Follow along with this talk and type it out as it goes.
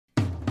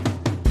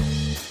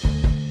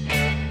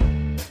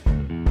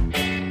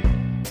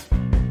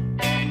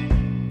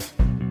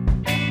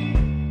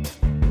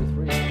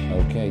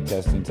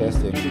Testing.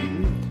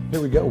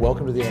 Here we go.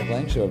 Welcome to the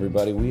Erik Show,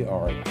 everybody. We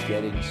are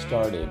getting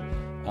started.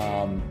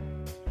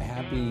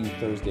 Happy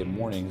Thursday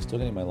morning. Still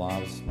getting my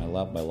levels.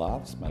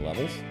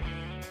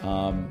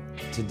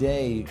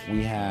 Today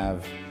we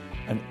have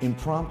an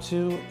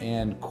impromptu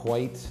and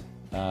quite,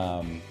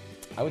 I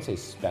would say,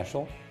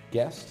 special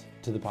guest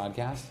to the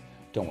podcast.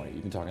 Don't worry, you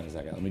can talk in a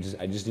second.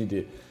 I just need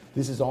to.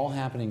 This is all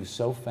happening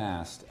so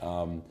fast.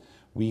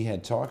 We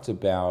had talked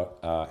about.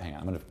 Hang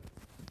on,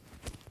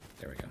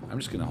 there we go. I'm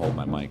just going to hold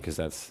my mic because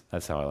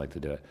that's how I like to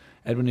do it.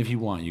 Edwin, if you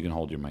want, you can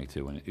hold your mic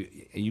too. And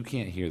you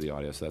can't hear the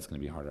audio, so that's going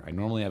to be harder. I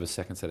normally have a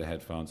second set of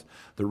headphones.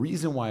 The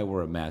reason why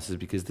we're a mess is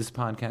because this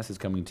podcast is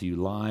coming to you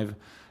live,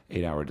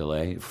 8-hour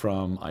delay,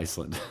 from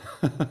Iceland.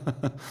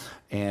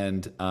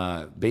 And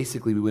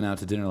basically, we went out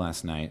to dinner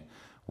last night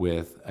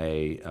with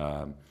a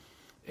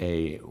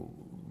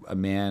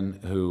man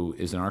who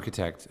is an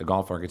architect, a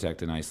golf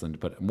architect in Iceland.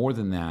 But more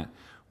than that,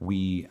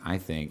 I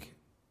think,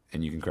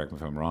 and you can correct me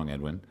if I'm wrong,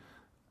 Edwin,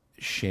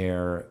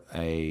 share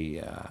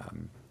the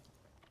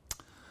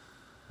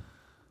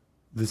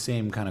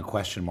same kind of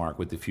question mark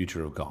with the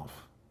future of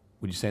golf.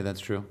 Would you say that's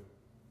true?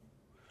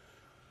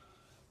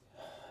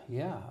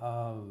 Yeah,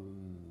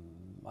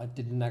 I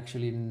didn't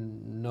actually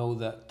know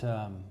that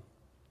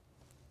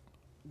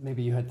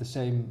maybe you had the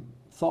same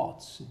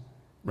thoughts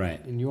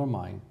in your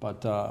mind,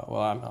 but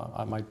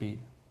I might be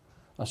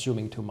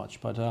assuming too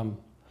much, but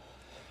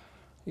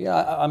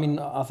yeah, I mean,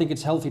 I think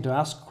it's healthy to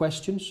ask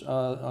questions.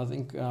 I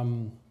think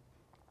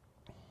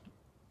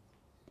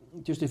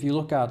just if you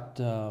look at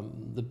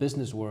the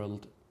business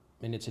world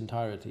in its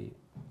entirety,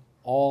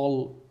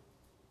 all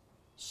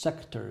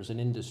sectors in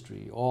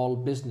industry, all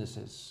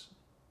businesses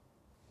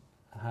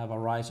have a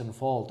rise and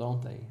fall,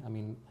 don't they? I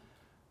mean,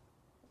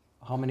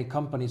 how many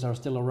companies are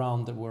still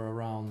around that were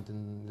around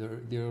in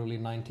the early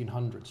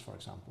 1900s, for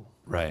example?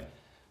 Right.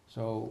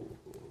 So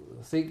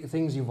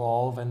things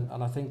evolve, and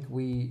I think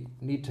we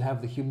need to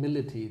have the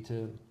humility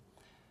to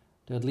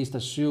at least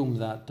assume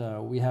that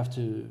we have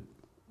to,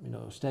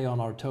 stay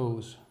on our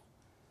toes,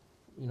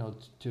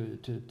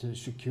 to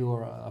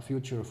secure a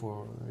future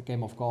for a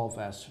game of golf,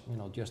 as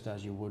just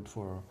as you would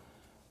for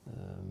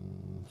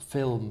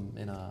film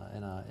in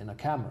a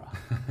camera,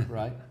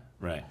 right?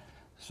 Right.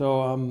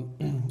 So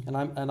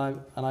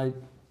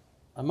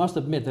I must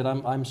admit that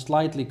I'm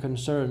slightly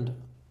concerned.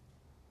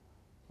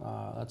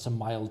 That's a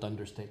mild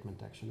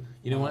understatement, actually.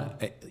 You know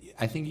what?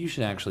 I think you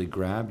should actually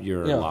grab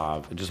your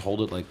lav and just hold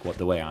it like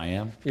the way I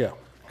am. Yeah.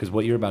 Because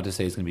what you're about to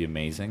say is going to be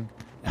amazing,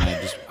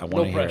 and I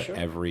want to hear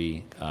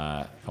every.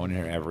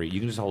 You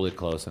can just hold it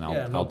close, and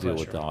I'll deal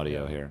with the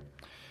audio here.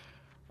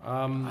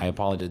 I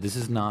apologize. This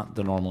is not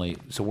the normally.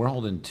 So we're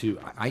holding two.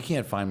 I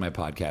can't find my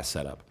podcast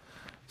setup.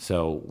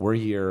 So we're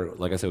here.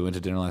 Like I said, we went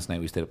to dinner last night.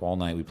 We stayed up all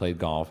night. We played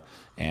golf,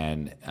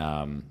 and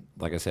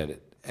like I said.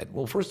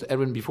 Well, first,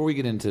 Edwin, before we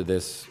get into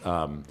this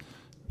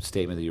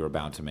statement that you were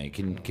about to make,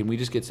 can we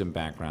just get some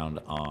background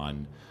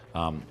on?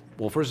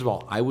 Well, first of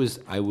all, I was.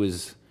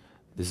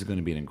 This is going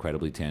to be an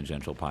incredibly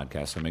tangential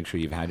podcast, so make sure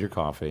you've had your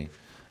coffee.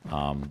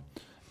 But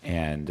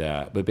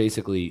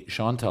basically,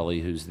 Sean Tully,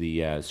 who's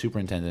the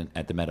superintendent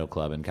at the Meadow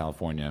Club in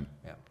California,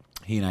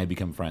 he and I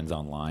become friends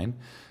online.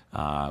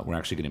 We're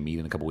actually going to meet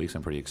in a couple weeks.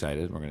 I'm pretty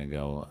excited. We're going to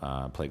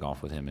go play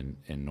golf with him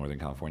in Northern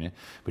California.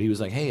 But he was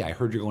like, "Hey, I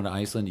heard you're going to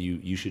Iceland.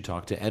 You should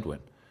talk to Edwin."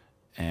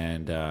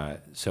 And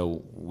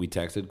so we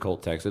texted.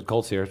 Colt texted.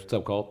 Colt's here. What's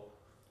up, Colt?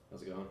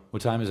 How's it going?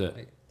 What time is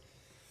it?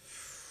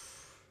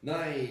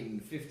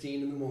 9:15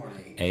 in the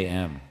morning.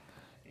 A.M.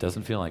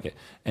 Doesn't feel like it.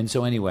 And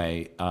so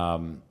anyway,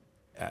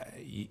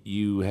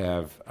 you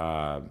have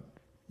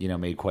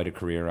made quite a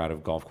career out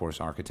of golf course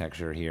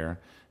architecture here.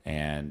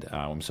 And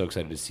I'm so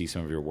excited to see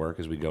some of your work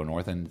as we go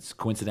north. And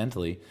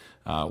coincidentally,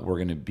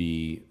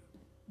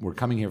 we're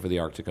coming here for the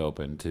Arctic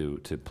Open to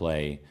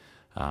play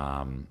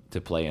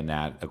in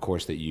that, a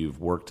course that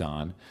you've worked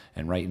on,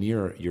 and right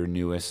near your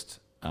newest,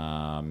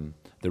 the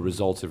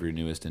results of your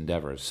newest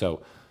endeavors.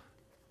 So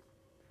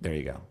there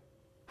you go.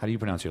 How do you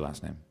pronounce your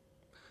last name?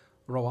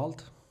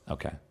 Roald.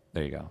 Okay,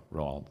 there you go,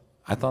 Roald.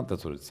 I thought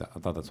that's what it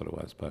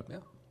was, but yeah.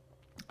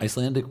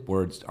 Icelandic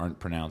words aren't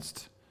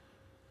pronounced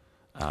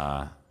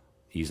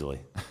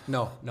easily.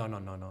 No.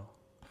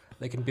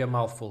 They can be a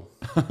mouthful.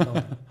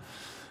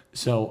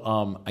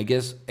 So I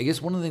guess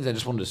one of the things I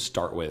just wanted to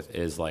start with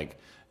is when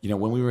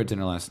we were at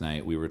dinner last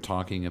night, we were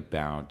talking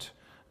about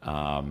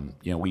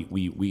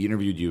we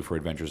interviewed you for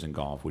Adventures in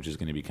Golf, which is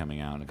going to be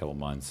coming out in a couple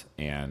months,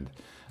 and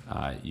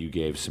you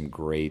gave some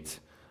great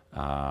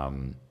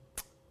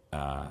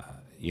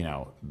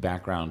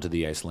background to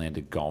the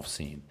Icelandic golf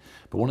scene.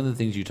 But one of the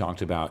things you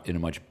talked about in a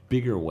much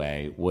bigger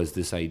way was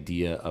this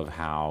idea of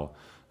how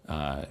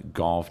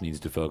golf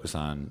needs to focus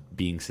on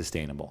being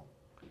sustainable.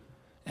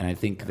 And I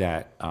think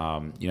that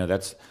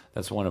that's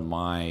one of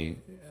my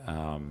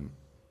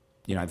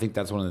I think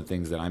that's one of the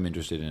things that I'm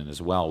interested in as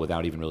well,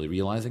 without even really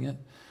realizing it.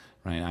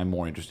 Right? I'm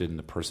more interested in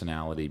the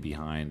personality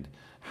behind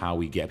how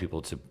we get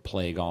people to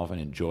play golf and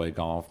enjoy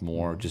golf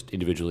more, just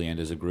individually and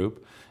as a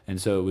group.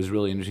 And so it was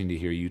really interesting to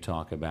hear you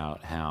talk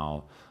about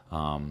how,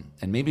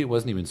 and maybe it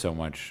wasn't even so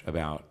much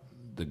about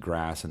the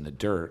grass and the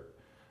dirt,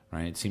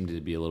 right? It seemed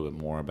to be a little bit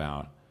more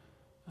about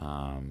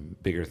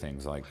bigger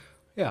things like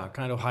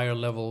kind of higher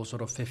level,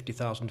 sort of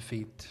 50,000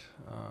 feet,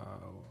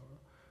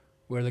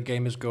 where the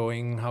game is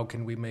going. How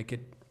can we make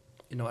it,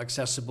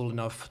 accessible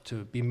enough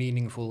to be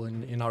meaningful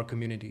in our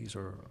communities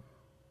or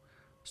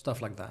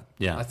stuff like that.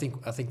 Yeah, I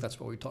think that's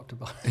what we talked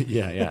about.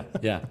 yeah,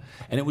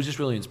 and it was just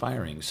really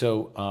inspiring.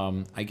 So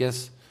I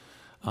guess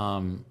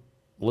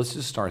let's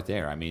just start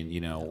there. I mean,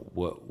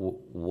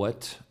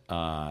 what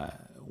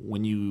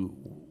when you,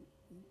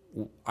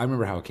 I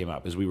remember how it came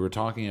up, is we were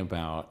talking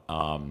about.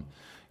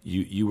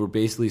 You were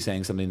basically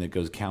saying something that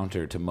goes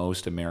counter to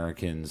most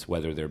Americans,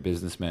 whether they're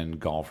businessmen,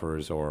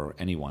 golfers, or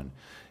anyone.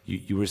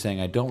 You were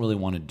saying, I don't really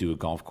want to do a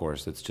golf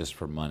course that's just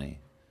for money.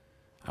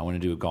 I want to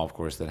do a golf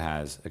course that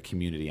has a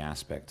community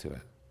aspect to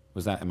it.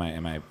 Was that? Am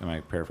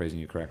I paraphrasing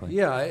you correctly?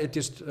 Yeah, it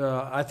just.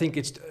 I think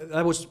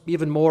that was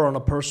even more on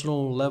a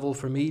personal level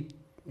for me.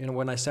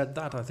 When I said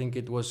that, I think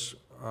it was.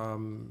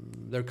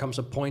 There comes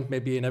a point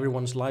maybe in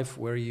everyone's life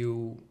where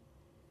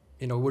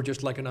we're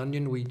just like an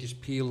onion. We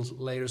just peel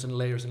layers and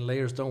layers and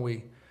layers, don't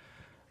we?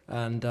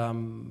 And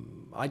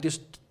I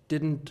just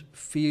didn't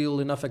feel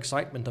enough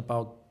excitement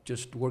about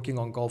just working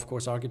on golf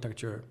course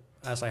architecture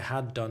as I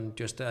had done,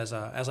 just as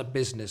a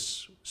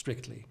business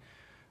strictly,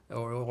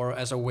 or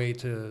as a way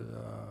to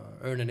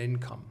earn an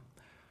income.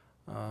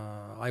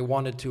 I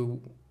wanted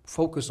to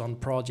focus on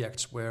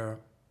projects where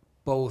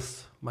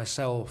both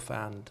myself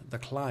and the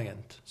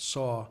client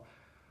saw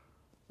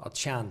a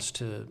chance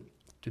to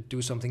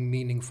do something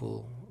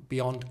meaningful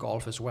beyond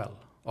golf as well.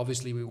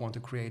 Obviously, we want to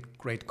create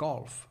great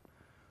golf,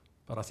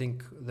 but I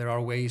think there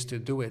are ways to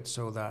do it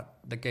so that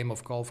the game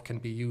of golf can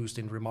be used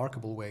in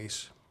remarkable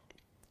ways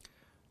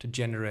to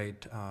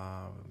generate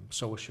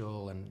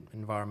social and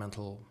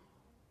environmental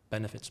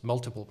benefits,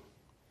 multiple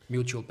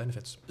mutual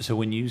benefits. So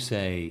when you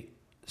say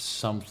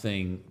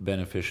something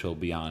beneficial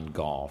beyond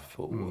golf,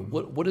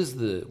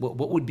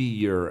 what would be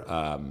your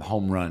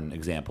home run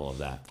example of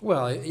that?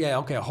 Well, yeah,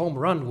 okay, a home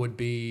run would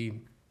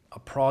be a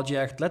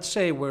project, let's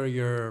say, where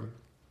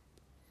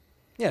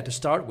to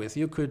start with,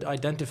 you could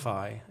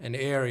identify an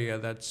area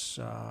that's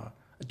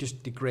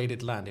just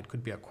degraded land. It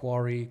could be a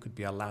quarry, it could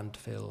be a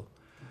landfill,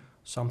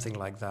 something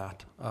like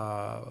that,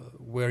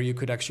 where you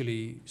could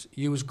actually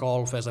use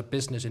golf as a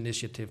business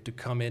initiative to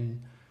come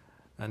in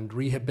and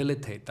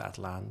rehabilitate that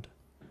land.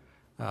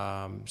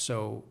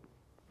 So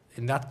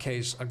in that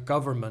case, a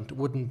government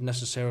wouldn't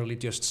necessarily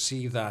just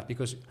see that,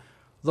 because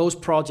those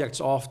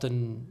projects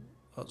often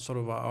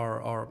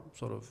are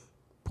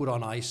put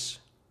on ice,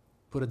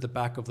 put at the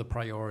back of the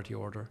priority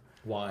order.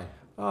 Why?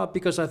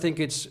 Because I think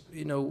it's,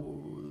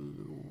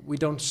 we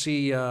don't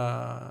see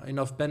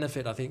enough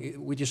benefit. I think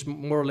we just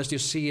more or less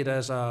just see it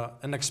as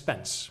an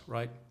expense,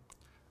 right?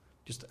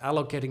 Just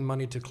allocating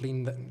money to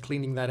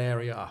cleaning that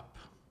area up.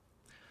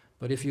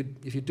 But if you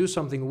do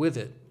something with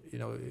it,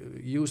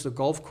 use the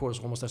golf course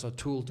almost as a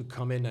tool to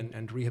come in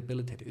and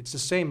rehabilitate it. It's the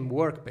same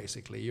work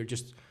basically. You're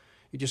just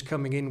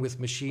coming in with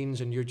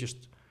machines and you're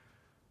just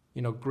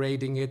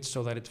grading it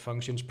so that it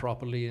functions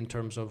properly in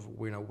terms of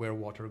where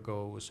water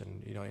goes,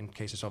 and in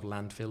cases of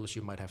landfills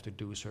you might have to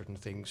do certain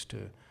things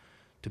to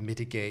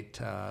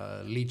mitigate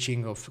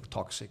leaching of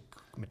toxic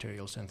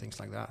materials and things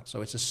like that.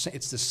 So it's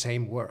the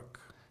same work.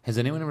 Has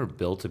anyone ever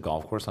built a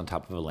golf course on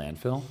top of a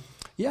landfill?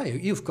 Yeah,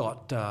 you've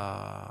got,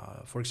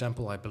 for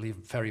example, I believe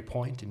Ferry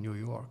Point in New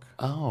York.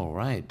 Oh,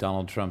 right,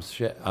 Donald Trump's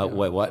shit.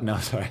 Wait, what? No,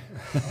 sorry.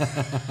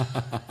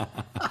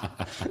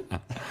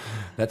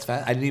 That's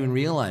fast. I didn't even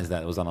realize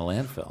that it was on a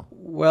landfill.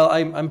 Well,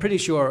 I'm pretty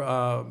sure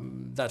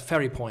that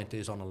Ferry Point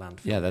is on a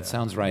landfill. Yeah, that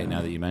sounds right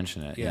now that you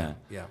mention it. Yeah.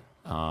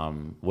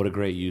 What a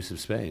great use of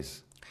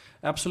space.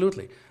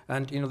 Absolutely,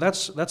 and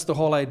that's the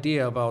whole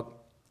idea about,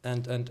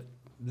 and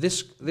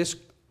this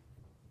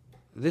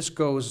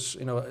goes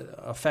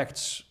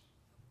affects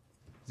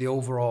the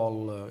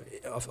overall,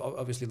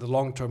 obviously the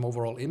long-term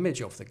overall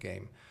image of the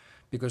game,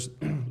 because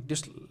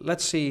just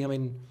let's see,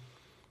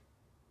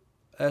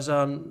 as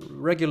a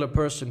regular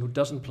person who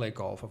doesn't play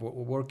golf, a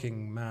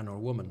working man or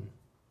woman,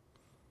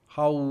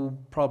 how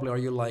probably are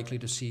you likely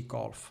to see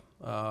golf?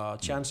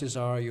 Chances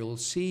are you'll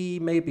see,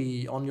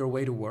 maybe on your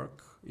way to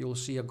work, you'll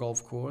see a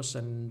golf course,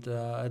 and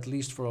at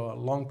least for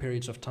long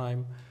periods of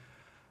time,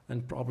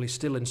 and probably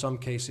still in some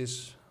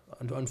cases,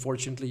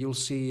 unfortunately, you'll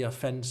see a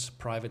fence,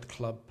 private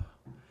club.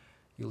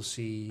 You'll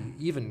see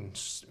even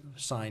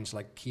signs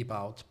like "Keep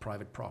out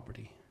private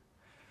property."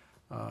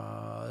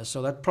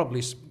 So that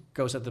probably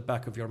goes at the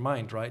back of your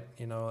mind, right?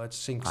 It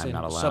sinks in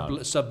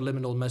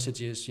subliminal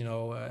messages,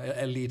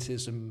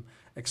 elitism,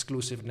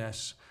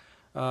 exclusiveness.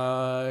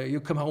 You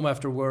come home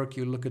after work,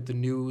 you look at the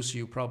news,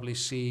 you probably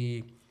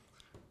see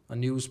a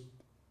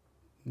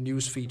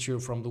news feature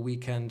from the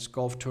weekend's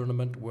golf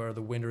tournament where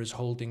the winner is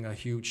holding a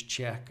huge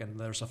check and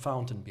there's a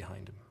fountain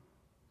behind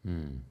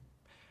him.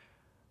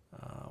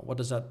 What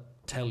does that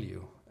tell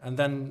you? And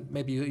then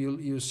maybe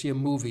you see a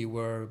movie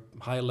where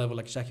high-level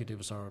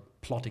executives are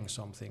plotting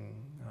something,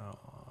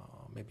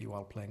 maybe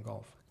while playing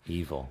golf.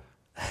 Evil.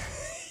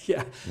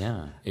 Yeah.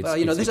 Yeah. Well,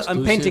 you know, it's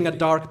I'm painting a exclusive.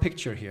 dark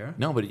picture here.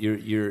 No, but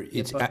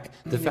it's but-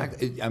 the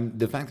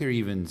fact they're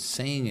even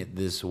saying it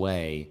this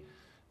way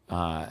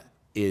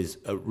is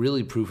a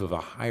really proof of a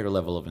higher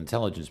level of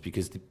intelligence,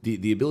 because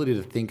the ability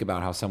to think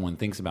about how someone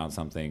thinks about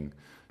something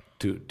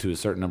to a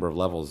certain number of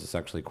levels is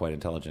actually quite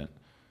intelligent.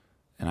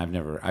 And I've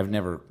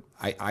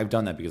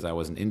done that because I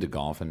wasn't into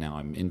golf, and now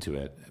I'm into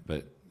it.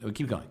 But we'll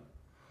keep going.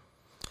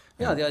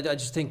 Yeah, I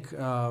just think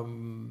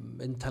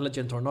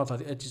intelligent or not,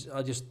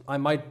 I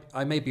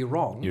may be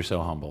wrong. You're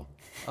so humble.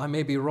 I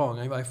may be wrong.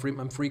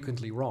 I'm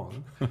frequently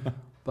wrong,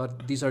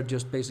 but these are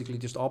just basically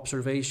just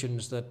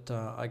observations that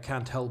I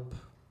can't help,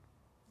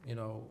 you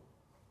know,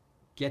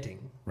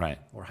 getting Right.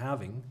 or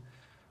having.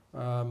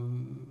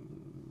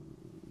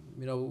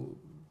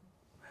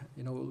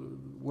 You know,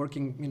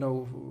 working, you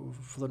know,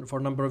 for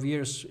a number of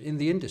years in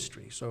the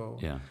industry. So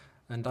Yeah.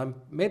 and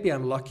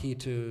I'm lucky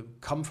to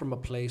come from a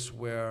place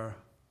where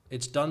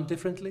it's done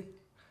differently,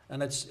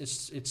 and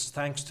it's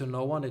thanks to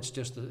no one. It's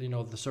just you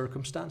know, the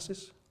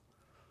circumstances,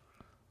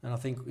 and I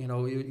think, you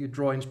know, you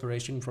draw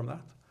inspiration from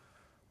that.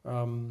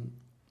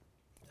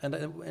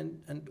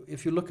 And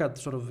if you look at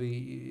sort of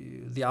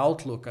the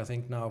outlook, I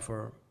think now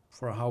for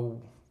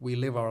how we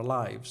live our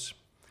lives,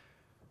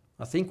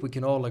 I think we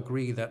can all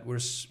agree that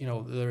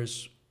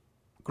there's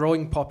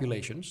growing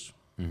populations.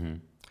 Mm-hmm.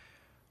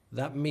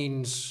 That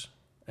means,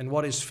 and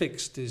what is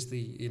fixed is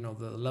the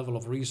level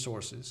of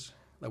resources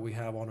that we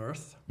have on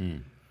Earth,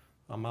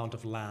 amount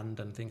of land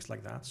and things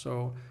like that.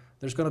 So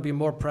there's going to be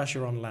more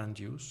pressure on land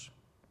use,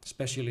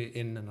 especially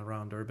in and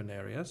around urban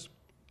areas.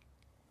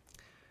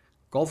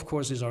 Golf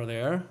courses are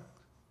there.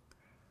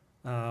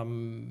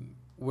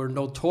 We're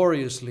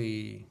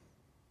notoriously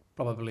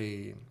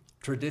probably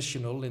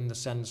traditional in the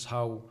sense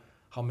how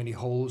many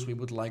holes we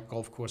would like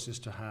golf courses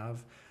to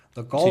have.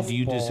 The golf So do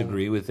you ball,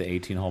 disagree with the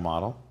 18-hole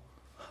model?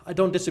 I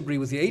don't disagree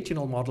with the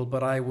 18-hole model,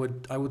 but I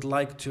would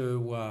like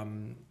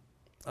to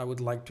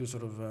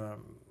sort of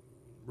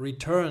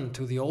return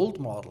to the old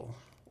model,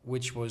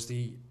 which was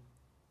the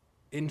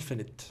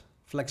infinite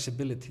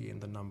flexibility in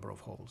the number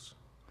of holes.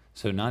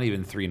 So not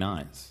even 3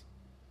 nines.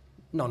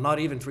 No, not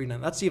even 3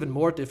 9. That's even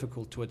more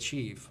difficult to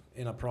achieve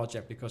in a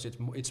project because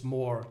it's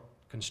more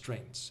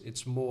constraints.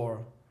 It's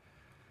more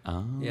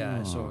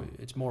so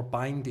it's more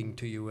binding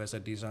to you as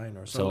a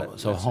designer.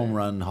 So home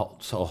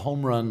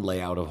run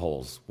layout of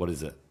holes. What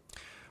is it?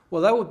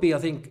 Well, that would be, I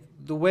think,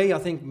 the way I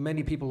think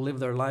many people live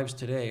their lives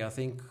today. I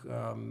think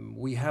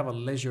we have a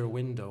leisure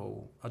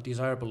window, a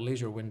desirable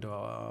leisure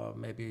window,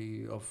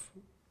 maybe of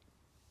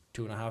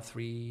 2.5,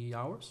 3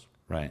 hours.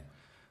 Right.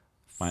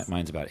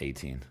 Mine's about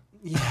 18.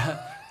 Yeah,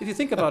 if you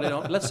think about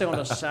it, let's say on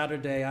a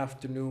Saturday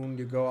afternoon,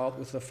 you go out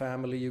with the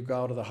family, you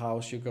go out of the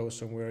house, you go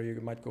somewhere, you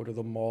might go to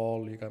the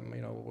mall, you go,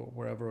 you know,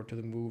 wherever, or to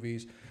the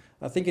movies.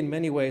 I think in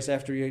many ways,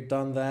 after you've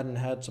done that and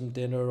had some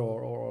dinner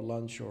or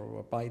lunch or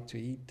a bite to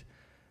eat,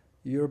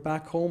 you're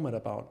back home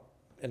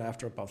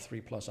after about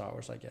 3+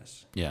 hours, I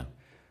guess. Yeah.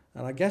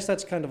 And I guess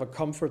that's kind of a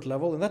comfort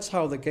level, and that's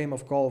how the game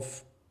of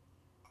golf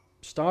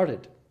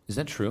started. Is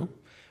that true?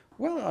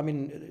 Well, I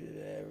mean,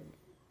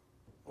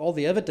 all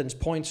the evidence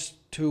points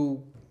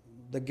to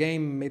the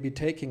game maybe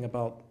taking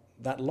about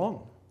that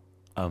long.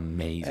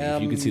 Amazing.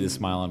 If you could see the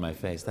smile on my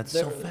face. That's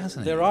so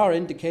fascinating. There are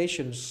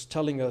indications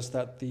telling us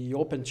that the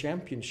Open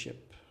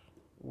Championship,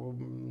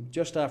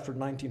 just after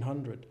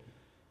 1900,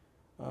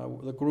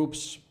 the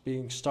groups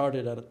being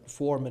started at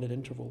 4-minute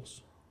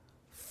intervals.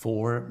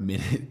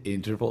 4-minute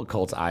interval?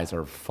 Colt's eyes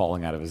are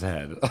falling out of his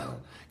head.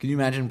 Can you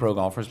imagine pro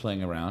golfers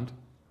playing around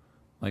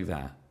like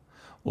that?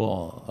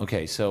 Well,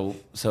 okay, so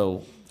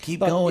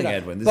keep going,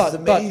 Edwin. This is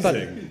amazing.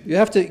 But you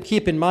have to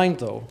keep in mind,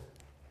 though,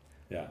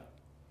 yeah.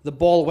 the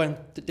ball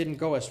didn't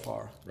go as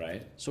far.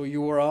 Right. So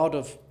you were out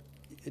of.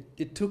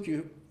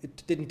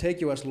 It didn't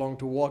take you as long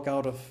to walk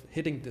out of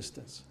hitting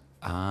distance.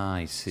 Ah,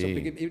 I see. So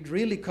it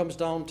really comes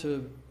down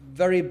to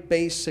very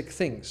basic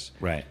things.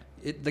 Right.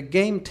 The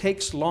game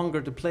takes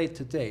longer to play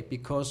today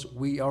because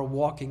we are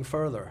walking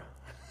further.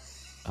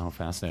 Oh,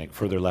 fascinating.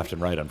 Further left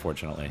and right,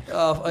 unfortunately.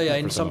 Yeah,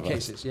 in For some some of us.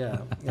 cases,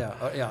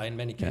 yeah, in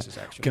many cases,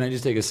 actually. Can I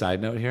just take a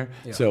side note here?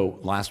 Yeah. So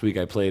last week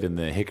I played in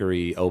the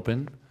Hickory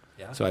Open.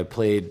 Yeah. So I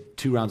played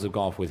 2 rounds of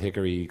golf with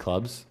Hickory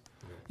clubs.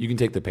 You can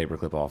take the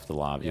paperclip off the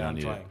lob. You Yeah, don't I'm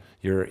need trying.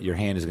 it. Your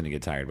hand is going to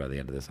get tired by the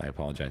end of this. I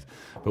apologize.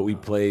 But we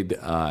played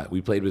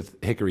with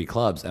Hickory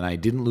clubs, and I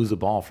didn't lose a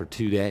ball for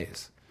 2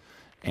 days.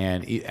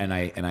 And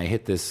I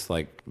hit this,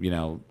 like, you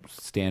know,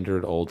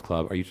 standard old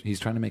club.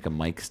 He's trying to make a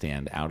mic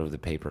stand out of the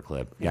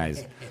paperclip,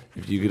 guys.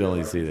 If you could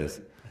only see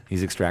this,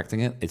 he's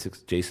extracting it. It's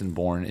Jason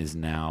Bourne is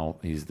now.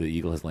 The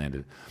eagle has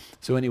landed.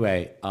 So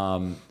anyway,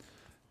 home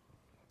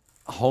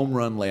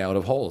run layout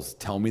of holes.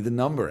 Tell me the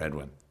number,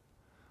 Edwin.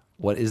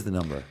 What is the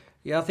number?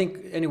 Yeah, I think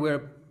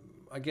anywhere,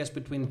 I guess,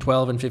 between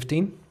 12 and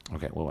 15.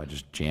 Okay, well, I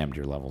just jammed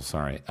your level.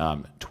 Sorry.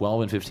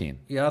 12 and 15.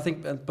 Yeah, I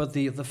think, but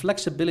the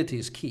flexibility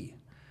is key.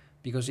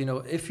 Because, you know,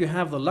 if you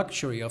have the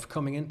luxury of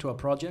coming into a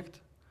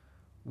project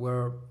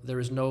where there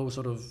is no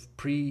sort of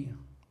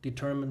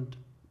predetermined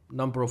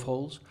number of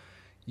holes,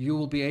 you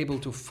will be able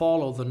to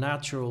follow the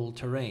natural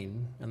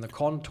terrain and the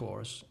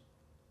contours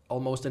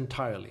almost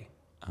entirely.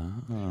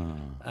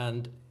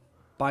 And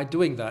by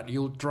doing that,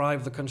 you'll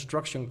drive the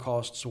construction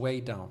costs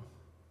way down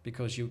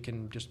because you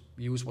can just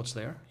use what's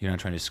there. You're not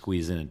trying to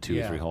squeeze in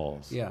 2 or 3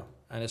 holes. Yeah,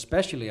 and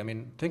especially, I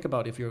mean, think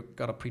about if you've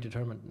got a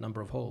predetermined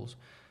number of holes,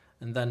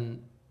 and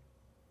then,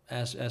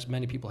 as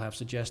many people have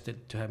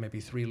suggested, to have maybe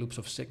 3 loops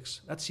of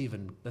 6.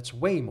 That's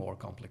way more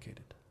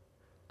complicated.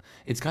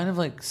 It's kind of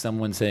like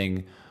someone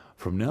saying,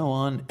 from now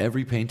on,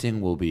 every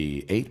painting will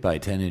be 8 by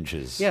 10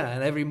 inches. Yeah,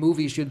 and every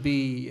movie should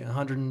be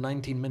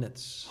 119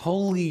 minutes.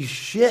 Holy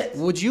shit!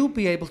 Would you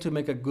be able to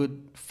make a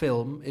good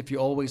film if you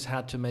always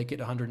had to make it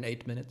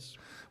 108 minutes?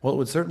 Well, it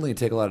would certainly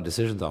take a lot of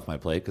decisions off my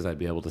plate because I'd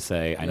be able to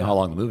say, I know how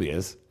long the movie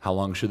is. How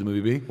long should the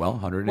movie be? Well,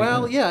 108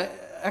 Well, minutes. yeah,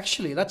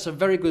 actually, that's a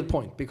very good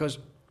point because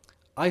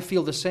I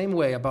feel the same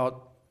way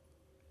about,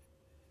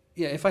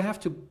 if I have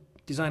to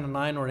design a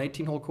 9 or an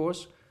 18-hole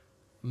course,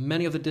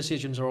 many of the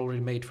decisions are already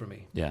made for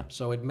me. Yeah.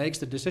 So it makes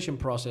the decision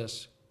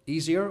process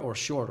easier or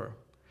shorter.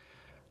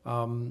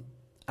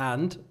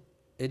 And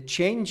it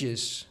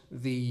changes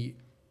the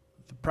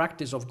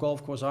practice of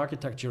golf course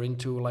architecture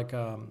into like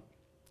a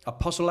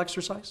puzzle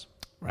exercise.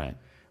 Right.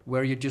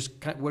 Where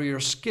your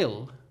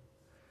skill,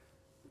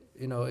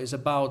 is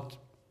about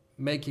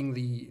making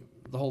the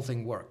whole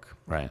thing work.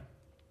 Right.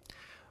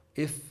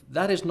 If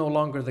that is no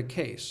longer the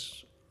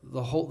case,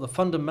 the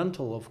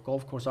fundamental of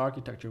golf course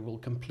architecture will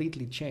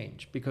completely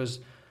change because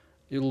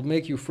it will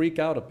make you freak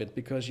out a bit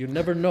because you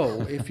never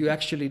know if you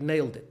actually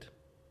nailed it.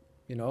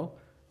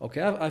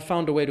 Okay, I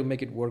found a way to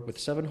make it work with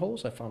 7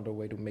 holes. I found a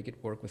way to make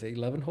it work with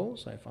 11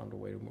 holes. I found a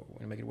way to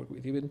make it work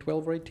with even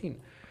 12 or 18.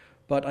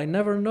 But I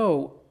never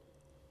know,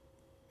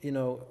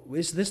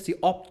 is this the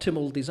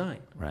optimal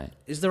design? Right.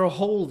 Is there a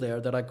hole there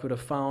that I could have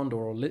found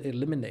or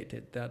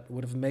eliminated that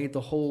would have made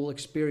the whole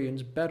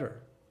experience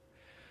better?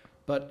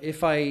 But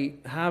if I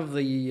have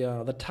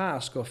the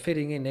task of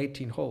fitting in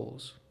 18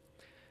 holes,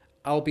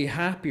 I'll be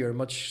happier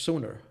much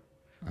sooner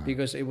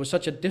because it was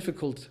such a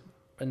difficult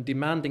and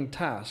demanding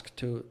task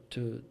to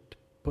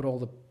put all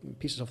the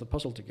pieces of the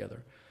puzzle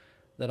together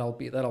that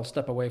I'll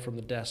step away from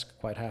the desk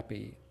quite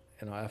happy,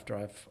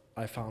 after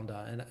I found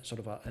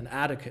an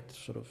adequate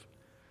sort of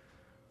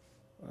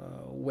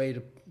way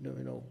to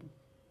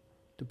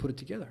put it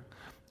together.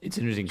 It's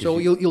interesting. So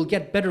you'll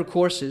get better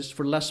courses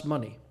for less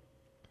money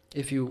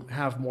if you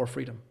have more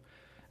freedom.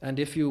 And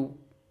if you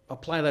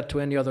apply that to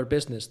any other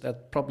business,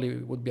 that probably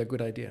would be a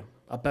good idea.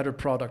 A better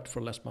product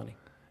for less money.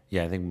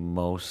 Yeah, I think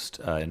most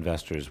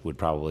investors would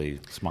probably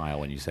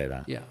smile when you say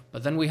that. Yeah,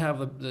 but then we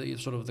have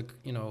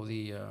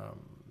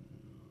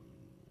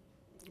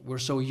we're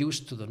so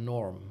used to the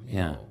norm.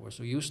 We're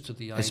so used to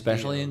the idea.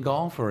 Especially in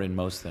golf or in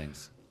most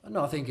things?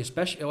 No, I think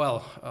especially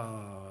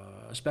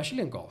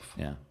in golf.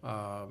 Yeah.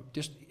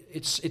 Just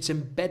it's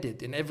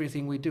embedded in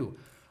everything we do.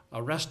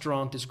 A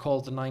restaurant is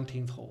called the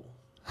 19th hole.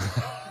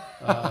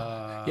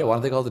 Yeah, why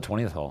don't they call it the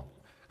 20th hole?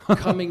 I'm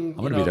going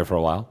to be there for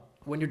a while.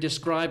 When you're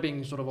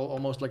describing sort of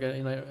almost like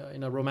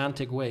in a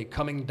romantic way,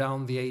 coming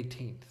down the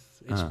 18th,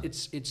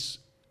 it's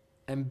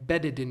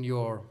embedded in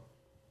your.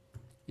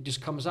 It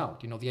just comes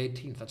out, the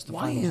 18th. That's the.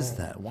 Why is hole.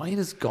 That? Why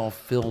is golf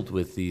filled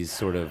with these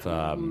sort of?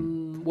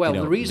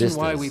 The reason vistas?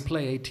 why we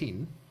play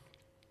 18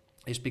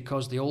 is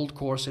because the old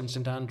course in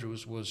St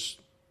Andrews was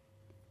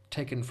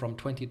taken from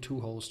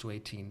 22 holes to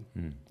 18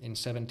 in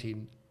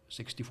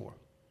 1764.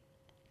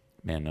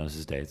 Man knows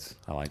his dates.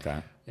 I like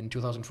that. In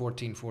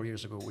 2014, 4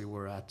 years ago, we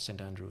were at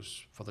St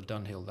Andrews for the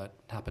Dunhill. That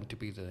happened to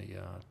be the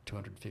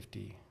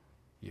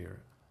 250-year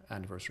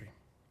anniversary.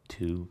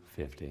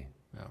 250.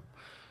 Yeah.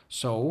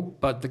 So,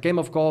 but the game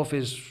of golf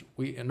is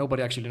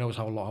nobody actually knows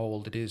how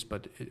old it is,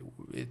 but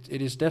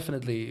it is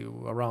definitely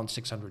around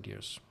 600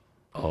 years.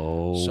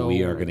 Oh, so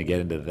we are going to get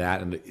into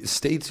that, and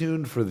stay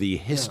tuned for the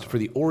for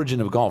the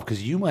origin of golf,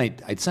 because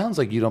it sounds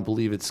like you don't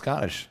believe it's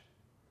Scottish.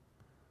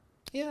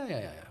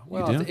 Yeah.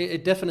 Well,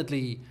 it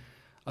definitely,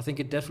 I think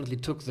it definitely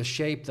took the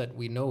shape that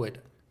we know it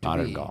to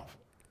modern be golf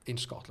in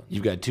Scotland.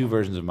 You've got 2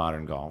 versions of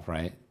modern golf,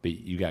 right? But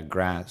you got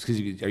grass.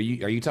 Because are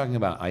you talking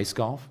about ice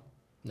golf?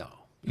 No.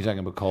 You're talking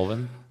about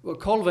Colvin? Well,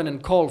 Colvin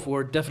and golf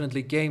were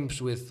definitely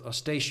games with a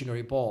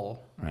stationary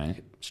ball,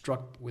 right,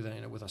 struck with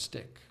a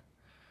stick.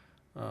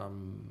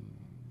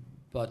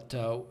 But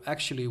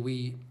actually,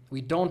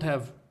 we don't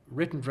have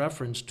written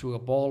reference to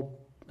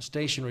a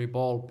stationary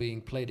ball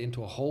being played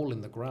into a hole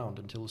in the ground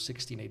until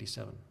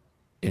 1687.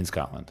 In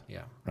Scotland?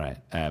 Yeah. Right,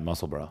 at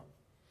Musselburgh.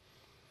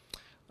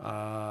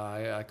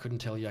 I couldn't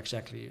tell you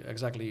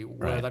exactly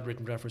where that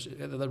written reference is.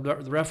 The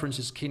reference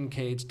is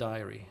Kincaid's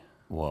diary.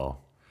 Whoa.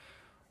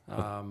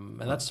 And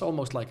that's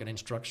almost like an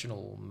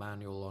instructional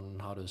manual on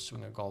how to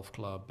swing a golf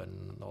club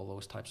and all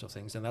those types of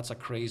things. And that's a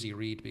crazy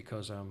read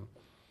because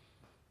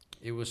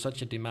it was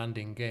such a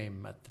demanding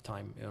game at the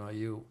time.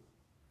 You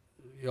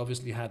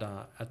obviously had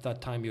at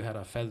that time you had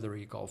a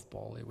feathery golf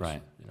ball. It was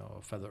right.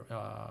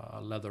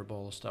 A leather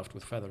ball stuffed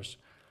with feathers,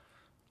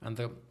 and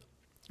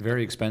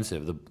Very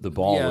expensive. The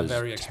ball was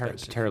very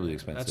expensive. terribly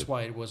expensive. That's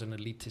why it was an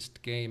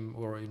elitist game,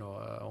 or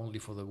only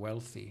for the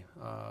wealthy,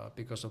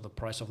 because of the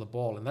price of the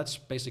ball, and that's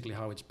basically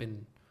how it's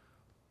been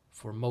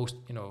for most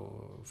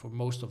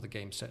of the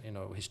game's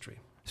history.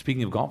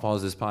 Speaking of golf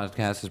balls, this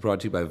podcast is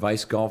brought to you by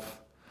Vice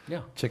Golf.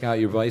 Yeah. Check out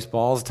your Vice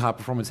balls, top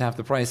performance, half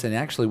the price. And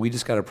actually, we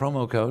just got a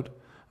promo code,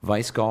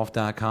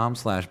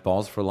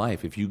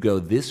 vicegolf.com/ballsforlife. If you go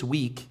this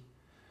week,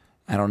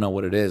 I don't know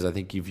what it is. I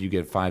think if you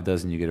get 5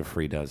 dozen, you get a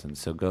free dozen.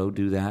 So go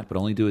do that, but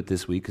only do it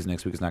this week because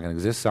next week is not going to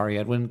exist. Sorry,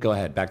 Edwin. Go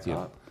ahead. Back to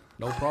you.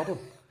 No problem.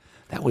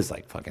 That was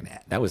like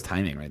that was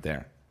timing right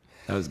there.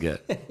 That was good.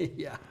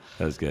 Yeah.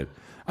 That was good.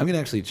 I'm going to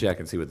actually check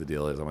and see what the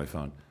deal is on my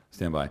phone.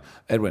 Stand by.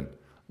 Edwin,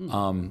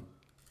 you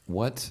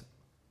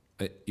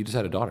just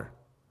had a daughter.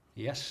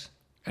 Yes.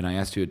 And I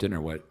asked you at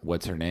dinner,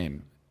 what's her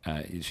name?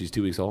 She's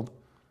 2 weeks old?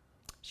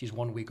 She's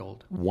 1 week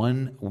old.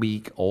 1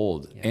 week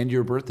old. Yeah. And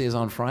your birthday is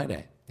on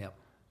Friday. Yep.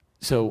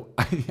 So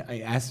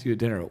I asked you at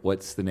dinner,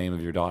 what's the name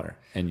of your daughter?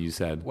 And you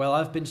said... Well,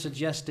 I've been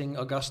suggesting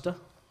Augusta.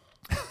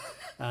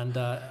 And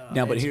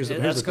now, but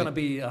that's going to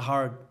be a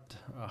hard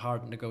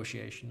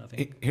negotiation, I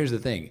think. Here's the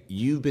thing.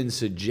 You've been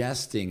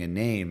suggesting a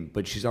name,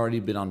 but she's already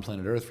been on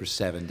planet Earth for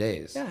 7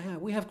 days. Yeah.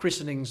 We have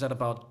christenings at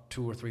about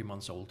 2 or 3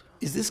 months old.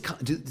 Does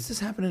this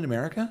happen in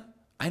America?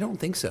 I don't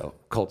think so.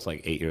 Colt's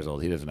like 8 years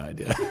old. He has no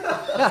idea.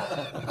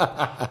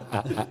 I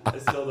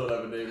still don't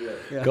have a name yet.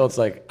 Yeah. Colt's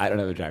like, I don't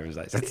have a driver's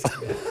license.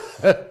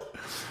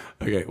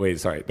 Okay, wait,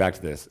 sorry. Back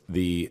to this.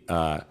 The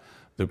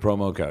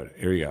promo code.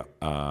 Here we go.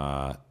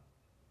 I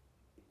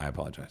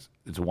apologize.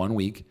 It's 1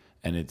 week,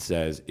 and it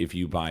says if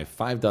you buy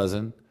 5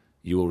 dozen,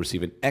 you will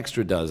receive an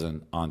extra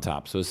dozen on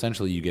top. So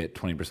essentially, you get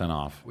 20%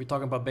 off. We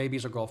talking about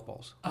babies or golf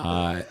balls?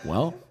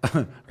 Well,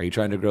 are you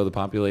trying to grow the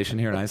population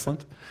here in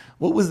Iceland?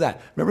 What was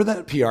that? Remember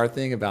that PR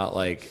thing about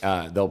like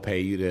they'll pay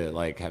you to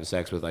like have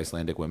sex with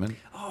Icelandic women?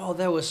 Oh,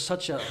 that was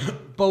such a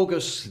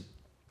bogus.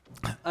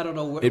 I don't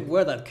know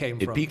where that came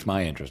from. It piqued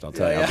my interest. I'll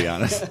tell you. I'll be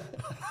honest.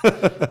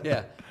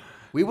 Yeah.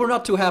 We were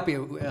not too happy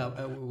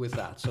with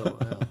that. So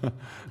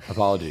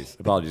apologies.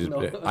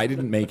 No. I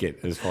didn't make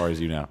it as far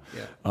as you know.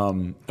 Yeah.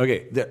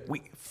 Okay.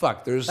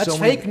 There's That's so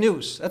fake many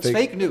news. That's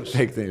fake news.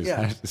 Fake news.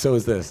 Yeah. So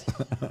is this.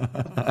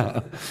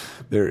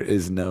 There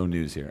is no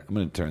news here. I'm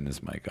going to turn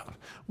this mic off.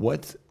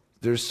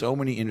 There's so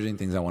many interesting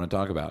things I want to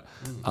talk about.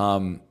 I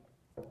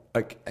want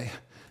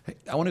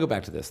to go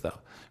back to this though.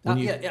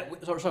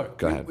 Sorry.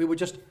 Go ahead. We were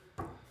just.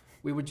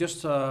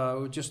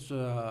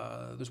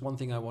 There's one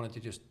thing I wanted to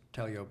just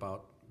tell you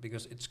about.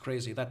 Because it's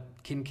crazy,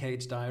 that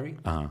Kincaid's diary,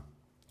 I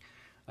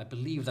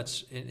believe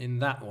that's in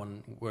that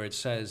one where it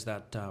says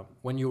that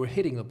when you were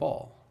hitting the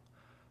ball,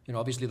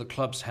 obviously the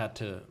clubs had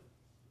to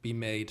be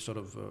made sort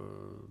of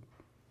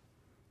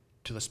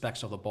to the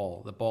specs of the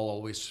ball. The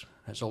ball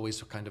has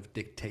always kind of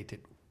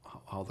dictated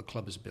how the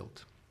club is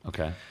built.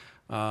 Okay.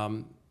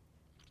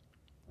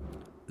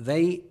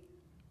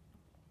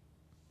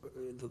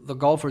 The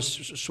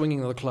golfers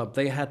swinging the club,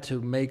 they had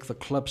to make the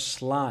club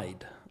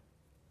slide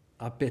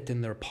a bit in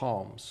their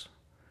palms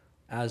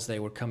as they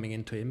were coming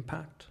into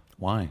impact.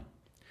 Why?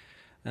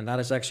 And that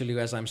is actually,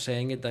 as I'm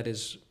saying it, that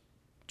is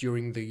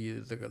during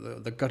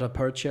the gutta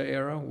percha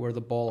era, where the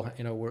ball,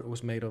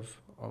 was made of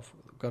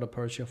gutta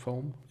percha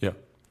foam. Yeah.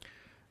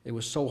 It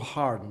was so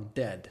hard and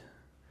dead.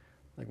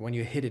 Like when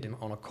you hit it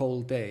on a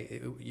cold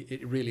day,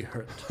 it really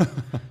hurt.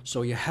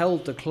 So you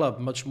held the club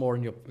much more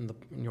in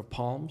your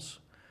palms,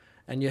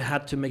 and you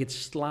had to make it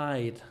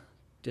slide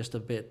just a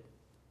bit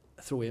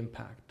through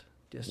impact.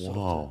 Just sort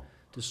of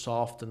to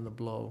soften the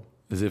blow.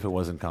 As if it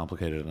wasn't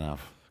complicated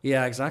enough.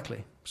 Yeah,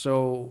 exactly.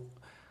 So,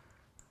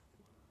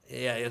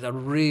 yeah, it's a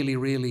really,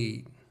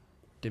 really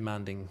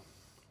demanding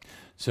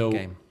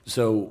game.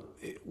 So,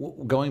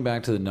 going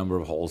back to the number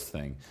of holes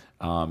thing,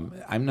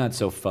 I'm not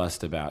so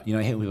fussed about,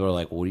 I hate when people are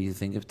like, what do you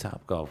think of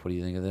Topgolf? What do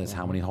you think of this?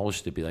 How many holes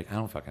should it be? Like, I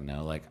don't fucking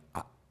know. Like,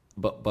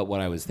 but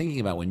what I was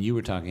thinking about when you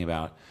were talking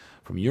about,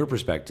 from your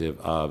perspective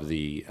of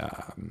the,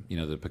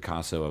 the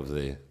Picasso of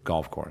the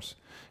golf course,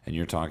 and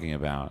you're talking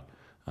about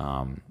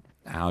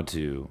how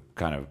to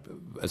kind of,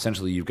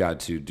 essentially you've got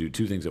to do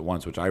two things at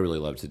once, which I really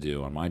love to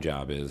do on my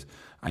job is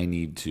I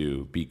need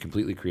to be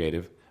completely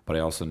creative, but I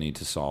also need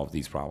to solve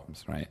these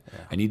problems, right? Yeah.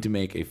 I need to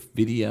make a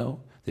video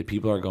that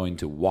people are going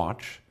to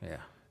watch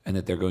and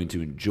that they're going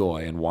to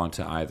enjoy and want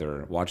to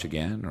either watch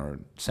again or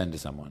send to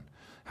someone.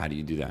 How do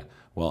you do that?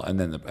 Well, and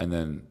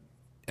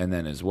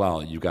then as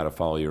well, you've got to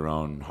follow your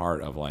own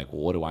heart of like,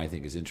 well, what do I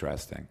think is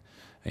interesting?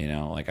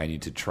 Like I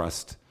need to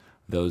trust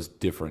those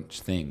different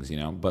things,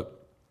 but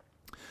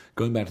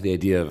going back to the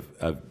idea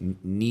of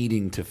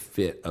needing to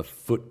fit a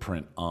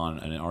footprint on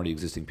an already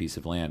existing piece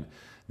of land,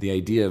 the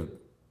idea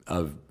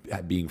of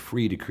being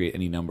free to create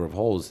any number of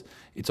holes,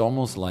 it's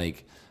almost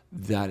like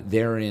that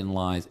therein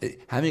lies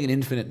having an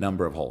infinite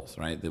number of holes,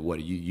 right? That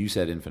what you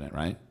said infinite,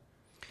 right?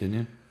 Didn't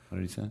you? What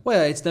did he say?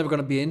 Well, it's never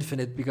going to be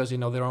infinite because there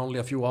are only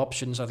a few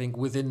options, I think,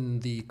 within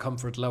the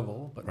comfort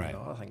level. But Right.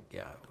 I think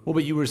Well,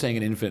 but you were saying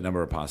an infinite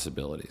number of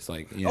possibilities,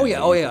 like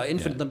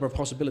infinite number of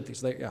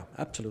possibilities.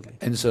 Absolutely.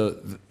 And so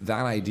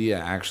that idea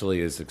actually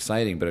is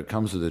exciting, but it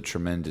comes with a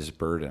tremendous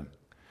burden,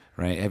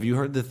 right? Have you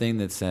heard the thing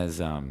that says,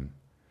 in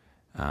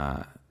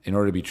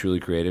order to be truly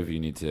creative,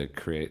 you need to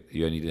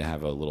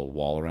have a little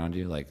wall around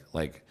you,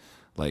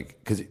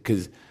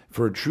 because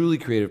for a truly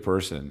creative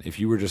person, if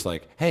you were just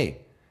like,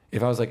 hey,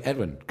 if I was like,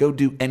 Edwin, go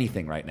do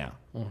anything right now,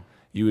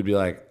 you would be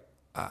like,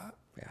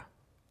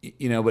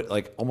 but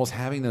like almost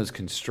having those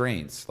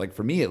constraints, like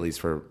for me at least,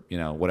 for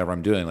whatever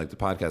I'm doing, like the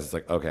podcast, it's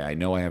like, okay, I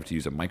know I have to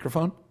use a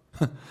microphone,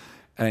 and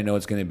I know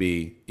it's going to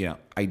be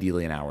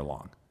ideally an hour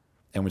long,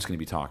 and we're just going to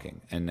be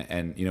talking,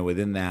 and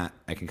within that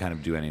I can kind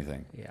of do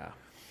anything. Yeah.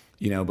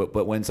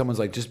 But when someone's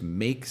like, just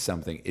make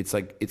something, it's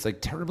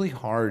like terribly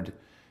hard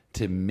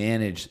to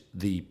manage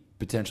the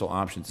potential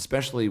options,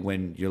 especially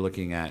when you're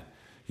looking at,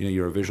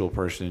 you're a visual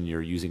person,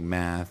 you're using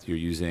math, you're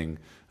using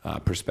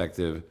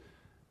perspective.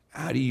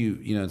 How do you,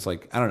 it's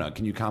like, I don't know,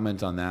 can you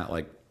comment on that?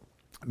 Like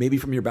maybe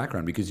from your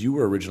background, because you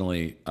were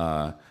originally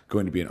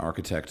going to be an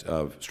architect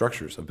of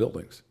structures, of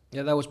buildings.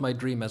 Yeah, that was my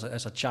dream as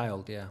a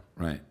child, yeah.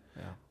 Right.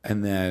 Yeah.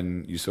 And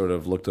then you sort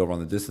of looked over on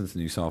the distance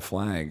and you saw a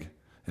flag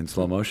in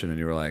slow motion and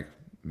you were like,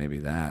 maybe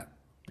that.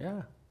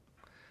 Yeah.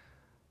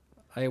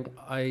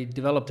 I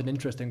developed an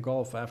interest in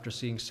golf after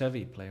seeing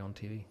Seve play on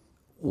TV.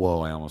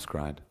 Whoa, I almost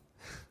cried.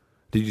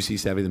 Did you see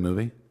Seve the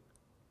movie?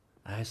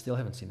 I still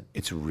haven't seen it.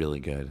 It's really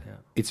good. Yeah.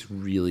 It's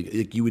really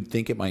like, you would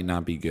think it might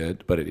not be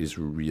good, but it is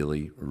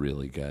really,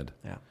 really good.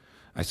 Yeah.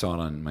 I saw it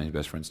on my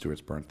best friend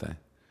Stuart's birthday.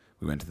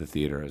 We went to the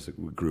theater as a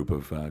group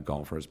of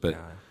golfers, but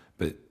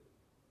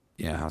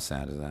how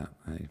sad is that?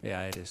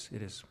 Yeah, it is.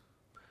 It is.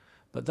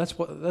 But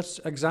that's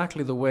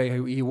exactly the way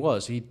he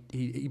was. He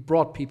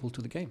brought people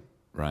to the game.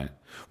 Right.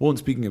 Well, and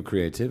speaking of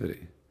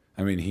creativity,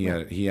 I mean, he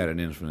had an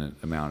infinite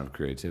amount of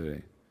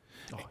creativity.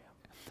 Oh, yeah.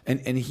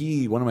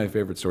 And one of my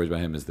favorite stories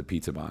about him is the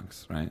pizza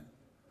box, right?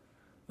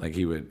 Like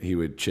he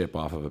would chip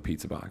off of a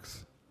pizza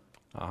box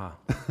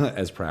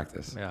as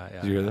practice. Yeah.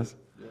 Did you hear this?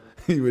 Yeah.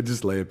 He would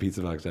just lay a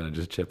pizza box down and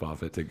just chip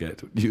off it to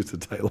use the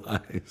tight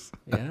lines.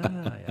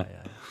 Yeah.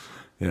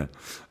 Yeah,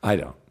 I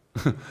don't.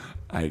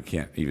 I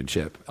can't even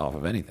chip off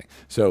of anything.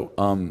 So,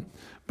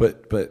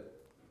 but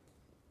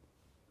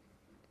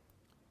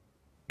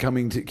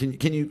coming to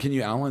can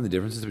you outline the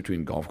differences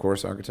between golf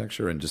course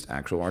architecture and just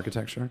actual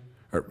architecture?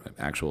 Or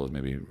actual is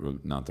maybe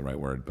not the right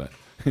word, but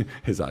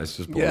his eyes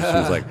just bulged. He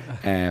was like,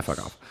 fuck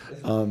off.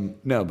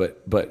 No,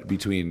 but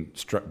between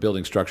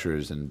building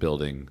structures and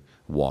building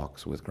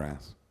walks with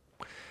grass.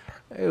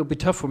 It would be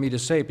tough for me to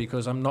say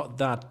because I'm not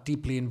that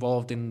deeply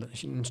involved in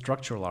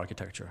structural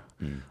architecture.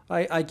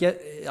 I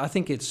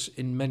think it's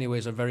in many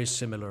ways a very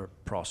similar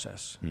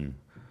process.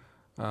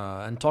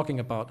 And talking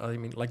about, I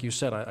mean, like you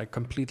said, I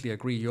completely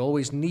agree. You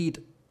always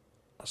need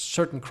a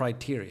certain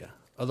criteria.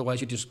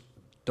 Otherwise, you just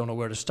don't know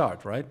where to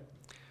start, right?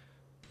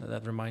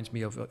 That reminds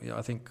me of,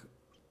 I think,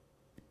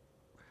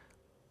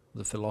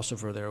 the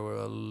philosopher there,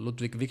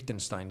 Ludwig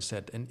Wittgenstein,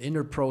 said, an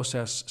inner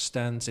process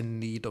stands in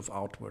need of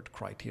outward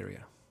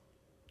criteria.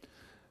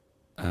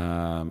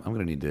 I'm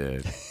gonna need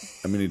to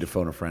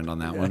phone a friend on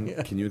that one.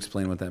 Yeah. Can you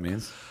explain what that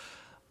means?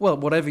 Well,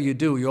 whatever you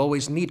do, you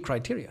always need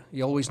criteria.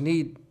 You always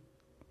need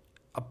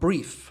a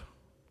brief,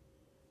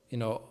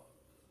 to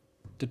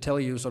tell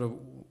you sort of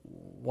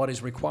what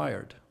is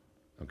required.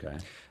 Okay.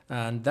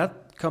 And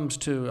that comes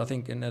to, I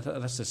think, and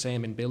that's the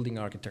same in building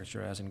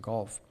architecture as in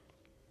golf.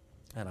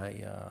 And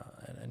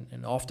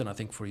and often I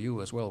think for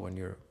you as well when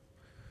you're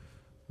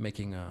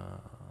making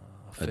a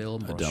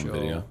film or a dumb show.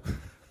 Video.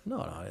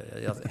 No,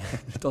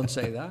 don't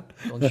say that.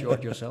 Don't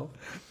short yourself.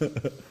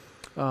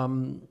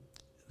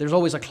 There's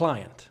always a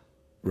client.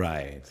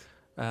 Right.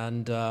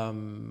 And,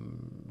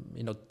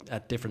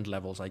 at different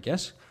levels, I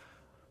guess.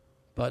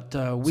 But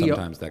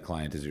sometimes that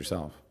client is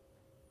yourself.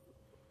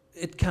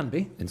 It can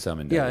be. In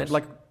some endeavors. Yeah,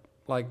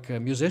 like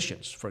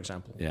musicians, for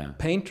example. Yeah.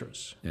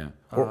 Painters. Yeah.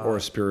 Or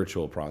a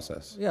spiritual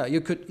process. Yeah,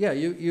 you could. Yeah,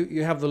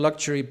 you have the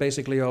luxury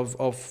basically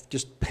of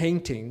just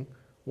painting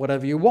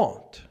whatever you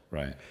want.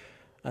 Right.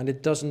 And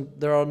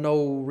there are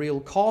no real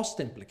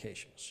cost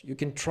implications. You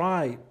can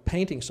try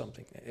painting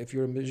something. If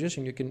you're a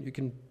musician, you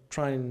can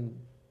try and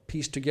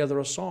piece together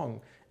a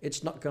song.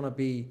 It's not going to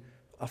be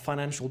a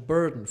financial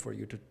burden for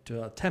you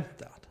to attempt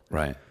that.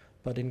 Right.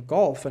 But in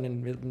golf and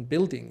in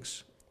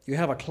buildings, you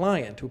have a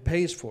client who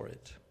pays for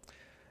it.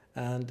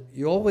 And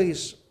you're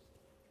always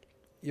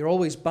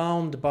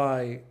bound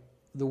by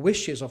the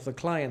wishes of the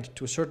client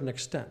to a certain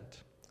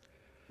extent.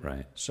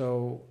 Right.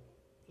 So,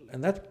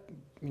 and that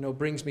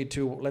brings me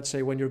to, let's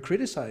say, when you're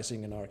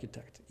criticizing an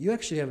architect, you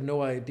actually have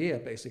no idea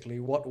basically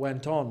what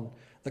went on.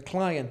 The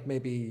client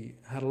maybe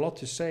had a lot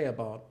to say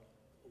about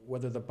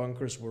whether the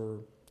bunkers were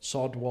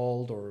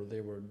sod-walled or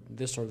they were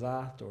this or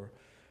that, or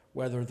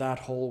whether that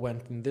hole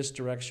went in this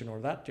direction or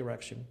that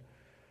direction.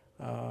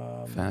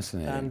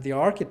 Fascinating. And the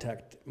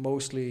architect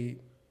mostly,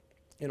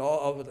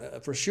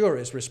 for sure,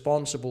 is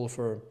responsible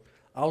for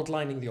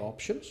outlining the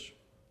options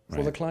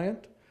for the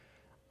client,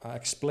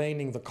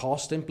 explaining the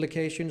cost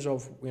implications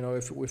of,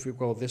 if we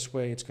go this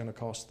way, it's going to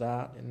cost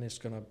that, and it's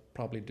going to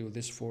probably do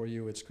this for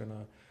you. It's going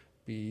to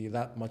be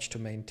that much to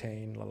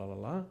maintain, la la la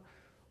la,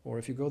 or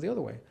if you go the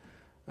other way,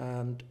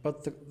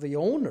 but the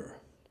owner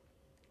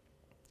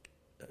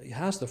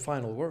has the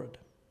final word.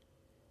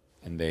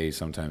 And they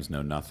sometimes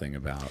know nothing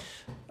about.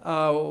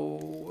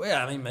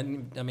 Yeah, I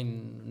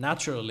mean,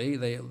 naturally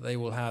they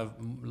will have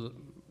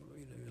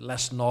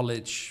less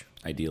knowledge.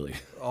 Ideally.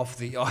 Of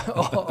the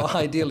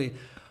ideally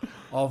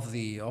of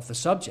the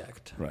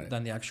subject right.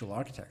 than the actual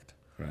architect.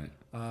 Right.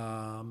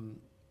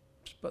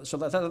 But so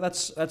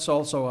that's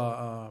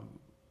also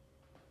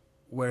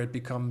where it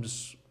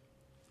becomes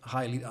a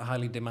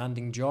highly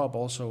demanding job,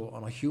 also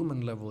on a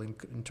human level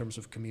in terms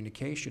of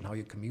communication, how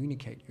you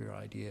communicate your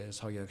ideas,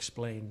 how you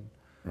explain.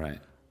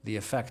 Right. The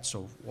effects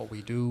of what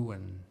we do.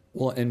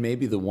 And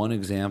maybe the one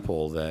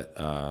example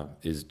that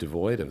is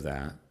devoid of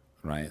that,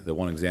 right? The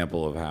one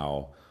example of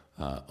how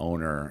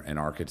owner and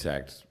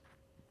architect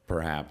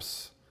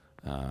perhaps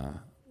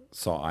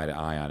saw eye to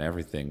eye on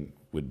everything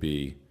would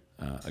be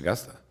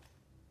Augusta.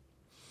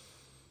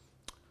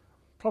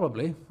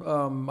 Probably.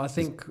 I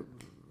think.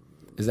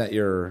 Is that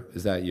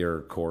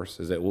your course?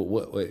 Is that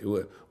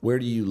where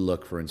do you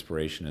look for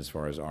inspiration as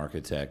far as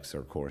architects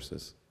or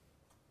courses?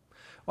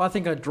 Well, I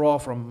think I draw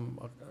from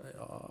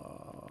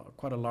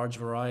quite a large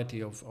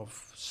variety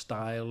of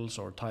styles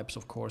or types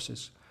of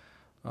courses,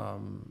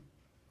 and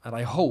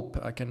I hope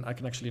I can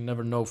actually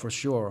never know for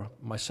sure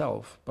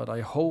myself, but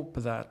I hope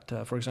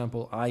that, for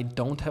example, I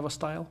don't have a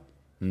style.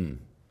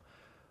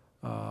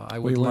 I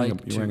would you're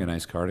like you're wearing a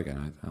nice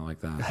cardigan. I like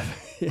that.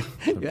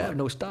 You have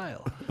no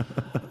style.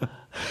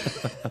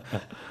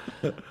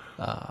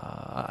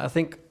 I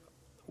think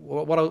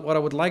what I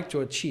would like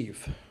to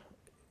achieve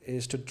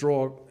is to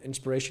draw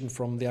inspiration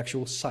from the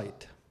actual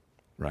site,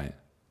 right,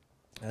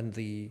 and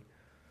the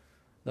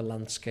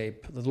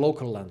landscape, the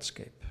local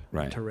landscape,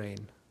 right,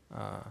 terrain.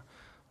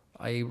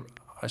 I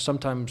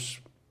sometimes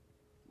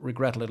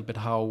regret a little bit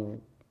how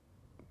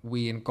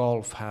we in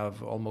golf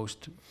have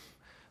almost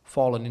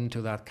fallen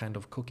into that kind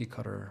of cookie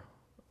cutter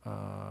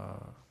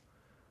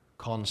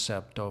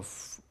concept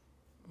of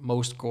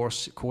most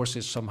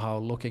courses somehow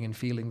looking and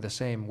feeling the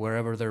same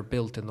wherever they're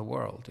built in the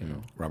world. You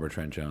know, Robert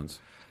Trent Jones.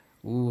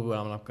 Ooh,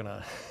 I'm not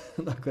gonna.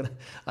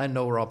 I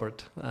know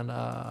Robert, and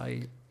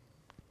I'm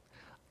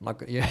not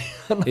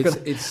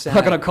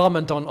gonna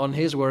comment on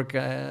his work,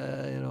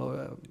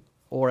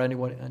 or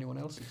anyone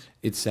else's.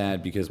 It's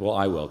sad because, well,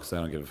 I will, because I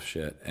don't give a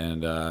shit.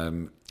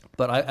 And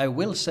but I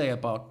will say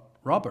about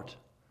Robert,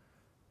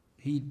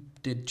 he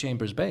did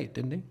Chambers Bay,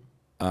 didn't he?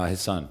 His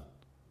son.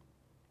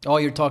 Oh,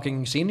 you're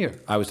talking senior.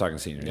 I was talking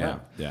senior.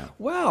 Yeah.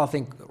 Well, I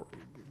think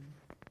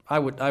I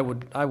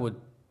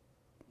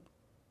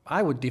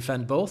would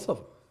defend both of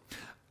them.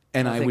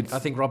 And I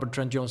think Robert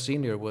Trent Jones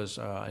Sr. was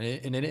an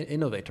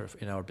innovator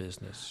in our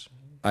business.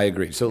 I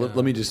agree. So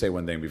let me just say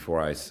one thing before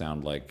I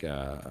sound like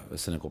a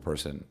cynical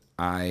person.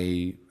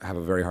 I have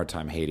a very hard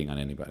time hating on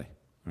anybody,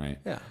 right?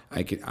 Yeah.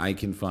 I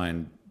can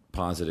find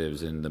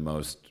positives in the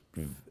most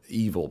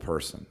evil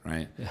person,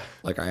 right? Yeah.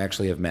 Like, I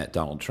actually have met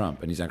Donald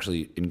Trump, and he's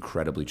actually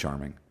incredibly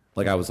charming.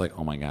 Like, I was like,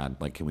 oh my God,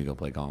 like, can we go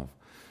play golf?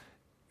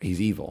 He's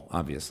evil,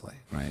 obviously,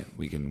 right?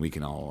 We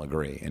can all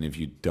agree. And if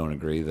you don't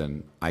agree,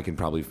 then I can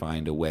probably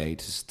find a way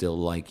to still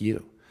like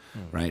you,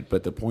 right?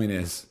 But the point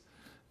is,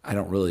 I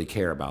don't really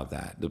care about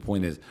that. The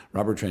point is,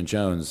 Robert Trent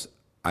Jones,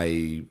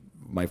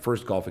 my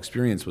first golf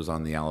experience was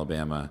on the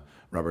Alabama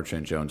Robert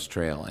Trent Jones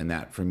Trail, and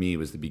that, for me,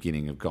 was the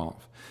beginning of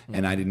golf.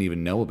 And I didn't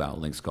even know about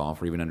links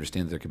golf or even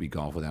understand that there could be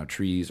golf without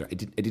trees. I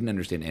didn't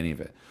understand any of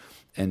it.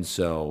 And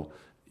so,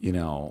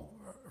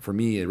 for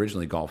me,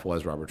 originally, golf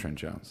was Robert Trent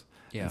Jones.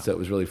 Yeah. And so it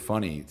was really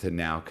funny to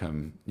now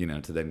come,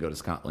 to then go to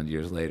Scotland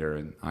years later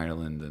and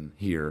Ireland and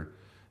here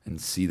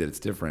and see that it's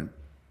different.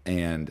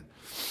 And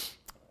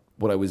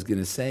what I was going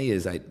to say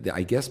is I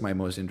guess my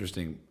most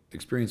interesting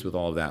experience with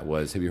all of that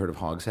was, have you heard of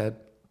Hogshead?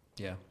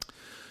 Yeah.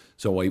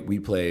 So we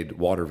played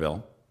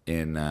Waterville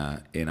in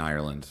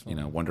Ireland,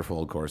 wonderful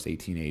old course,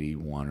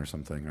 1881 or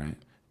something, right?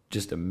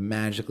 Just a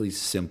magically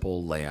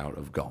simple layout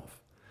of golf.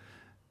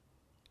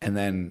 And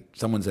then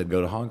someone said,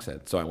 go to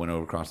Hogshead. So I went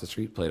over across the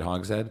street, played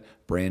Hogshead,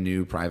 brand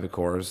new private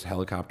course,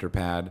 helicopter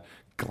pad,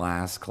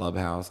 glass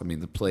clubhouse. I mean,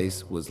 the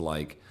place was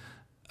like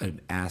an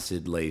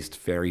acid-laced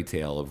fairy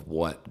tale of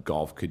what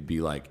golf could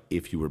be like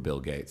if you were Bill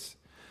Gates.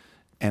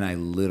 And I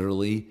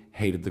literally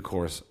hated the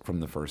course from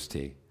the first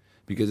tee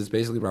because it's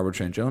basically Robert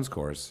Trent Jones'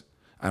 course.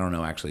 I don't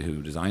know actually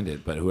who designed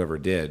it, but whoever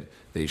did,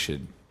 they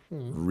should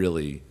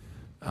really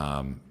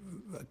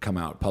come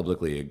out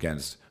publicly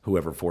against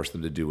whoever forced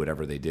them to do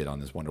whatever they did on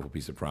this wonderful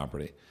piece of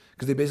property.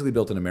 Because they basically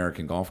built an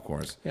American golf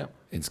course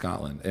in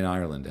Scotland, in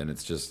Ireland, and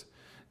it's just,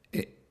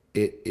 it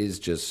is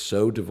just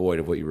so devoid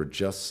of what you were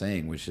just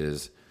saying, which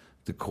is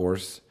the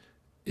course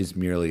is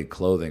merely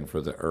clothing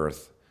for the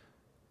earth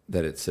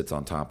that it sits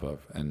on top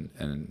of. And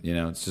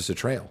it's just a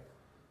trail.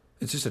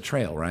 It's just a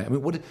trail, right? I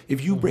mean, what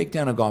if you break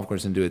down a golf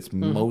course into its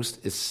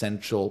most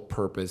essential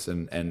purpose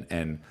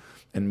and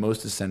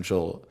most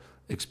essential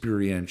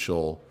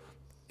experiential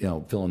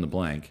fill in the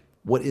blank.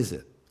 What is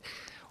it?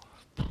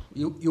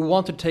 You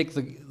want to take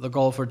the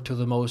golfer to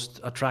the most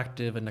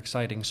attractive and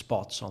exciting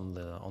spots on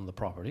the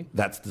property.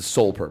 That's the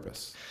sole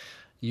purpose.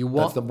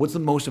 What's the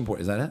most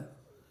important? Is that it?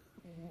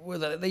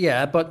 Well,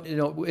 yeah, but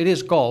it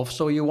is golf,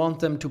 so you want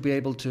them to be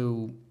able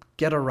to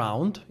get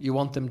around. You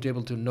want them to be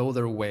able to know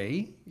their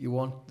way. You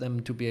want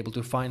them to be able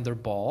to find their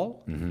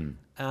ball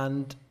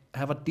and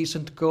have a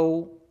decent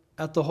go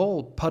at the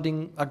hole,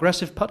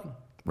 aggressive putting.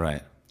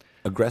 Right.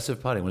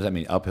 Aggressive putting. What does that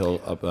mean?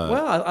 Uphill, up.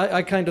 Well,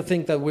 I kind of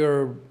think that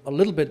we're a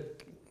little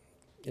bit,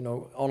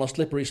 on a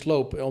slippery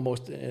slope,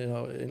 almost,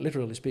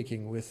 literally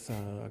speaking, with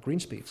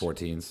green speeds.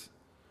 14s.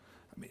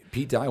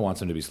 Pete Dye wants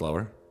them to be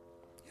slower.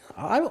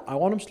 I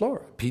want them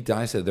slower. Pete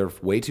Dye said they're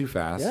way too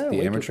fast. Yeah,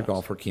 the amateur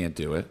golfer can't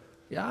do it.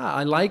 Yeah,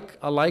 I like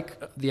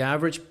the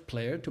average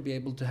player to be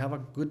able to have a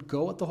good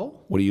go at the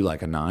hole. What do you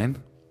like, a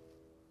 9?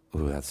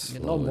 Ooh, that's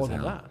slow no more as than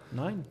hell. that.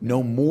 9.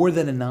 No more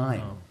than a 9.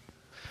 No.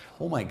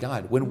 Oh my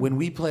God! When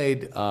we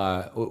played,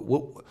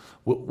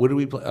 what did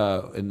we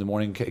play in the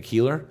morning?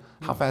 Keeler.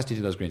 How fast do you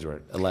think those greens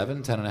were?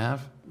 11, 10 and a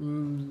half?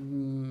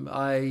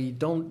 I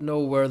don't know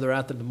where they're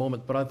at the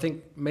moment, but I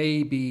think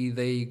maybe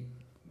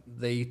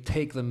they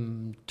take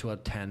them to a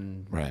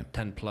 10, right.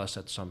 10 plus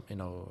at some, in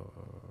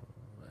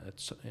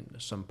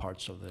some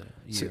parts of the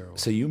year.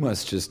 So you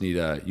must just need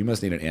an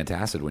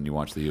antacid when you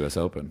watch the U.S.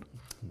 Open.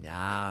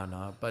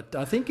 No, but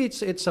I think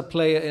it's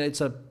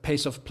a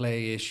pace of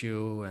play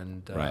issue,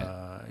 and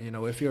right.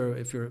 If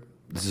you're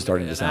this is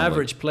starting to an sound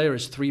average player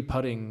is 3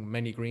 putting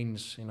many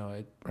greens,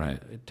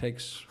 right. It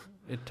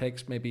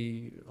takes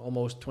maybe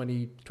almost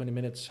 20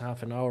 minutes,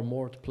 half an hour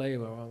more to play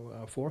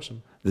a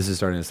foursome. This is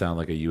starting to sound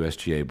like a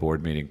USGA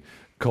board meeting.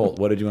 Colt,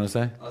 what did you want to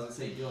say? I was going to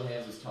say, Gil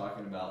Hands was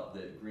talking about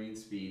the green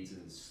speeds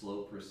and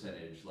slope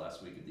percentage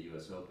last week at the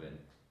U.S. Open.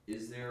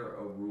 Is there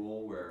a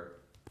rule where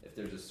if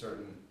there's a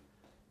certain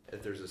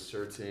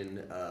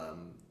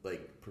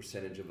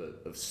percentage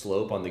of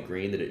slope on the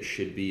green that it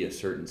should be a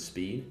certain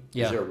speed?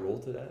 Yeah. Is there a rule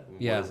to that?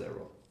 Yeah. What is that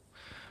rule?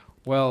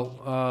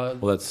 Well,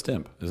 that's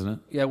Stimp, isn't it?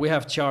 Yeah, we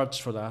have charts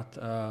for that,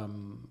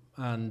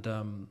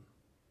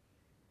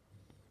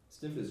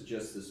 Stimp is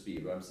just the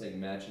speed, but I'm saying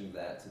matching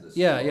that to the slope.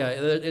 Yeah,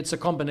 it's a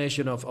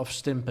combination of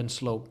stimp and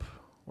slope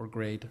or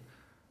grade.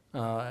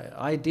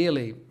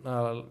 Ideally,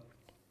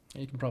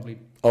 you can probably...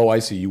 Oh, I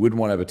see. You wouldn't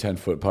want to have a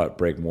 10-foot putt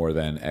break more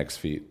than X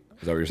feet.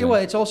 Is that what you're saying? Yeah,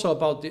 well, it's also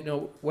about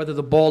whether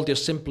the ball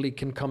just simply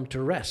can come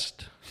to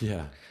rest.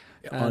 Yeah.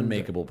 And,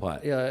 unmakeable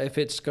putt. Yeah, if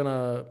it's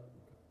gonna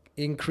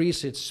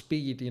increase its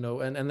speed,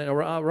 and then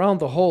around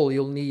the hole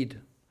you'll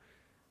need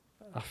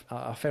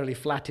a fairly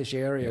flattish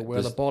area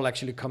where the ball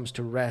actually comes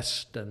to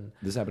rest. And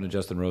this happened to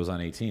Justin Rose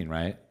on 18,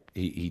 right?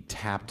 He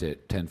tapped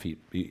it 10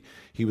 feet.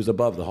 He was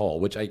above the hole,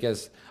 which I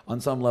guess on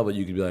some level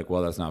you could be like,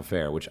 well, that's not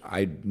fair, which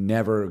I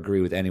never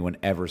agree with anyone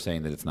ever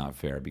saying that it's not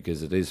fair,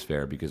 because it is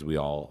fair, because we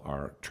all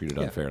are treated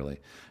unfairly.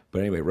 But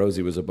anyway,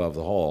 Rosie was above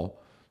the hole,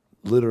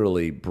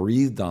 literally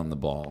breathed on the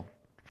ball.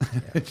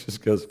 It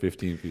just goes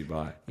 15 feet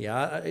by.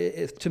 Yeah,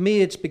 to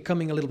me it's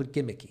becoming a little bit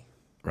gimmicky.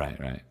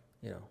 Right.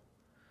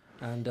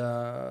 And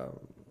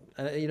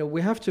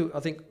we have to, I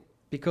think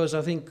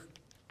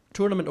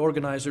tournament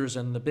organizers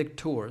and the big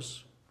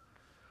tours,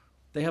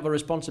 they have a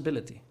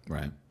responsibility.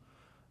 Right.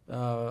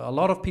 A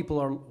lot of people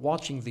are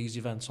watching these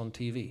events on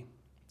TV,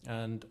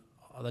 and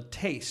the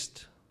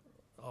taste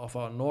of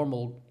a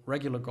normal,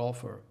 regular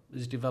golfer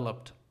is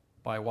developed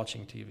by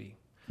watching TV.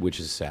 Which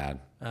is sad.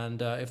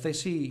 And if they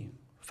see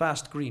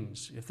fast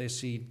greens, if they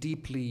see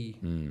deeply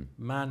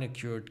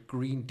manicured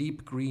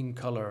deep green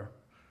color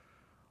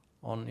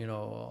on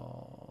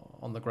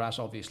the grass,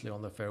 obviously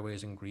on the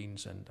fairways and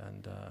greens,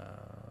 and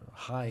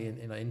high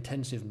in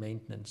intensive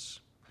maintenance,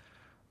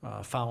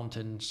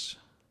 fountains,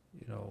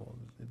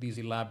 these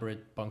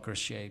elaborate bunker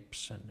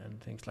shapes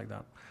and things like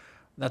that.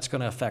 That's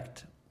going to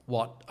affect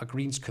what a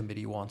greens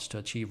committee wants to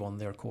achieve on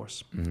their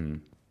course. Mm-hmm.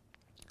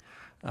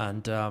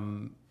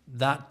 And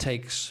that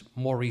takes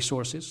more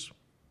resources,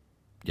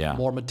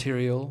 more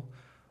material,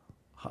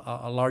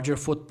 a larger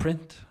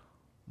footprint,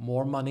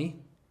 more money,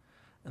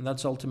 and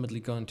that's ultimately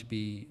going to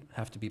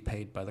have to be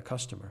paid by the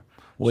customer.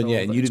 Well, so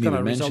and you didn't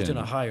even mention... It's going to result in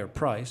a higher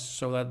price,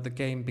 so that the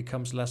game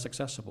becomes less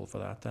accessible for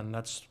that, and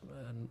that's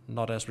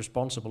not as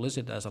responsible, is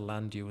it, as a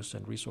land use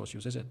and resource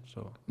use, is it?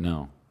 So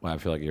no. Well, I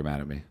feel like you're mad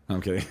at me.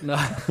 I'm kidding. No,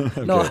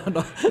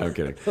 no. I'm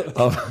kidding.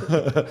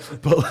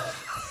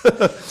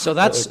 So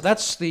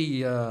that's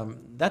the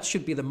that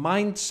should be the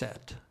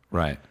mindset,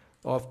 right?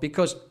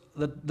 Because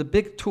the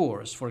big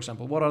tours, for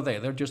example, what are they?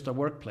 They're just a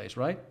workplace,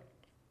 right?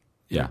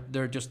 Yeah.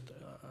 They're just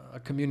a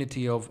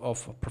community of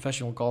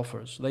professional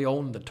golfers. They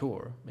own the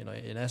tour,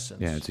 in essence.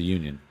 Yeah, it's a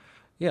union.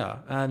 Yeah,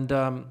 and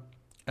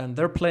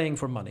they're playing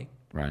for money.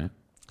 Right.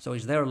 So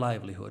it's their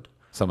livelihood.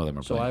 Some of them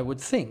are playing. So I would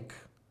think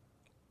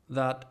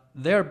that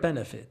their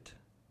benefit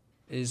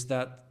is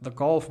that the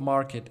golf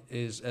market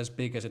is as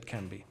big as it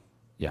can be.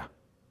 Yeah.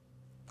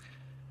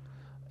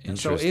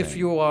 So if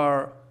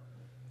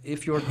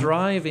you're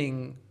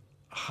driving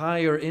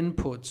higher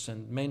inputs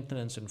and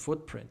maintenance and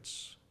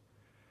footprints,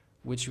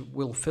 which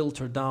will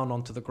filter down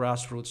onto the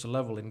grassroots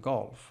level in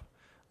golf,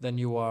 then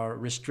you are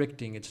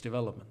restricting its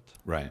development.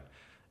 Right.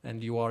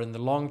 And you are in the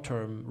long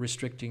term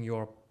restricting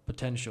your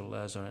potential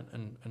as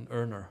an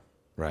earner.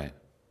 Right.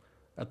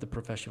 At the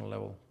professional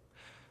level.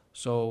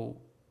 So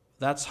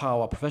that's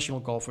how a professional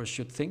golfer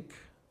should think.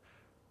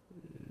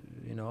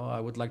 I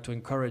would like to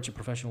encourage a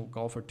professional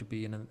golfer to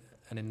be an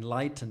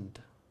enlightened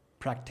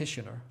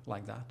practitioner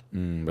like that.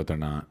 But they're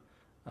not.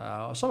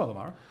 Some of them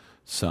are.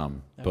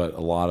 Some, but a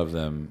lot of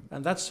them.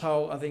 And that's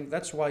how I think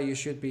that's why you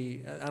should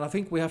be. And I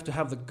think we have to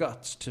have the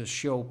guts to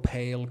show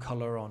pale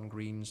color on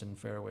greens and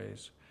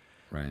fairways.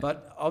 Right.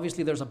 But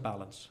obviously, there's a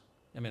balance.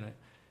 I mean,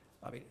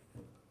 I think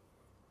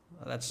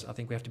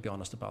we have to be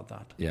honest about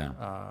that. Yeah.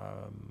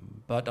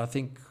 But I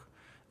think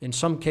in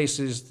some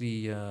cases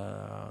the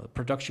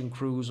production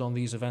crews on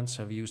these events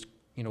have used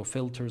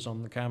filters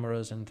on the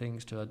cameras and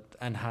things to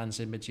enhance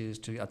images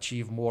to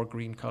achieve more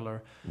green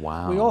color.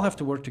 Wow. We all have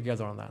to work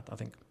together on that, I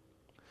think.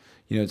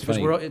 It's because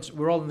funny.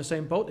 we're all in the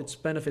same boat. It's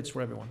benefits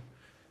for everyone.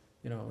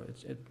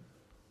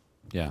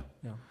 Yeah.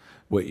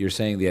 What you're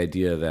saying, the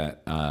idea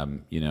that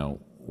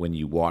when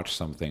you watch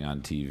something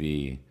on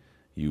TV,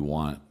 you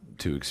want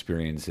to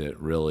experience it,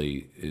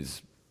 really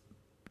is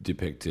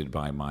depicted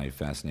by my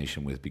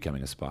fascination with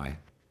becoming a spy.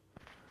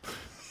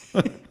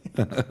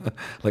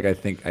 Like I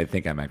think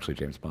I'm actually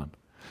James Bond,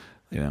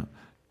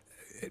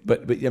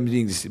 But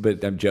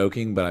I'm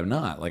joking, but I'm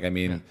not. Like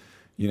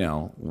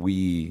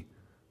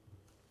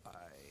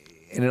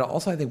and it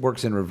also I think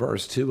works in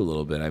reverse too a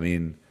little bit. I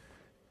mean,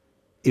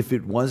 if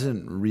it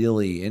wasn't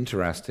really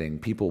interesting,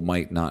 people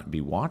might not be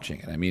watching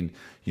it. I mean,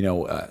 the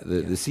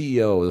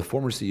CEO, the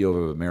former CEO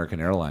of American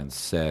Airlines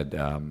said,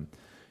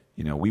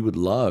 we would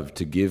love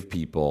to give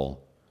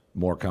people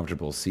more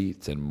comfortable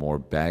seats and more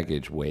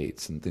baggage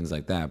weights and things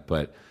like that.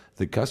 But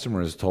the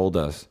customers told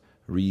us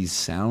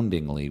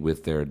resoundingly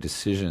with their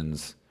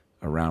decisions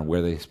around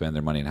where they spend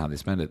their money and how they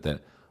spend it,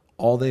 that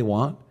all they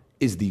want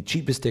is the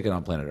cheapest ticket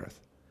on planet Earth.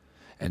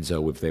 And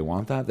so if they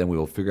want that, then we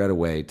will figure out a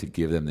way to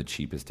give them the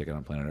cheapest ticket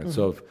on planet Earth. Mm-hmm.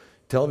 So if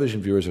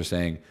television viewers are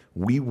saying,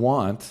 we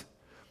want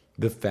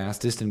the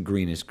fastest and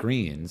greenest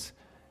greens,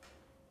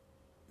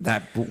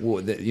 that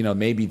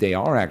maybe they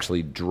are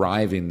actually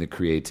driving the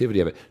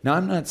creativity of it. Now,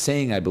 I'm not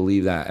saying I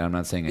believe that, and I'm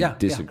not saying I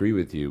disagree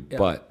with you,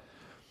 but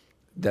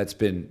that's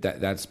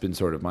been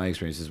sort of my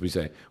experience. Is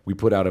we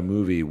put out a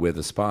movie with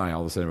a spy,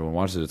 all of a sudden everyone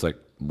watches it. It's like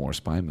more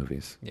spy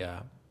movies.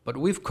 Yeah, but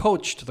we've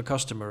coached the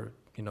customer,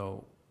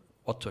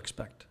 what to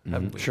expect,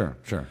 haven't we? Sure.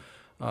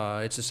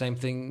 It's the same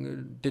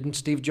thing. Didn't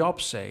Steve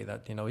Jobs say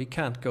that he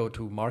can't go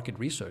to market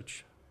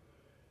research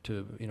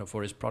to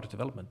for his product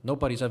development?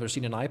 Nobody's ever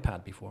seen an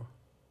iPad before,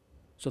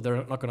 so they're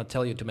not going to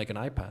tell you to make an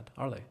iPad,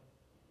 are they?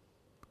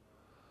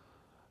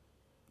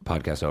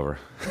 Podcast over.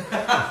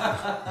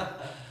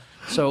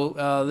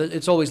 So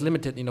it's always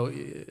limited.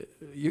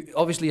 You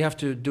obviously have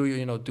to do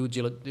your due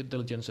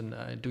diligence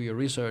and do your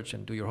research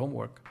and do your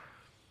homework,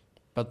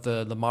 but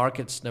the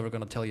market's never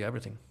going to tell you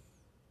everything.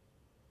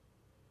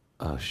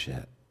 Oh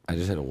shit! I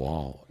just hit a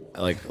wall,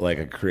 like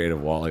a creative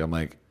wall. Like I'm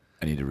like,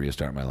 I need to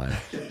restart my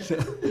life.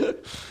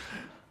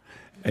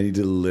 I need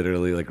to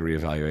literally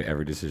reevaluate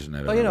every decision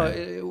I've ever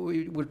made.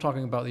 We're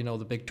talking about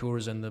the big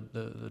tours and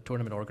the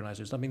tournament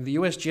organizers. I mean, the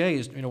USGA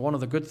is one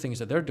of the good things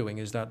that they're doing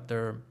is that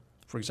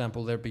for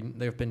example,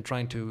 they've been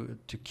trying to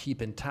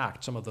keep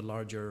intact some of the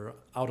larger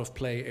out of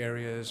play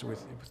areas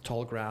with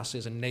tall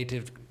grasses and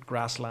native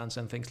grasslands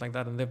and things like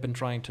that, and they've been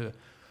trying to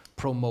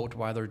promote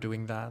why they're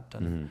doing that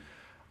and. Mm-hmm.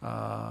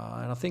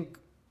 And I think,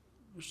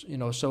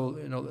 we're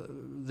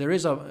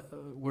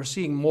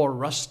seeing more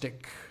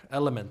rustic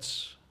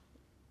elements,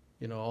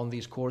 on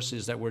these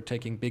courses that we're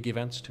taking big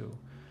events to,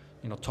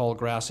 tall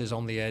grasses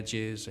on the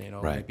edges,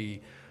 right.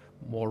 Maybe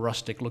more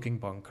rustic looking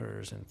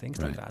bunkers and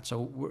things like that.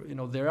 So,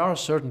 there are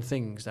certain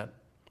things that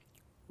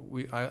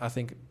I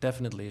think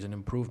definitely is an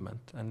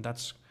improvement, and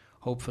that's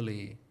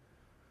hopefully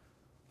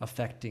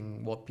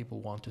affecting what people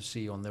want to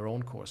see on their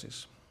own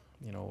courses.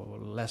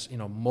 Less,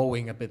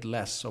 mowing a bit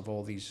less of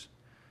all these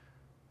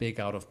big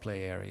out of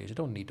play areas. You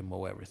don't need to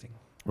mow everything.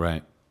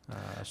 Right.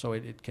 So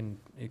it can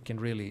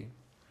really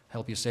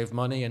help you save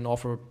money and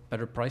offer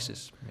better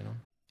prices,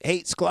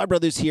 Hey, Sklar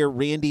Brothers here,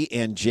 Randy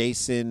and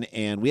Jason,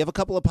 and we have a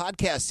couple of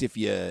podcasts. If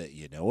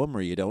you know them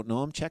or you don't know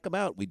them, check them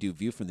out. We do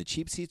View from the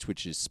Cheap Seats,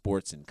 which is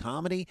sports and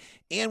comedy,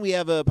 and we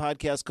have a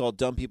podcast called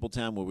Dumb People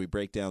Town, where we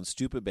break down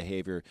stupid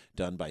behavior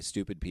done by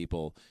stupid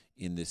people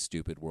in this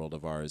stupid world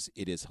of ours.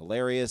 It is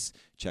hilarious.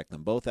 Check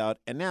them both out,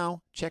 and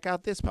now check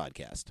out this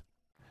podcast.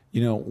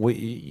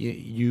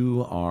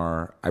 You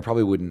are. I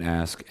probably wouldn't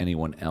ask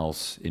anyone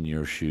else in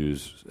your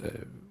shoes.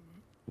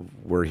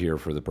 We're here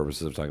for the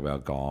purposes of talking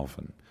about golf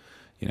and.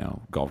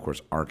 Golf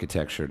course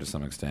architecture to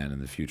some extent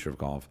and the future of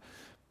golf.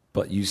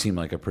 But you seem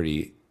like a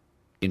pretty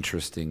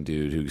interesting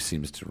dude who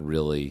seems to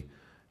really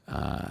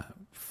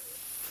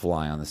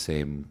fly on the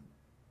same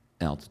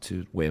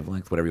altitude,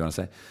 wavelength, whatever you want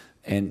to say.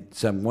 And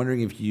so I'm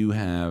wondering if you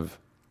have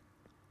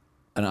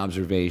an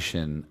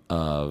observation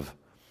of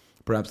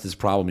perhaps this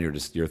problem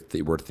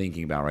we're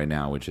thinking about right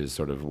now, which is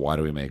sort of why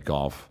do we make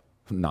golf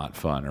not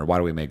fun, or why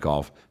do we make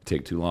golf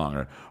take too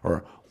long,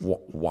 or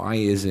why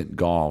isn't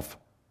golf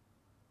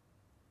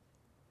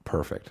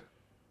perfect?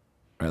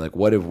 Right? Like,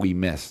 what have we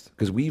missed?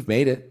 Because we've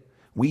made it,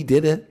 we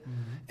did it,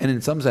 and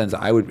in some sense,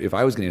 if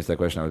I was going to answer that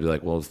question, I would be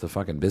like, well, it's the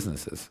fucking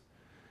businesses.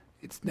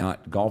 It's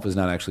not, golf is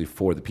not actually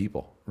for the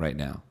people right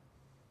now.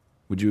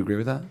 Would you agree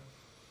with that?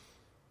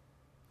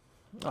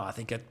 Oh, I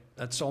think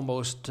that's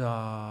almost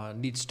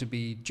needs to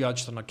be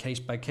judged on a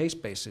case-by-case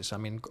basis. I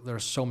mean, there are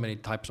so many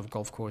types of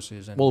golf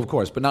courses. And Well, of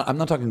course, but I'm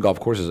not talking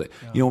golf courses.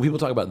 You know, when people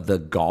talk about the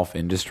golf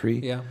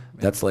industry,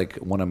 that's like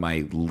one of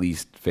my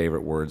least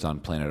favorite words on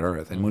planet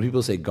Earth. And when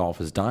people say golf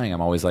is dying,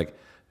 I'm always like,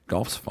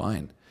 golf's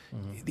fine.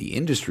 The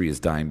industry is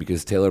dying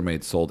because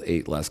TaylorMade sold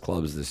 8 less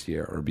clubs this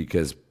year, or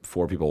because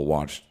 4 people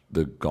watched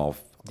the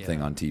golf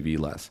thing on TV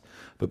less.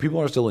 But people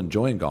are still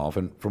enjoying golf.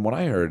 And from what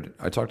I heard,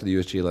 I talked to the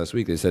USGA last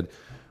week, they said,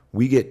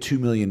 we get 2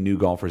 million new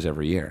golfers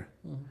every year,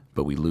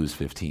 but we lose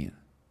 15.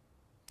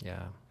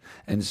 Yeah.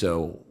 And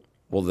so,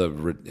 well,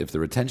 if the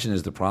retention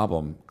is the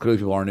problem, clearly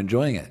people aren't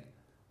enjoying it.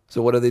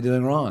 So what are they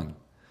doing wrong?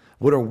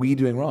 What are we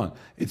doing wrong?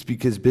 It's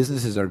because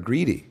businesses are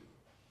greedy.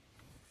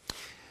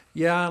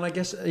 Yeah, and I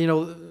guess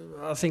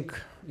I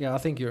think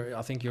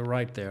you're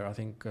right there. I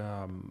think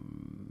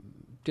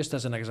just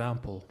as an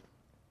example,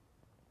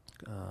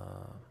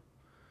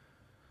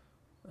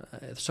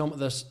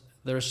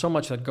 there's so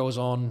much that goes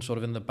on sort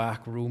of in the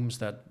back rooms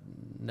that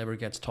never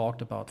gets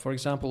talked about. For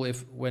example,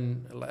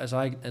 as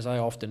I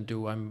often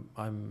do,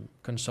 I'm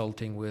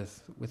consulting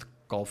with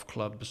golf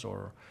clubs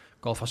or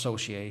golf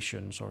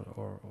associations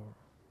or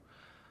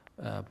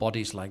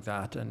bodies like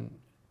that, and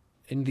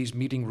in these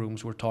meeting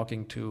rooms, we're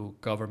talking to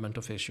government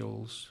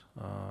officials,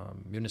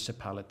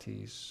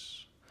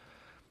 municipalities,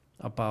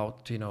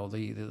 about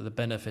the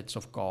benefits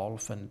of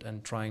golf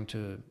and trying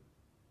to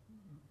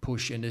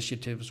push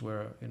initiatives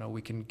where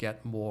we can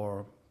get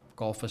more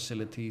golf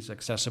facilities,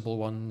 accessible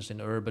ones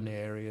in urban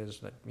areas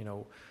that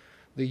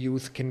the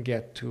youth can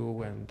get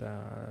to, and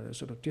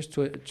sort of just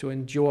to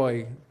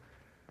enjoy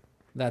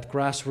that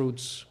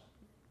grassroots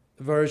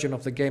version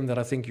of the game that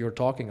I think you're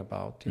talking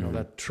about,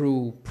 that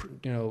true,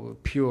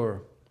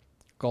 pure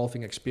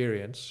golfing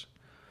experience.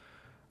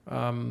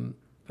 But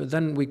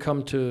then we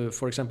come to,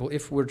 for example,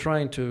 if we're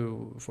trying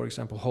to, for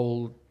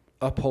example,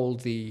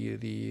 uphold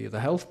the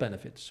health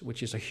benefits,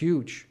 which is a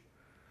huge,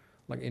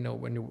 like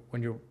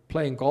when you're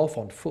playing golf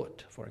on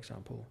foot, for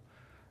example,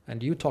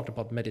 and you talked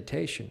about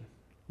meditation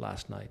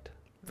last night.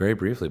 Very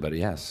briefly, but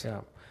yes. Yeah.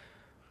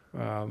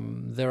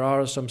 There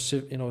are some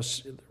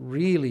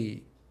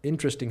really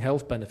interesting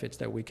health benefits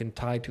that we can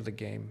tie to the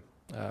game.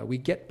 We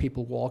get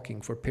people walking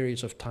for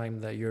periods of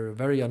time that you're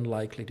very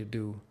unlikely to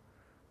do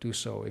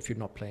so if you're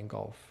not playing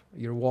golf.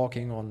 You're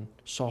walking on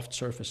soft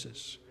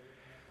surfaces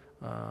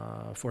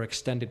for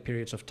extended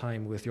periods of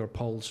time with your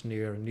pulse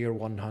near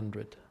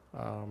 100.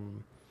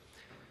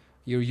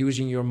 You're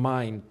using your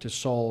mind to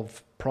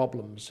solve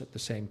problems at the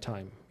same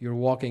time. You're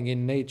walking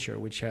in nature,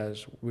 which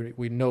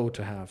we know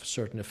to have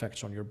certain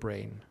effects on your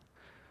brain.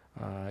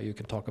 You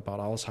can talk about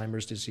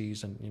Alzheimer's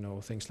disease and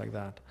things like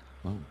that.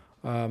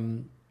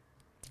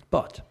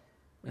 But,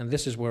 and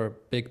this is where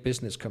big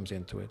business comes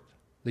into it,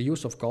 the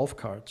use of golf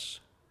carts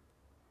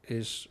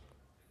is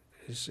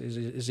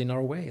in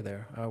our way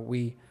there. Oh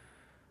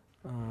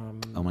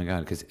my God!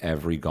 Because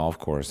every golf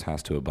course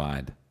has to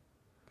abide.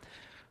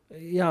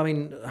 Yeah, I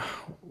mean,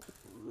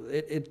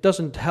 it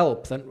doesn't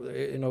help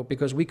then,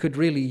 because we could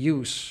really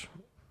use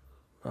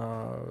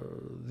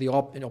the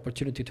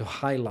opportunity to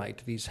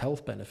highlight these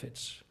health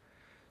benefits,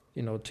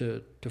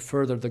 to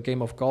further the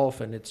game of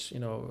golf and its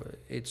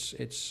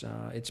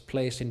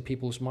place in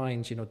people's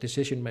minds,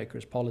 decision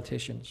makers,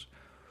 politicians.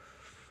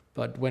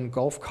 But when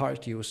golf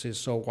cart use is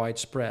so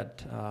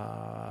widespread,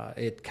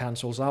 it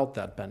cancels out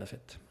that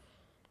benefit.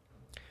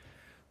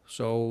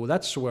 So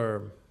that's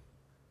where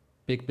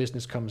big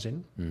business comes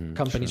in.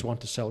 Companies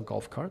want to sell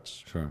golf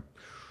carts. Sure.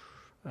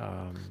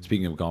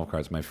 Speaking of golf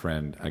carts, my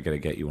friend, I got to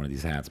get you one of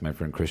these hats. My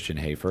friend Christian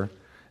Hafer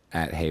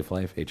at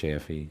Hafelife,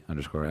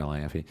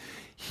 HAFE_LIFE,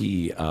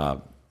 he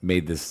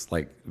made this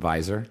like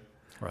visor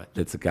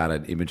that's got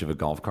an image of a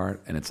golf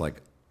cart, and it's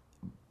like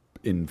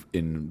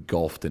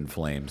engulfed in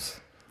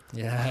flames.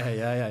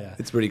 Yeah.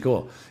 It's pretty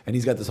cool. And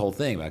he's got this whole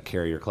thing about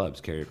carry your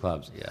clubs.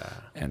 Yeah.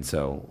 And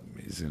so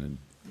he's going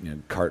to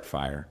cart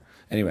fire.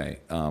 Anyway,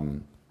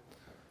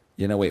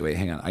 wait,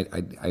 hang on.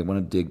 I want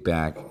to dig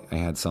back. I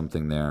had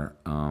something there.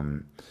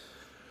 You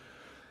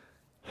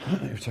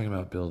were talking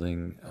about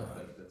building.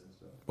 Benefits and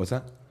stuff. What's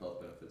that? Health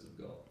benefits of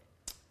golf.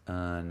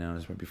 No, it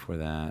was right before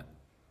that.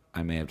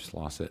 I may have just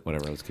lost it.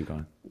 Whatever. Let's keep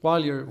going. While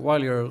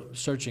you're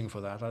searching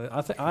for that,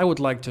 I would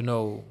like to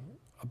know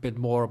a bit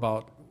more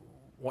about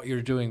what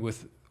you're doing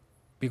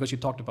because you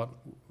talked about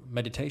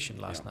meditation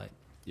last night.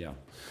 Yeah.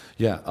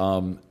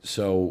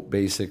 So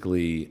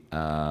basically,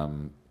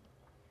 when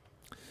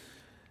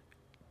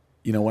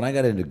I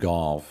got into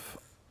golf,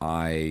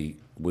 I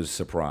was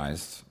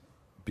surprised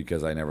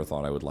because I never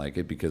thought I would like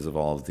it because of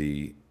all of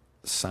the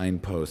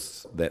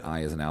signposts that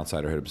I, as an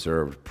outsider, had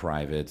observed: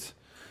 private,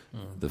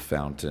 the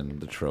fountain,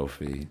 the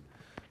trophy,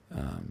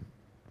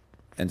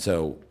 And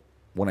so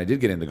when I did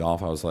get into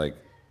golf, I was like,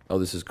 oh,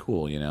 this is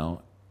cool, you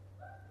know.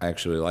 I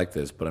actually like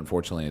this, but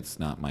unfortunately it's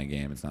not my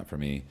game. It's not for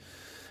me.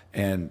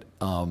 And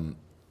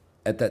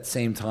at that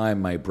same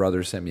time, my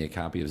brother sent me a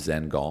copy of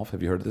Zen Golf.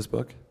 Have you heard of this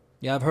book?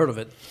 Yeah, I've heard of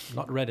it.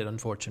 Not read it,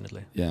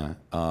 unfortunately. Yeah.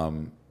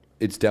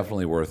 It's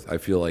definitely worth, I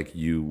feel like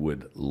you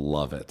would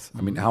love it.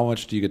 I mean, how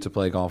much do you get to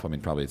play golf? I mean,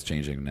 probably it's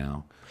changing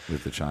now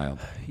with the child.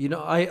 You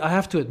know, I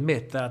have to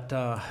admit that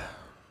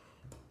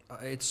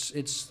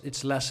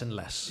it's less and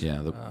less.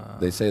 Yeah,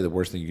 they say the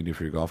worst thing you can do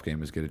for your golf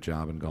game is get a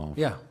job in golf.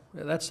 Yeah,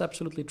 that's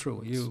absolutely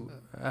true. You,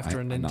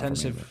 after an not for me,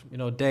 intensive,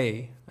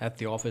 day at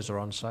the office or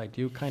on site,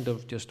 you kind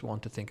of just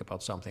want to think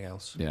about something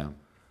else. Yeah.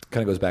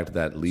 Kind of goes back to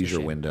that leisure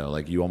shame. window.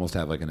 Like you almost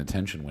have like an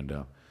attention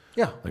window.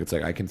 Yeah. Like it's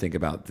like I can think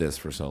about this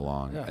for so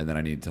long, Yeah. and then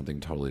I need something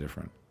totally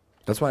different.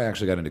 That's why I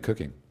actually got into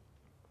cooking.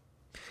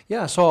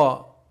 Yeah,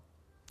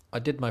 I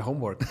did my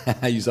homework.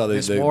 You saw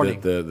This morning.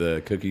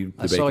 the cookie. The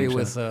I saw baking you show?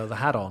 with the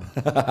hat on.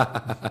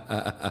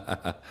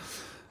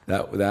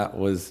 That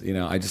was,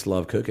 I just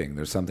love cooking.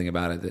 There's something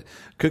about it.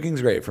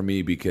 Cooking's great for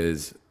me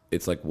because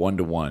it's like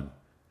 1-to-1.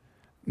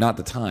 Not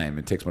the time.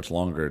 It takes much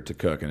longer to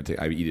cook, and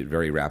I eat it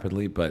very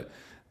rapidly. But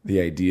the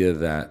idea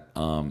that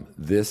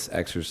this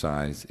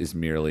exercise is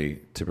merely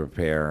to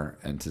prepare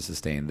and to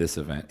sustain this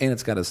event, and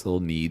it's got this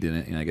little need in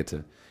it, and I get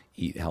to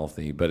eat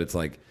healthy. But it's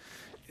like,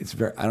 it's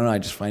very, I don't know, I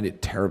just find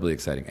it terribly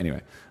exciting.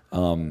 Anyway,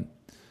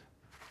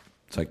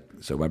 it's like,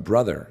 so my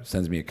brother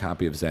sends me a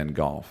copy of Zen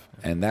Golf,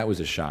 and that was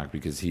a shock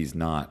because he's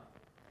not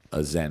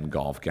a Zen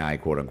golf guy,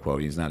 quote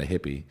unquote. He's not a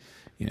hippie.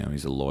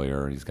 He's a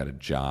lawyer. He's got a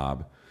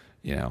job.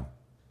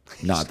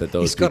 Not that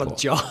those He's people. got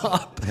a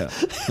job. Yeah.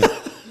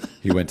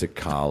 He went to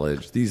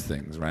college. These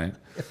things, right?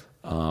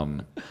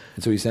 And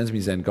so he sends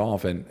me Zen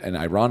Golf, and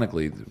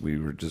ironically, we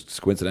were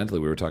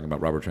talking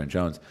about Robert Trent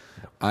Jones.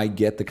 I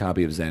get the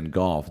copy of Zen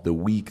Golf the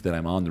week that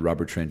I'm on the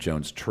Robert Trent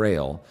Jones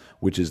trail,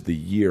 which is the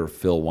year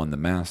Phil won the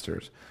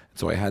Masters.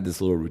 So I had this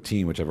little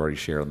routine, which I've already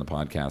shared on the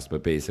podcast,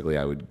 but basically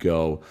I would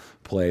go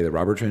play the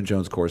Robert Trent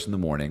Jones course in the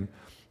morning.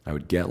 I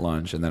would get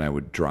lunch, and then I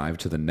would drive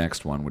to the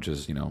next one, which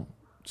is,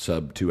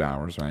 sub 2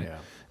 hours, right? Yeah.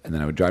 And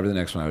then I would drive to the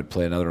next one. I would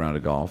play another round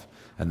of golf,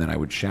 and then I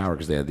would shower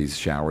because they had these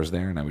showers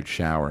there, and I would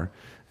shower,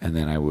 and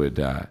then I would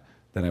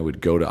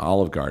go to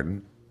Olive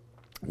Garden,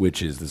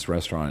 which is this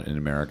restaurant in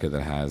America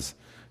that has,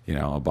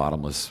 a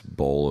bottomless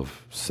bowl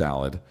of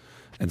salad.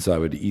 And so I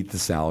would eat the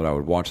salad. I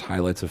would watch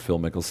highlights of Phil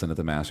Mickelson at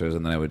the Masters,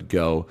 and then I would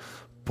go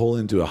pull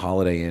into a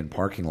Holiday Inn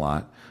parking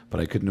lot, but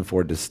I couldn't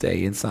afford to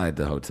stay inside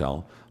the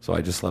hotel, so I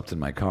just slept in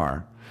my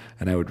car.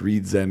 And I would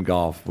read Zen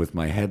Golf with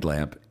my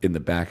headlamp in the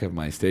back of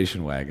my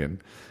station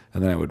wagon,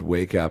 and then I would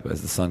wake up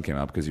as the sun came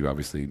up, because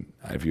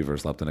have you ever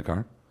slept in a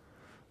car?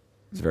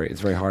 It's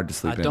very hard to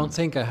sleep in. I don't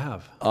think I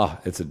have. Oh,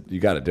 you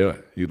got to do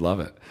it. You'd love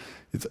it.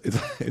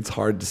 It's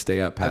hard to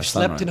stay up past I've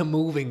slept sunrise. in a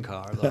moving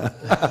car, though.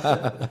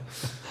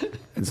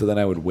 And so then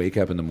I would wake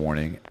up in the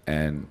morning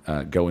and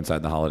go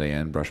inside the Holiday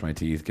Inn, brush my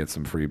teeth, get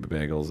some free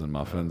bagels and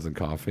muffins and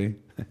coffee,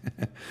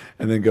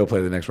 and then go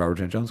play the next Robert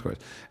Trent Jones course.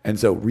 And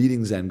so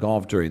reading Zen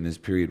Golf during this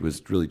period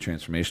was really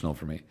transformational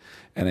for me.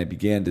 And I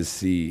began to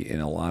see in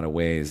a lot of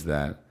ways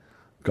that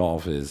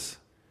golf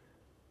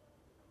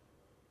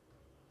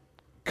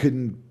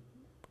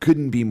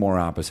couldn't be more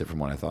opposite from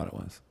what I thought it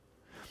was,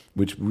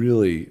 which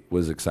really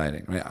was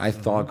exciting. Right? I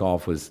thought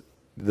golf was,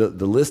 the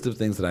list of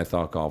things that I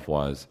thought golf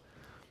was,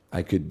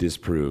 I could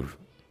disprove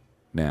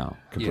now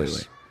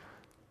completely.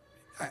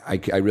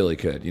 Yes. I really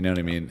could, you know what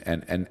I mean?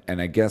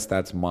 And I guess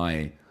that's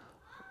my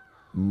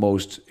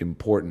most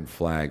important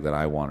flag that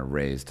I want to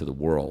raise to the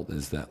world,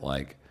 is that,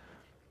 like,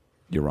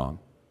 you're wrong,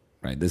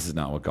 right? This is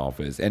not what golf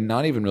is. And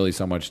not even really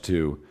so much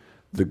to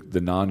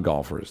the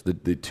non-golfers,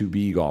 the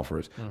to-be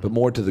golfers, but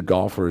more to the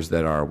golfers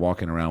that are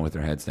walking around with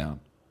their heads down,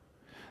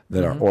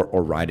 that are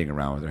or riding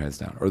around with their heads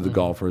down, or the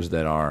golfers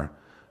that are,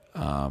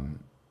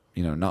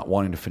 not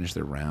wanting to finish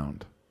their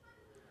round.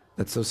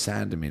 That's so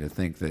sad to me, to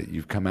think that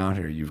you've come out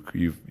here,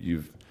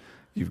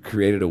 you've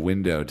created a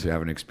window to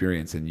have an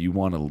experience, and you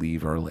want to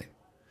leave early.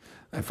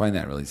 I find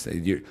that really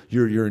sad.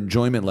 Your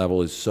enjoyment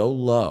level is so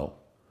low.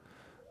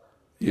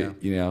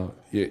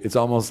 It's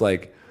almost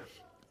like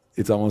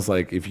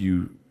if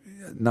you.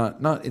 It's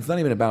not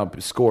even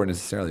about score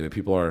necessarily, but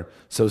people are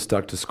so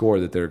stuck to score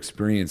that their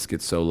experience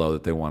gets so low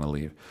that they want to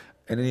leave.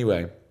 And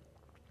anyway,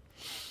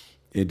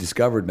 I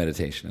discovered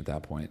meditation at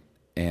that point,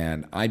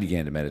 and I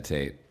began to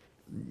meditate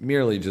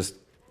merely just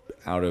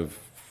out of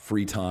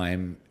free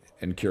time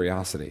and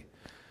curiosity.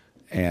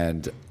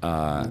 And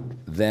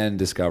then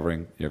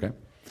discovering, you okay?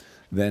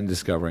 Then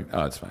discovering,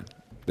 oh, it's fine.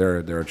 There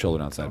are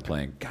children outside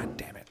playing. God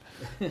damn it.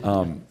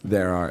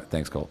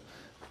 Thanks, Cole.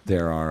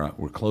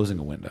 We're closing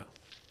a window,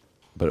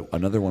 but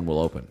another one will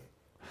open.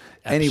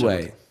 Absolutely.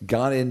 Anyway,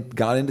 got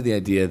into the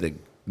idea that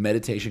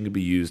meditation could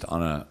be used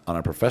on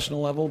a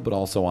professional level, but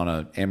also on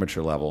an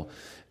amateur level,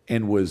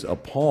 and was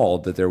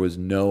appalled that there was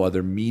no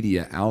other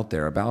media out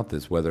there about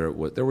this. There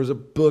was a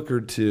book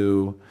or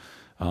two,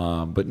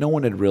 but no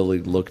one had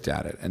really looked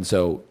at it. And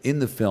so in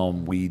the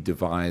film, we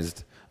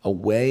devised a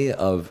way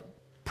of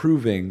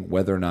proving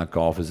whether or not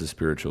golf is a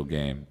spiritual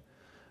game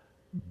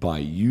by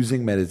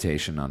using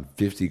meditation on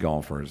 50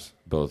 golfers,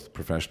 both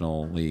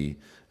professionally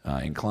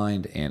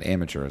inclined and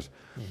amateurs.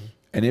 Mm-hmm.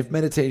 And if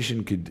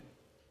meditation could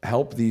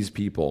help these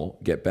people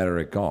get better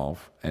at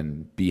golf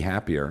and be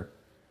happier,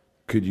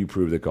 could you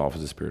prove that golf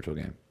is a spiritual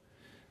game?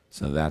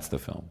 So that's the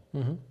film.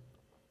 Mm-hmm.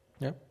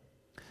 Yeah.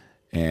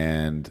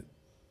 And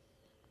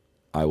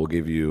I will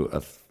give you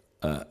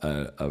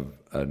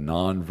a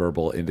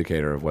non-verbal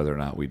indicator of whether or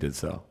not we did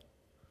so.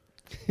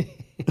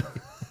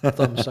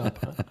 Thumbs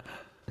up.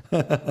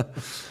 Huh?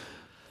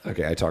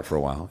 Okay, I talked for a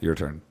while. Your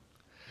turn.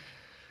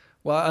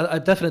 Well, I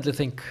definitely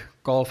think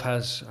golf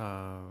has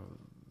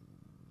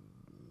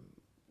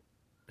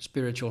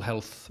spiritual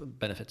health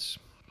benefits.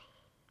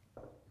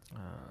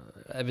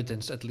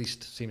 Evidence at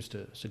least seems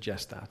to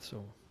suggest that.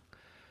 So,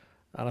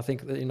 and I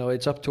think that,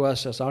 it's up to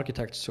us as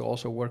architects to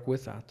also work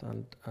with that.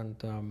 And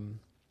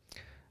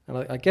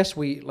I guess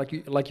we,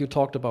 like you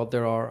talked about,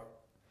 there are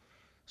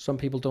some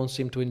people don't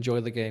seem to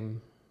enjoy the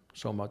game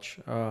so much,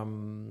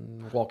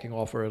 walking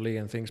off early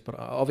and things. But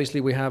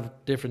obviously we have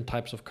different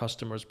types of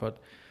customers. But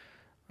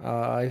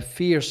I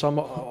fear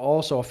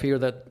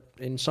that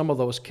in some of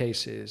those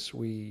cases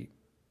we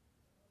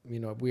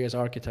as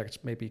architects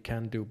maybe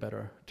can do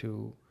better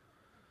to,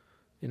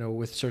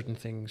 with certain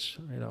things,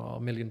 a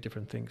million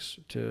different things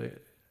to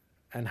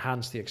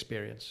enhance the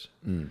experience.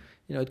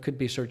 It could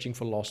be searching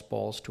for lost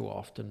balls too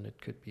often. It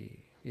could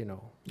be,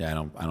 Yeah, I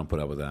don't put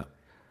up with that.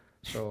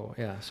 So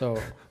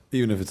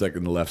Even if it's like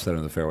in the left center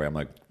of the fairway, I'm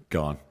like,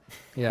 gone.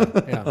 Yeah.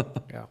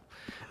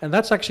 And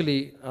that's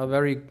actually a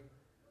very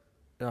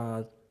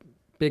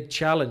big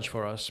challenge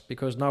for us,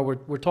 because now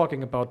we're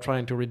talking about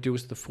trying to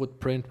reduce the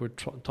footprint. We're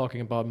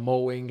talking about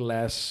mowing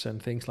less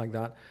and things like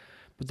that.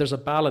 But there's a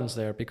balance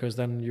there, because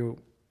then you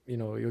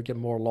get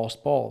more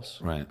lost balls.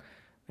 Right.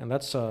 And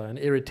that's an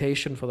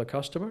irritation for the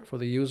customer, for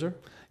the user.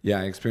 Yeah,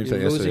 I experienced you're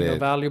that yesterday. Losing a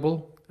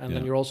valuable, and Yeah.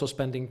 then you're also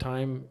spending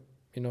time,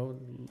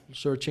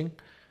 searching.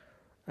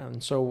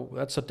 And so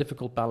that's a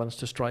difficult balance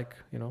to strike,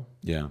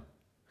 Yeah.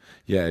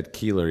 Yeah, at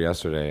Keeler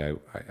yesterday,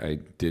 I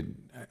didn't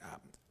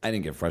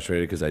get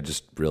frustrated because I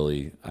just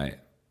really,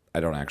 I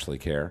don't actually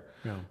care.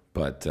 Yeah.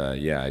 But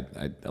I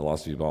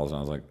lost a few balls and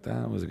I was like,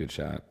 that was a good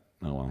shot.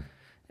 Oh, well.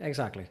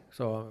 Exactly.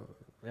 So,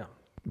 yeah.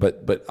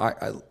 But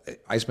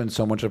I spend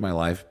so much of my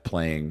life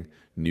playing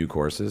new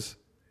courses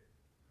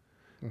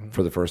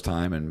for the first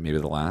time and maybe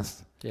the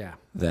last. Yeah.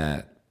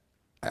 That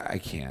I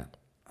can't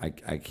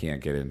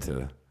get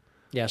into.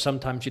 Yeah,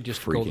 sometimes you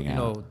just freaking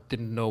out.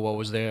 Didn't know what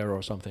was there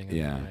or something.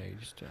 Yeah. You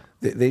just,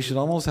 They should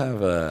almost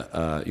have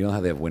you know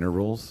how they have winter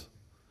rules?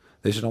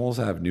 They should almost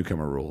have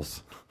newcomer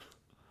rules.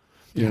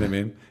 You know what I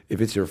mean? If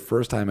it's your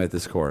first time at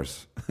this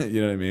course,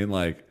 you know what I mean?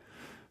 Like,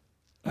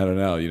 I don't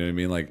know. You know what I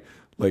mean? Like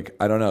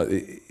I don't know.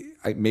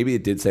 Maybe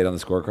it did say it on the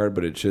scorecard,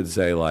 but it should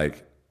say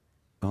like,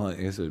 oh, I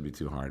guess it would be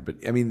too hard. But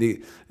I mean,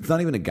 it's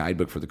not even a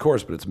guidebook for the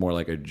course, but it's more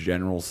like a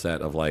general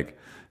set of like,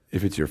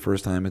 if it's your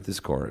first time at this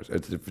course,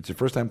 if it's your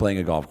first time playing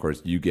a golf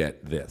course, you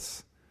get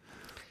this.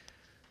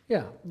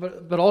 Yeah,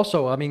 but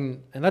also, I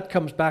mean, and that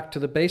comes back to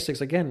the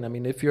basics again. I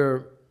mean, if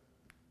you're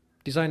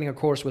designing a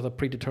course with a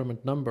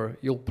predetermined number,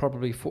 you'll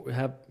probably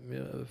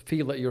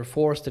feel that you're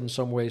forced in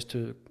some ways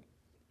to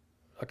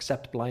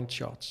accept blind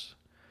shots.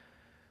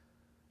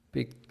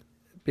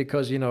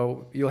 Because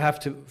you'll have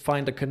to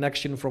find a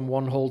connection from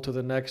one hole to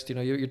the next.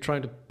 You're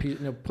trying to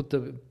put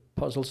the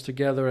puzzles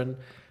together, and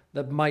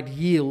that might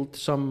yield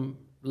some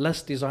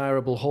less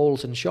desirable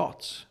holes and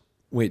shots.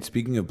 Wait,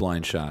 speaking of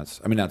blind shots,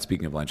 I mean, not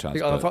speaking of blind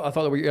shots. I thought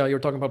that you were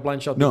talking about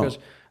blind shots, No, because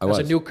as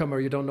a newcomer,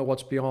 you don't know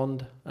what's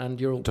beyond, and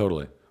you're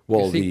totally.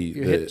 Well,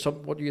 you hit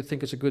what you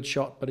think is a good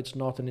shot, but it's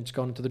not, and it's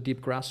gone into the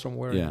deep grass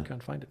somewhere, and you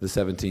can't find it. The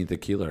 17th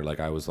at Keeler,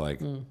 like I was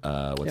like,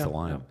 what's the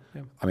line?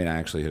 Yeah. I mean, I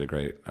actually hit it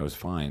great. I was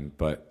fine,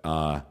 but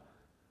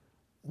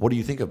what do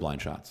you think of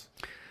blind shots?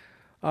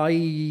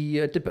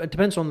 It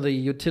depends on the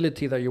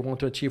utility that you want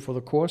to achieve for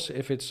the course.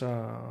 If it's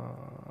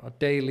a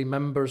daily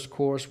members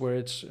course where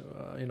it's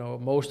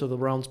most of the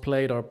rounds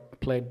are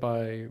played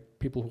by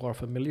people who are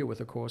familiar with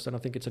the course, then I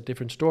think it's a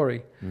different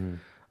story.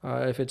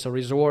 If it's a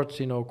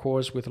resort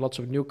course with lots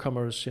of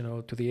newcomers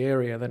to the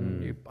area,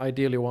 then you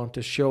ideally want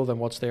to show them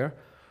what's there.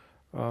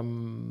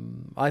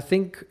 I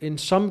think in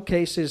some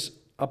cases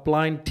a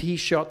blind tee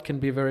shot can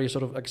be very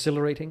sort of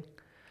exhilarating.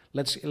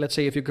 Let's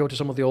say if you go to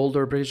some of the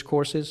older British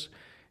courses,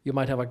 you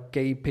might have a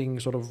gaping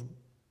sort of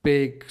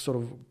big sort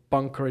of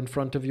bunker in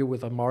front of you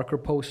with a marker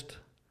post,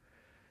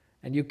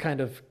 and you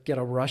kind of get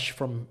a rush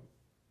from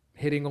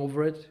hitting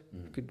over it.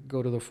 You could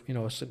go to the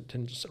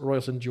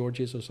Royal St.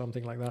 George's or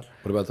something like that.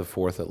 What about the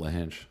 4th at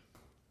Lahinch?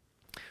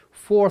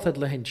 4th at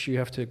Lahinch, you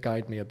have to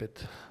guide me a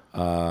bit.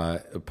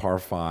 Par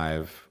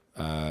 5,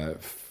 well,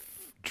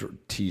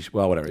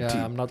 whatever.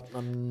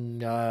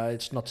 Yeah,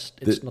 it's not.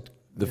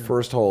 The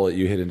first hole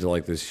you hit into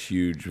like this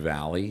huge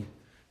valley,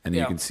 and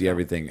you can see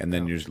everything, and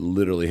then you're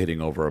literally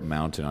hitting over a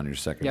mountain on your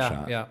second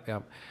shot. Yeah.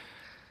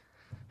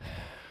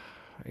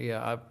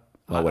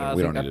 Well,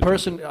 we don't need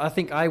to. I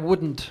think I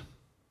wouldn't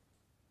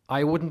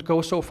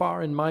go so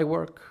far in my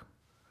work.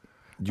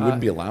 You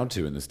wouldn't be allowed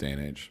to in this day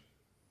and age.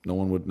 No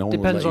one would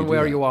Depends let on where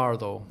do that. you are,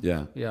 though.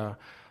 Yeah. Yeah.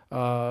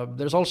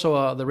 There's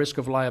also the risk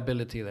of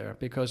liability there,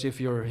 because if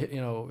you're, Right.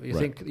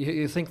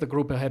 you think the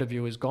group ahead of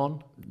you is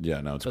gone, Yeah,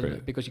 no, it's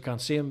great. because you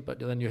can't see him, but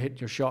then you hit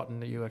your shot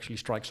and you actually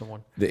strike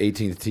someone. The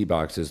 18th tee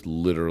box is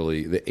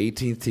literally the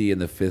 18th tee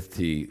and the 5th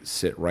tee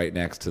sit right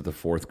next to the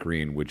 4th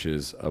green, which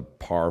is a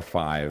par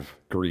 5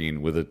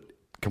 green with a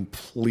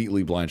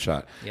completely blind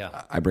shot.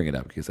 Yeah. I bring it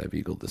up because I've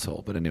eagled this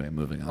hole. But anyway,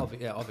 moving on.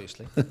 Yeah,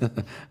 obviously.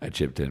 I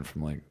chipped in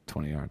from like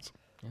 20 yards.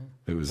 Yeah.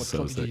 It was What so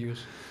club did sick. you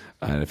use?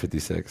 I had a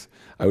 56.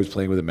 I was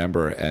playing with a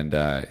member, and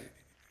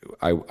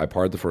I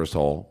parred the first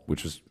hole,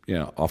 which was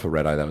off a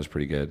red eye. That was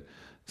pretty good.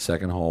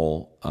 Second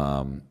hole,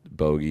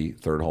 bogey.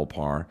 Third hole,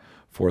 par.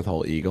 Fourth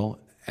hole, eagle.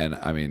 And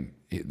I mean,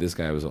 this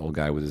guy was an old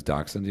guy with his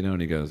dachshund,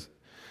 and he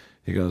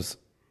goes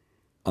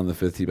on the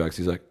 5th tee box.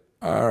 He's like,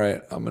 "All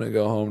right, I'm gonna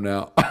go home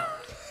now."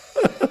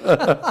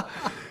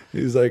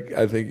 He's like,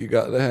 "I think you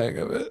got the hang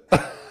of it."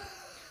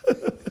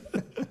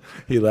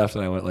 He left,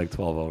 and I went like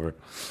 12 over.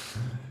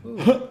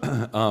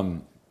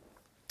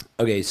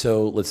 Okay,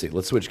 so let's see.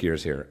 Let's switch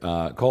gears here.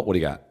 Colt, what do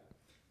you got?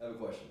 I have a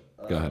question.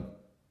 Go ahead.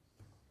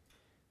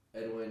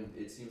 Edwin,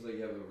 it seems like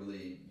you have a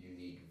really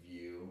unique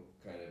view,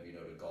 kind of, to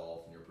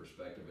golf and your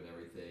perspective and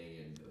everything,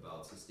 and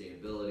about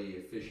sustainability,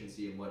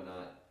 efficiency, and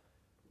whatnot.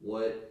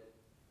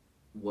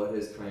 What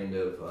has kind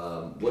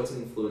of what's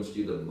influenced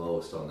you the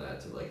most on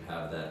that to like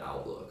have that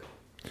outlook?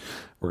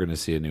 We're going to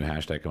see a new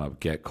hashtag come up.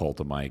 Get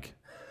Colt a mic.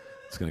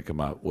 It's going to come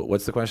up.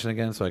 What's the question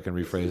again, so I can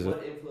rephrase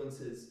What it?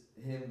 influences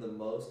him the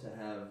most to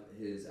have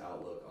his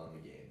outlook on the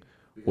game?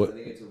 Because What- I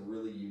think it's a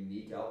really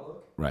unique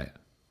outlook. Right.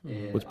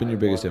 And What's been your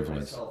I biggest wonder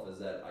influence? Myself, is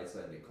that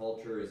Icelandic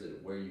culture? Is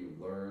it where you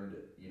learned,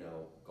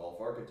 golf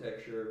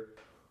architecture?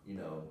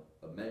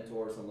 A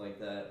mentor, something like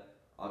that.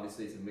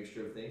 Obviously, it's a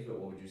mixture of things, but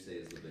what would you say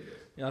is the biggest?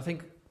 Yeah, I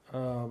think,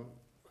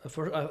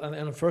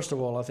 first of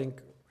all, I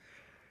think,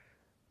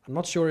 I'm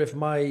not sure if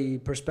my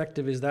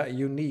perspective is that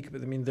unique,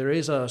 but I mean, there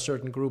is a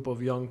certain group of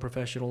young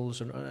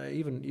professionals and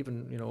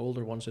even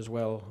older ones as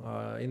well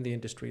in the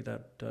industry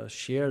that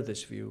share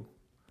this view.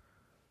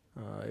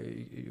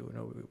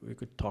 We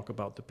could talk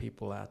about the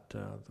people at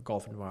the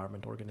Golf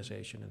Environment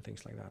Organization and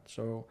things like that.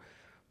 So,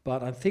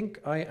 but I think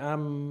I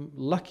am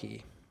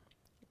lucky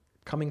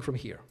coming from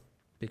here,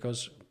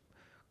 because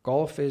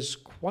golf is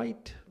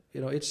quite,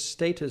 its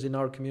status in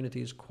our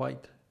community is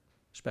quite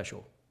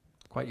special,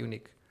 quite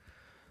unique.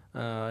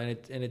 And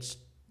it's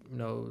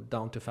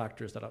down to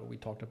factors that we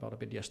talked about a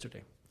bit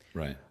yesterday.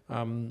 Right.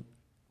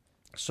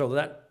 So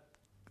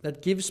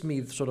that gives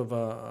me sort of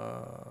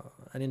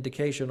an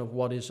indication of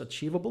what is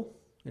achievable,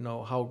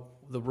 how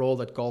the role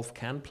that golf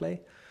can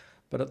play.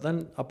 But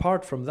then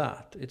apart from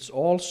that, it's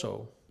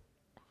also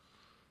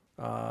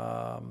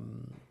a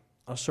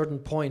certain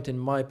point in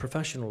my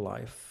professional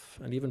life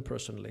and even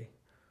personally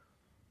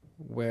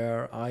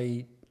where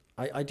I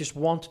just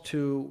want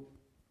to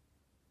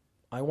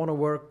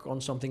work on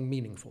something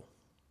meaningful.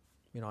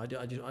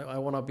 I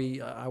want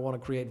to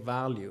create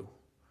value.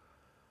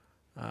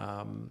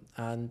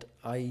 And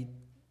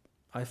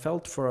I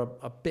felt for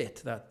a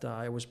bit that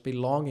I was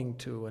belonging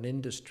to an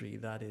industry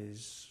that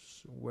is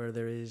where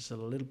there is a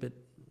little bit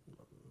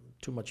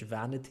too much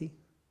vanity.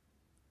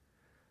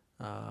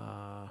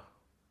 I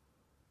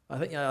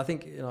think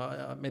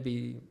I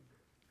maybe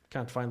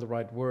can't find the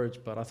right words,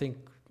 but I think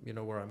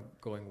where I'm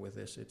going with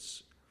this.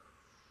 It's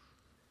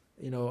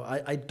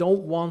I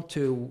don't want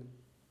to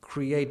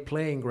create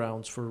playing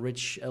grounds for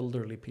rich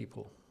elderly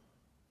people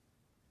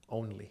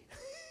only.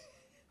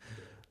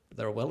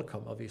 They're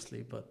welcome,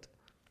 obviously, but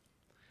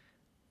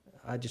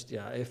I just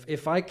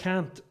if I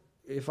can't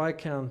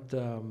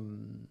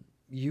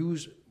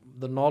use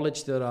the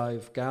knowledge that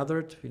I've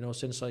gathered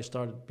since I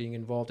started being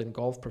involved in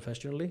golf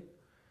professionally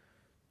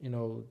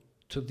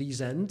to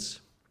these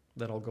ends,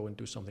 then I'll go and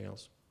do something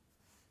else.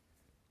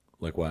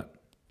 Like what?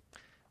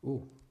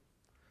 Ooh,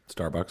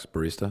 Starbucks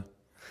barista.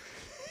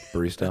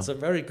 that's a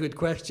very good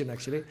question,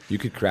 actually. You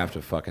could craft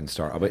a fucking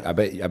star. I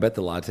bet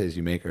the lattes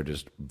you make are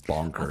just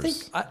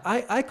bonkers. I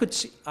think I could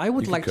see. I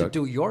would You like could to cook.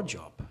 do your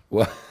job.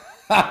 Well,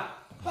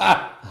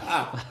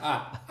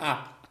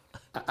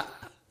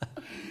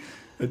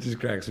 it just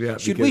cracks me up.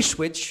 Should we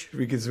switch?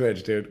 We can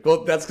switch, dude.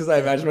 Well, that's because I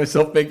imagine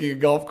myself making a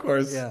golf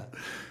course. Yeah.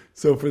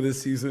 So for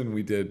this season,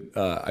 we did.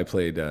 I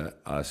played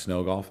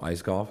snow golf,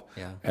 ice golf.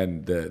 Yeah.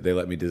 And they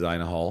let me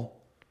design a hole.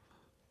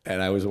 And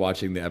I was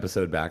watching the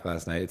episode back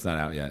last night. It's not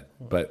out yet,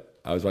 but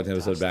I was watching the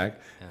episode back,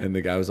 and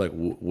the guy was like,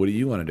 "What do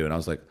you want to do?" And I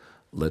was like,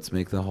 "Let's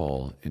make the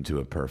hole into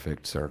a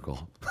perfect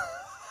circle."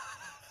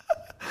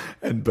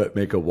 But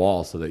make a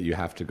wall so that you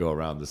have to go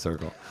around the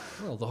circle.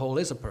 Well, the hole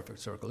is a perfect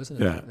circle,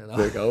 isn't it? Yeah.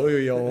 Like, oh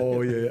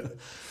yeah.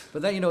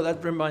 But then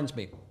that reminds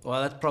me.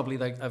 Well, that's probably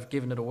like I've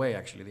given it away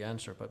actually, the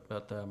answer.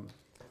 But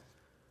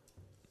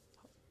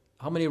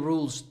how many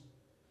rules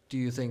do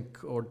you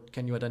think, or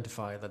can you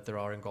identify that there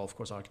are in golf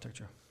course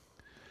architecture?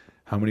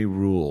 How many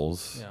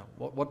rules? Yeah.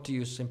 What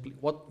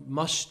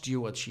must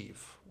you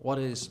achieve?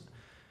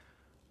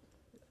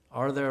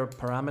 Are there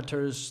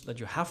parameters that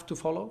you have to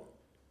follow?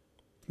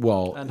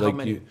 Well, And like how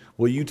many?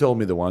 you told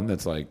me the one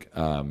that's like,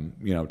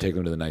 take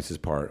them to the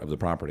nicest part of the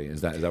property.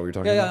 Is that what you're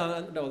talking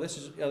about? No. This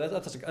is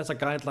that's a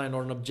guideline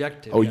or an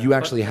objective. Oh, you But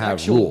actually the have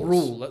actual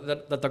rules. rule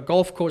that the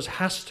golf course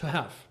has to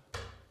have.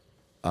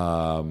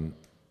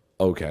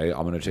 Okay,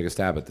 I'm going to take a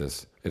stab at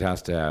this. It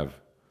has to have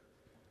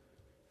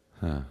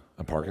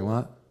a parking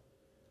lot?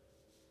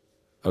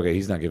 Okay,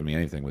 he's not giving me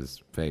anything with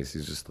his face.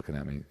 He's just looking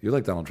at me. You're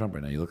like Donald Trump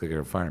right now. You look like you're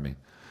going to fire me.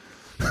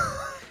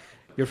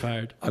 You're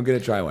fired. I'm going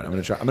to try one. I'm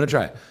going to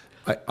try it.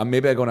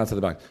 Maybe I go outside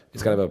the box.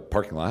 It's got to have a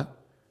parking lot.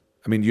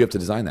 I mean, you have to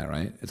design that,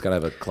 right? It's got to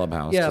have a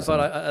clubhouse. Yeah,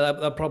 but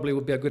that probably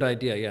would be a good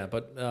idea. Yeah,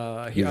 but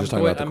here just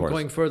talking about the course.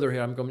 going further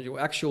here. I'm going to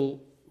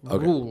actual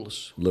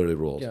rules. Literally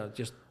rules. Yeah,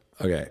 just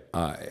Okay.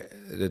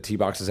 The tee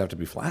boxes have to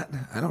be flat.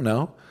 I don't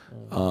know.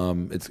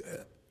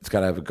 It's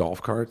got to have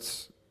golf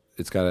carts.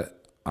 It's got to.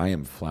 I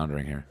am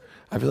floundering here.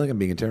 I feel like I'm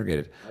being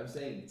interrogated. I'm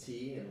saying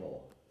tee and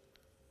hole.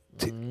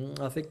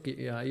 I think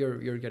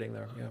you're getting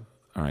there. Yeah.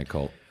 All right,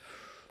 Colt.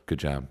 Good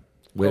job.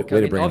 Way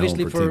Okay, to bring it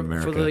obviously home for Team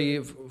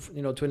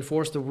America. to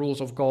enforce the rules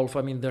of golf.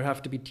 I mean, there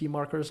have to be tee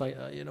markers.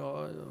 Okay.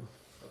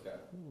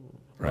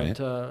 Right.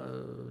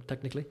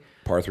 Technically.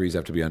 Par threes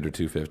have to be under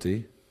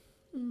 250.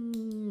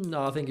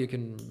 No, I think you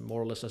can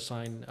more or less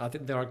assign. I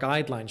think there are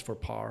guidelines for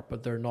par,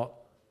 but they're not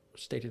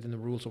stated in the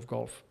rules of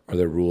golf. Are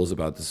there rules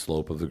about the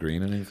slope of the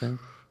green and anything?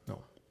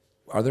 No.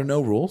 Are there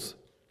no rules?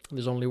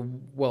 There's only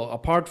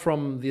apart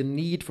from the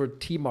need for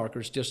tee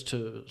markers just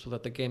so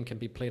that the game can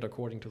be played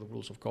according to the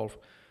rules of golf.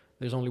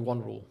 There's only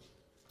one rule.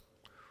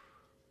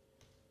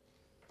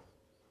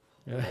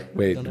 Yeah.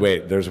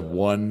 Wait. There's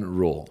one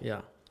rule.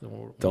 Yeah.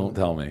 Don't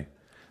tell me.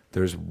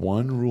 There's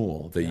one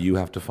rule that you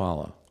have to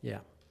follow. Yeah.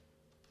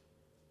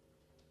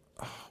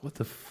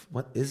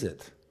 What is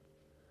it?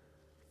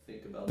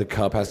 Think about The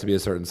cup has to be a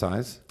certain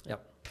size? Yeah.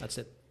 That's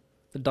it.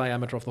 The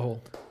diameter of the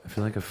hole. I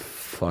feel like a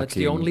fucking That's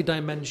the only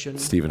dimension.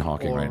 Stephen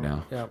Hawking right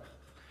now. Yeah.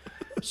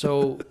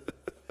 So,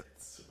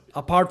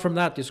 apart from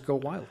that, just go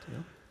wild.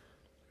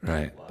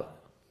 Right. Wow.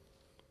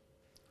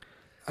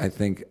 I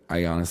think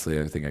I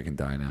can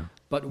die now.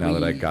 But Now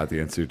that I got the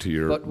answer to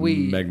your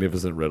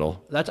magnificent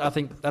riddle. I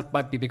think that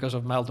might be because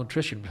of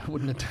malnutrition,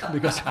 wouldn't it?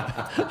 Because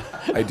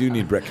I do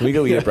need breakfast. Can we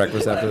go eat at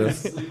breakfast after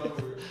this?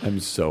 I'm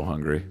so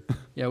hungry.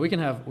 yeah, we can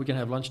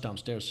have lunch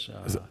downstairs.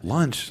 Is it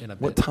lunch? In a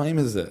What bit. time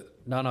is it?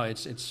 No,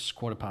 it's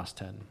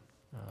 10:15.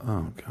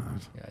 Oh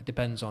God. Yeah, it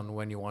depends on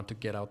when you want to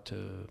get out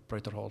to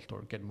Breuterholt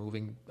or get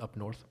moving up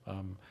north.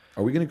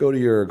 Are we going to go to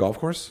your golf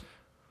course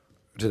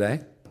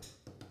today?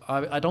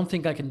 I don't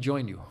think I can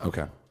join you,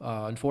 Okay,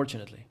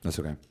 unfortunately. that's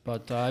okay.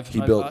 But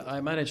I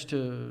managed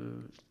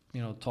to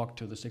talk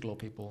to the Siglo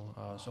people,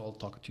 so I'll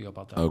talk to you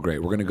about that. Oh, great.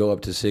 We're going to go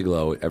up to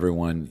Siglo.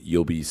 Everyone,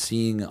 you'll be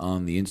seeing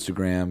on the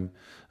Instagram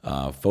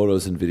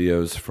photos and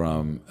videos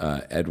from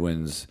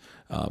Edwin's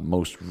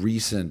most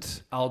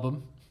recent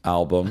album.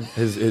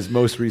 His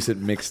most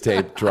recent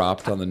mixtape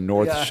dropped on the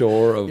North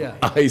Shore of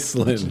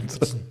Iceland.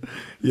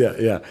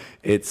 Yeah.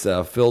 It's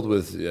filled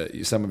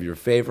with some of your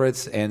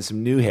favorites and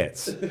some new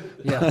hits.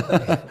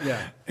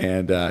 Yeah.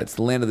 And it's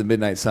the land of the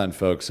midnight sun,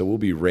 folks. So we'll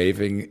be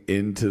raving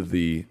into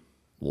the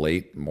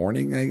late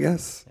morning, I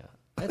guess.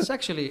 Yeah. It's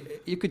actually,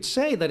 you could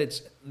say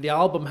that the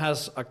album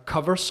has a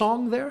cover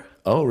song there.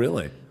 Oh,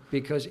 really?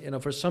 Because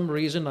for some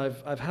reason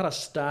I've had a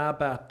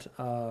stab at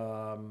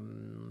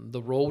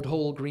the Road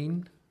Hole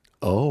Green.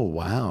 Oh,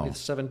 wow. It's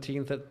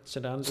 17th at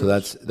St Andrews. So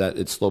that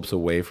it slopes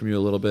away from you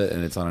a little bit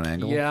and it's on an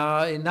angle?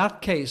 Yeah, in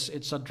that case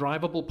it's a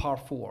drivable par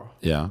 4.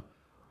 Yeah.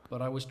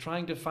 But I was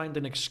trying to find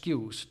an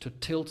excuse to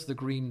tilt the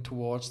green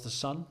towards the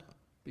sun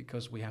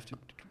because we have to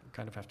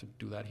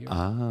do that here.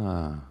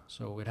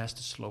 So it has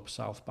to slope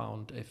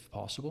southbound if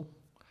possible.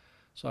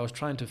 So I was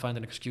trying to find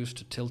an excuse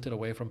to tilt it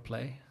away from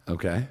play.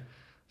 Okay.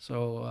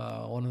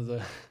 So one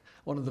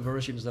of the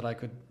versions that I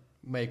could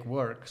make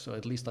work, so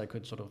at least I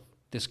could sort of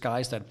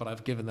disguise that, but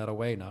I've given that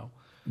away now.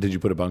 Did you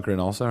put a bunker in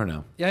also or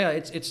no? Yeah,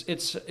 it's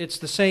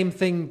the same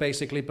thing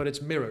basically, but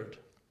it's mirrored.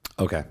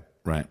 Okay,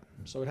 right.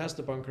 So it has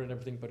the bunker and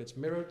everything, but it's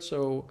mirrored.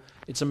 So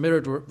it's a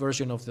mirrored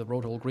version of the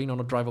Road Hole Green on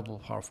a drivable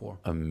par 4.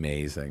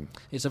 Amazing.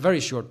 It's a very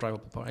short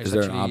drivable par. It's Is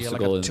there an actually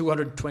obstacle like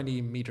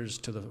 220 meters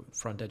to the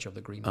front edge of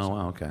the green. Oh,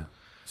 wow, okay.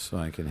 So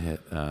I can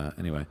hit,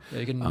 anyway. Yeah,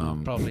 you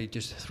can probably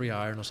just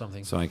 3-iron or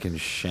something. So I can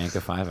shank a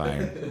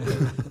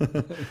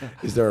 5-iron.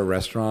 Is there a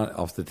restaurant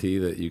off the tee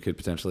that you could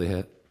potentially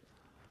hit?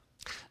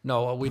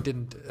 No, we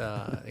didn't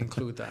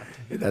include that.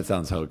 That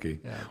sounds hokey.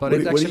 Yeah, but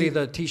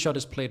the tee shot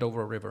is played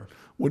over a river.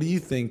 What do you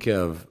think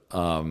of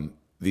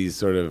these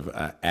sort of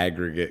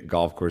aggregate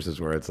golf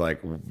courses where it's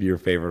like your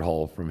favorite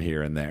hole from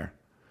here and there?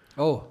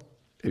 Oh.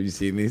 Have you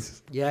seen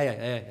these?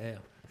 Yeah.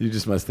 You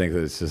just must think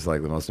that it's just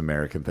like the most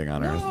American thing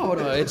on earth. No,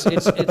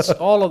 it's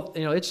all of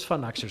it's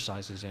fun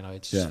exercises.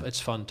 It's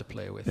fun to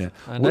play with,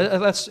 and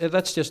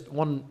that's just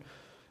one.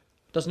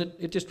 Doesn't it?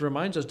 It just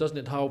reminds us, doesn't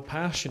it, how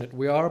passionate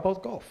we are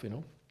about golf?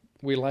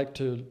 We like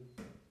to,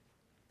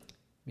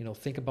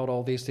 think about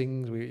all these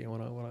things. We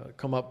want to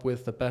come up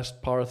with the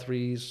best par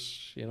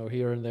 3s,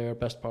 here and there,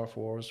 best par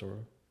 4s or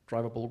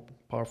drivable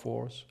par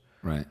 4s.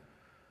 Right.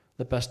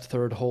 the best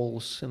third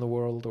holes in the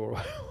world, or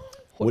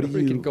What do whatever.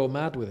 You you- can go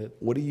mad with it.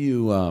 What do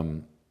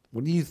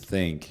you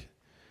think?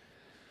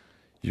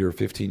 Your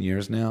 15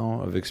 years now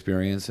of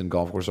experience in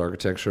golf course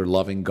architecture,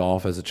 loving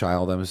golf as a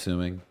child, I'm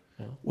assuming.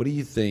 Yeah. What do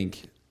you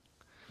think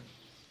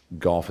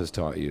golf has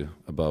taught you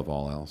above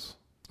all else?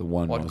 The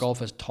one What most, golf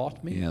has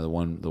taught me? Yeah, the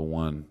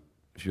one.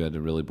 If you had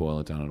to really boil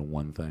it down into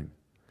one thing.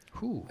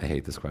 Who? I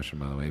hate this question,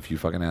 by the way. If you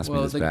fucking ask me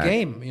Well, this the back.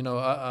 game,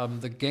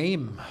 the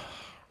game,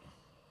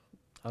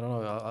 I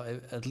don't know,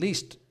 at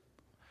least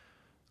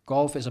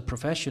golf is a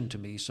profession to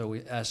me, so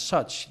as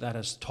such, that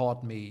has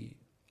taught me,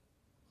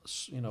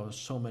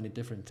 so many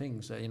different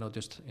things,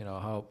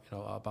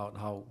 about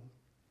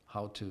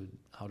how to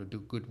do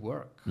good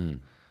work,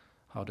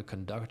 how to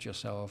conduct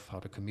yourself, how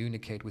to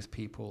communicate with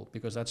people,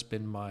 because that's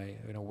been my,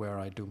 where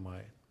I do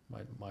my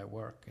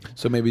work.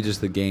 So maybe just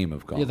the game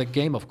of golf. Yeah, the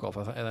game of golf,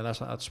 and that's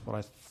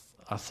what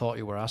I thought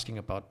you were asking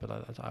about, but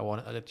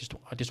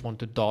I just want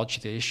to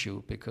dodge the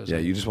issue because Yeah,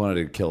 you just wanted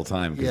to kill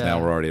time because Yeah.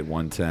 now we're already at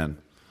 110.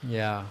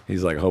 yeah,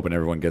 He's like hoping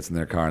everyone gets in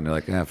their car and they're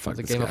like, fuck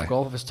the this game guy. of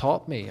golf has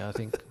taught me.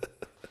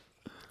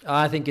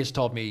 I think it's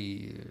taught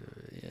me,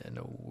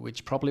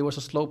 which probably was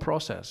a slow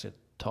process. It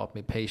taught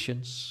me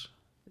patience,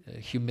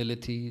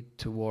 humility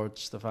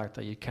towards the fact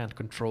that you can't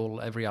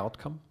control every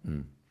outcome.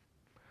 Mm.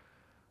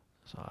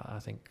 So I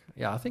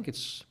think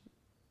it's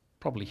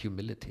probably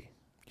humility.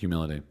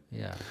 Humility.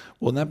 Yeah.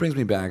 Well, and that brings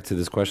me back to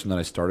this question that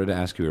I started to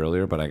ask you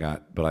earlier, but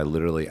I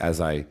literally,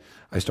 as I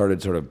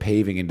started sort of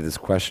paving into this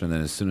question, and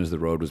then as soon as the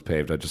road was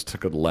paved, I just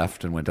took a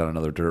left and went down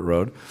another dirt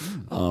road.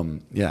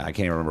 Yeah, I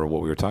can't remember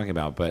what we were talking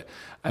about, but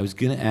I was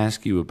going to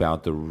ask you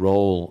about the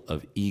role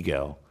of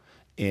ego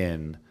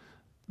in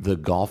the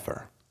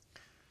golfer.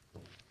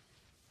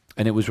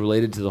 And it was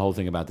related to the whole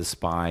thing about the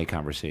spy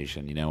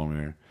conversation, when we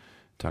were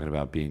talking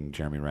about being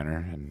Jeremy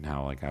Renner and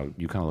how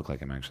you kind of look like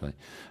him actually,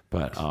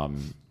 but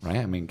right?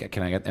 I mean,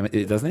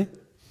 doesn't he?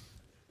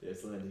 The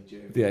Icelandic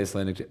Jeremy. The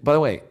Icelandic. By the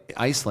way,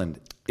 Iceland,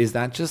 is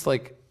that just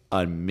like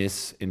a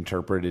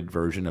misinterpreted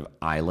version of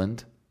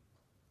island?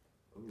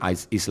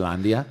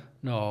 Icelandia?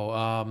 No,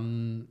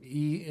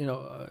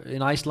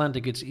 in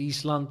Icelandic it's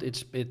Iceland.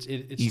 It's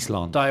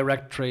Iceland.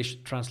 Direct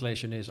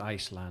translation is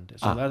Iceland.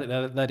 So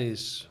that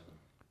is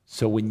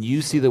So when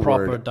you see the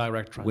proper word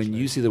direct translation. when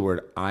you see the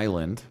word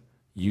island,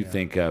 you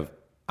think of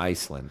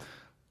Iceland.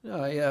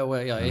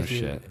 If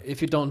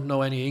if you don't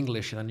know any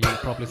English, then you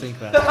probably think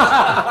that.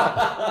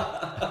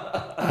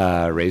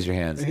 Raise your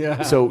hands.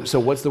 Yeah. So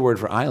what's the word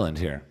for island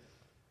here?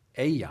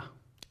 Eyja,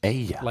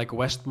 Eyja. like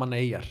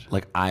Westmannaeyjar.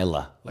 Like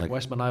Isla. Like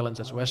Westman Islands,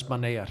 that's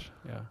Westmannaeyjar.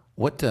 Yeah.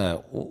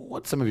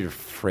 What's some of your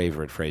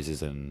favorite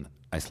phrases in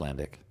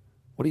Icelandic?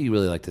 What do you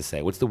really like to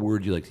say? What's the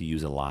word you like to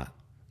use a lot?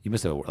 You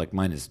must have a word, like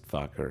mine is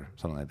fuck or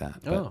something like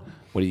that. But Oh.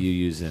 what do you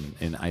use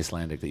in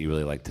Icelandic that you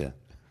really like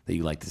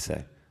to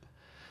say?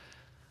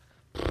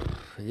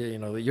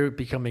 You're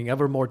becoming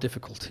ever more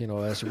difficult,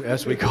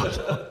 as we go.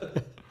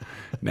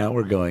 Now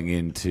we're going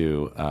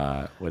into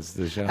what's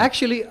the show?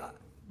 Actually,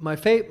 my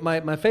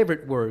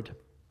favorite word,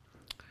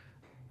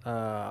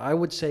 I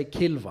would say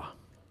kilva.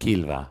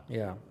 Kilva.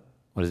 Yeah.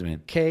 What does it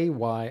mean?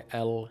 Kylfa.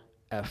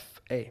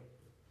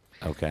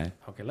 Okay.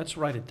 Okay, let's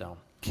write it down.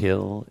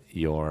 Kill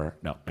your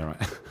never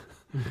mind.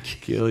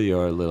 Kill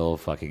your little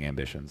fucking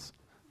ambitions.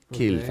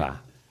 Kilva.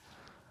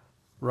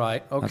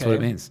 Right. Okay. That's what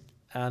it means.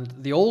 And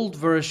the old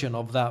version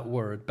of that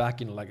word,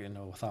 back in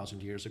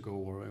 1,000 years ago,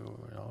 or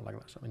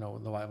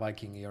the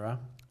Viking era.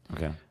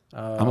 Okay.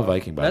 I'm a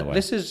Viking, by the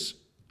way.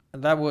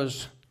 That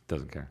was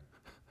Doesn't care.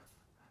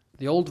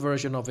 the old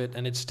version of it,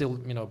 and it's still,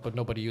 but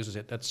nobody uses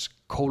it. That's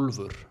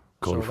kolfur.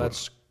 So Kolfur.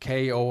 that's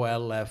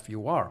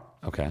Kolfur.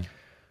 Okay.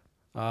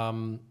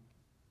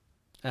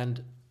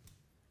 And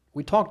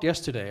we talked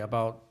yesterday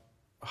about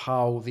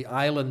how the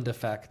island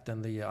effect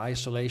and the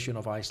isolation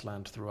of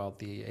Iceland throughout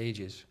the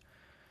ages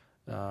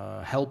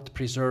helped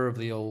preserve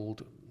the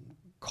old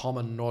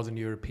common Northern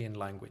European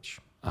language.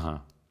 Uh-huh.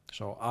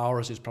 So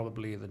ours is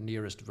probably the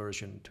nearest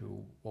version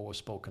to what was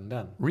spoken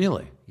then.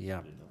 Really?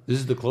 Yeah. This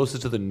is the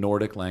closest to the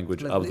Nordic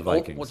language of the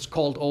Vikings. What's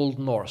called Old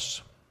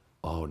Norse.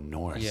 Oh,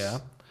 Norse. Yeah.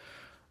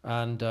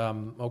 And,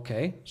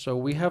 okay, so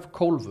we have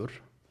kolfur.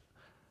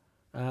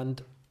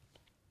 And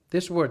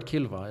this word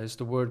kilva is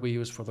the word we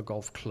use for the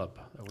golf club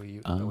that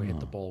we hit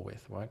the ball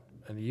with, right?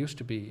 And it used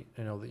to be,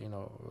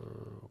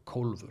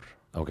 kolfur.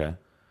 Okay.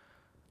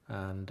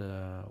 And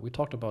we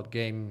talked about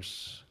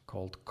games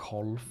called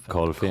kolf and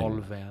Kolfin.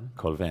 kolven.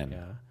 Kolven.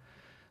 Yeah.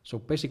 So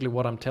basically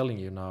what I'm telling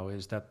you now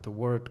is that the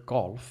word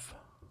golf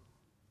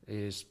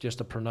is just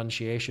a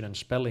pronunciation and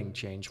spelling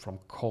change from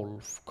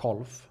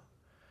kolf,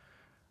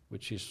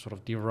 which is sort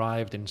of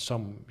derived in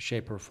some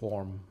shape or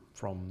form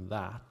from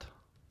that,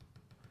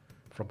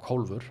 from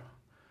kolfur.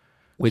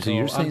 Wait, so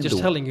you're saying I'm just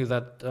telling you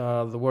that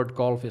the word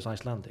golf is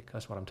Icelandic.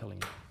 That's what I'm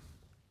telling you.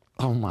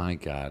 Oh my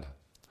God.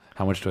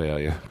 How much do I owe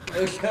you?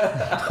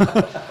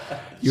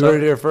 You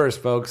heard it here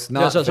first, folks.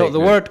 Not so fake the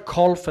news. word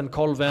kolf and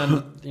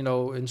kolven,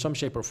 in some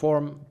shape or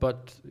form,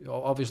 but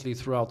obviously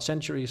throughout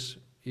centuries,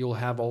 you'll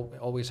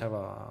always have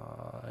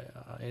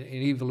an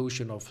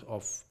evolution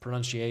of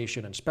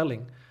pronunciation and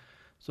spelling.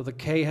 So the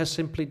K has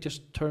simply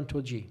just turned to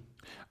a G.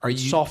 Are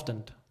you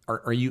Softened.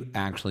 Are you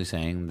actually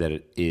saying that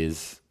it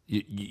is?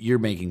 You're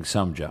making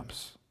some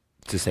jumps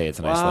to say it's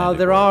an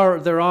Icelandic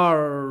word.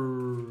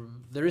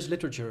 There is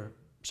literature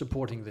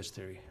supporting this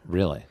theory.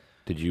 Really?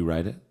 Did you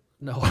write it?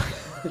 No.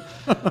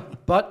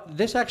 But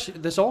this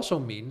also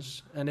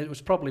means, and it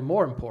was probably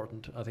more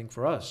important, I think,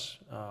 for us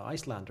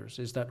Icelanders,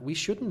 is that we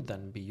shouldn't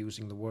then be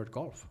using the word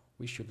golf.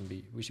 We should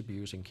be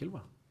using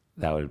kilva.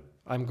 That would.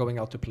 I'm going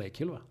out to play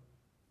kilva.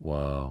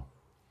 Whoa.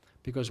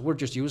 Because we're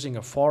just using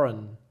a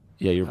foreign.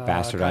 Yeah, you're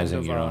bastardizing kind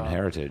of your own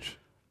heritage.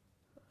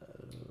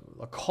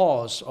 A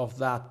cause of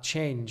that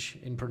change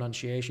in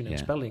pronunciation and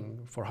Yeah. spelling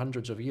for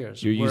hundreds of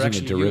years. You're We're using a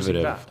actually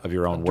derivative that. of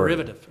your own A word.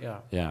 Derivative, yeah.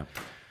 Yeah.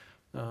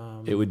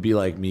 It would be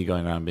like me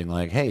going around being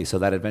like, hey, so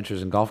that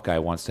Adventures in Golf guy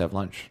wants to have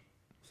lunch.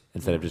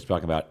 Instead of just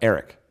talking about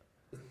Erik.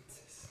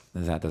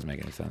 That doesn't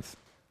make any sense.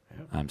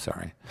 Yeah. I'm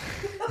sorry.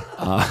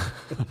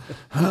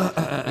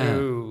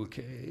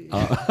 Okay.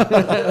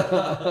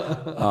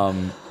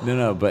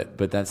 No,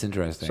 but that's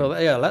interesting. So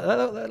yeah,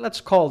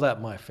 let's call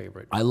that my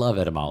favorite. I love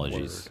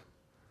etymologies.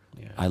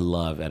 Yeah. I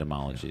love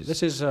etymologies.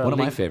 This is one of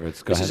my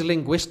favorites. Go this ahead. is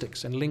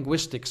linguistics, and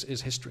linguistics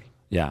is history.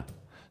 Yeah.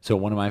 So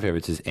one of my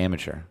favorites is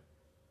amateur.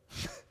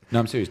 No,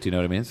 I'm serious. Do you know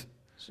what it means?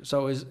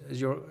 So is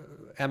your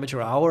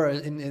amateur hour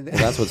in Well,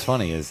 that's what's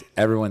funny is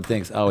everyone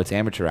thinks, oh, it's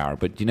amateur hour,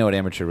 but do you know what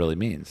amateur really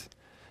means?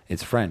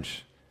 It's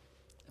French,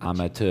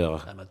 amateur,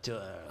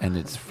 amateur, and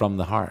it's from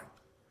the heart.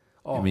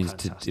 Oh, it means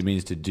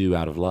fantastic. to do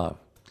out of love.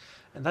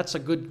 And that's a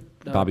good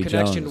Bobby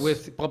connection Jones.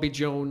 with Bobby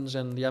Jones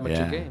and the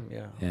amateur Yeah. game.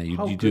 Yeah, Yeah, you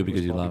How do it good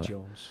because was you Bobby love it.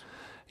 Jones?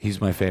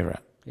 He's my favorite.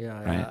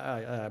 Yeah,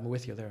 Right? I'm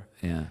with you there.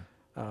 Yeah.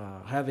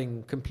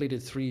 Having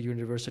completed 3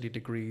 university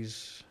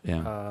degrees,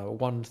 Yeah.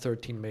 won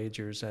 13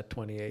 majors at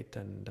 28,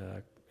 and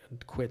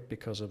quit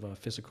because of a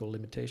physical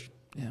limitation.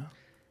 Yeah.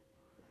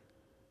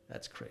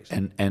 That's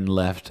crazy. And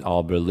left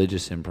all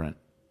religious imprint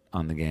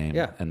on the game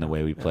Yeah. and the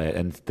way we play it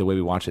and the way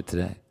we watch it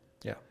today.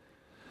 Yeah.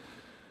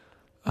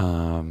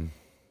 Um,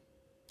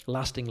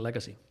 Lasting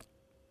legacy.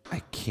 I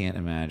can't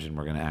imagine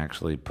we're going to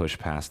actually push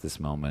past this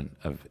moment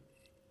of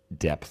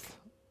depth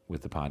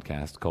with the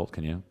podcast. Colt,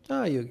 can you?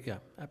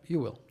 You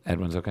will.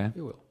 Edwin's okay?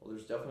 You will. Well,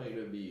 there's definitely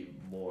going to be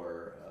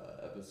more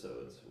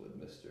episodes with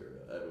Mr.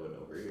 Edwin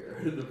over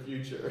here in the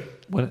future.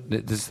 I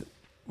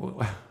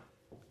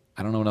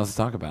don't know what else to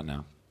talk about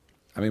now.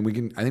 I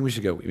mean, I think we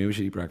should go. Maybe we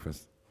should eat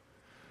breakfast.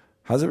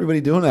 How's everybody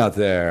doing out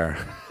there?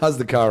 How's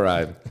the car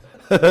ride?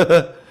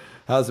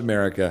 How's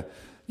America?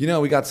 You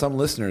know, we got some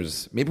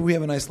listeners. Maybe we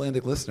have an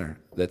Icelandic listener.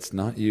 That's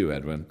not you,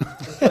 Edwin.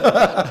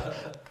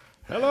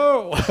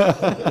 Hello.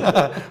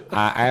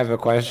 I have a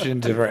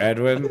question for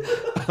Edwin.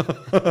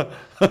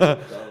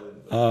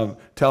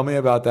 Tell me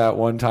about that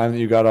one time that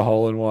you got a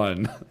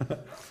hole-in-one.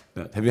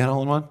 Have you had a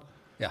hole-in-one?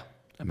 Yeah.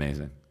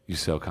 Amazing. You're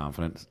so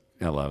confident.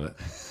 I love it.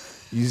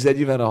 You said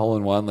you've had a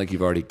hole-in-one like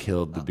you've already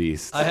killed the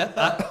beast.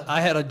 I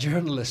had a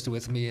journalist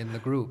with me in the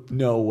group.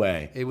 No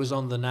way. It was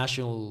on the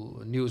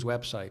national news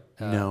website.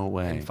 No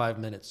way. In 5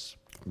 minutes.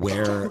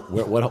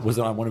 What was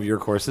it on one of your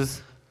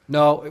courses?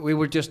 No,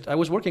 I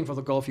was working for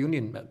the Golf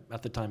Union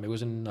at the time. It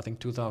was in, I think,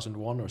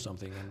 2001 or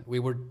something. And we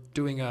were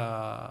doing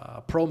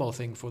a promo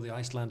thing for the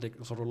Icelandic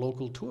sort of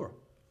local tour.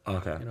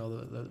 Okay. You know,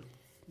 the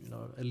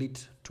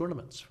elite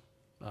tournaments.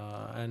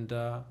 And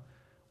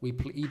we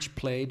each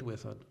played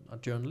with a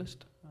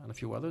journalist and a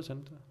few others,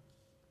 and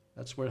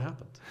that's where it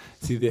happened.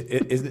 See,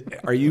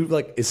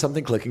 is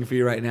something clicking for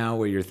you right now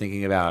where you're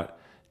thinking about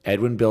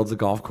Edwin builds a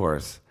golf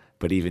course,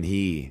 but even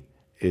he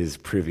is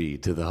privy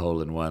to the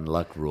hole-in-one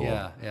luck rule?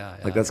 Yeah.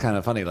 Like that's kind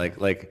of funny. Like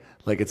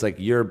it's like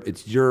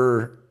it's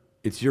your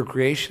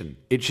creation.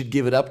 It should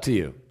give it up to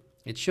you.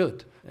 It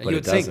should. But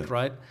You'd think,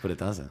 right? But it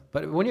doesn't.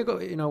 But when you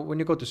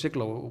go to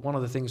Siglo, one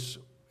of the things,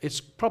 it's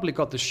probably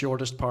got the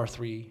shortest par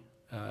 3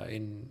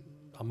 in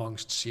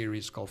amongst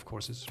series golf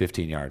courses.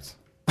 15 yards.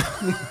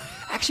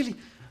 Actually,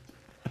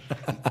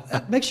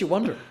 that makes you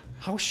wonder,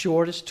 how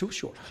short is too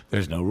short?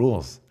 There's no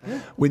rules. Yeah.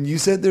 When you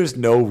said there's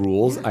no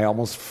rules, I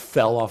almost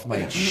fell off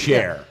my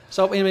chair.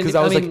 So because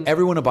I was like,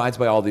 everyone abides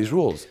by all these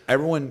rules.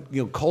 Everyone,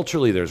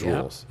 culturally, there's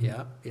rules.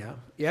 Yeah.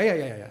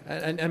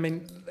 And I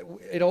mean,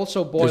 it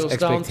also boils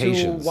down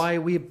to why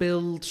we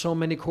build so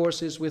many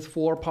courses with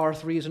 4 par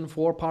 3s and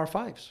 4 par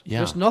 5s. Yeah.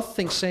 There's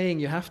nothing saying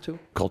you have to.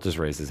 Colt just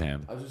raised his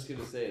hand. I was just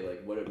gonna say,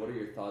 like, what are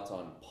your thoughts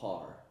on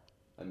par?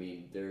 I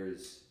mean,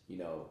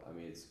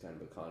 it's kind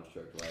of a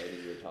construct, right?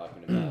 And you're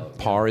talking about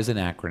PAR is an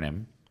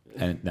acronym,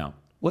 and no,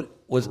 what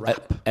was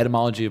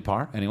etymology of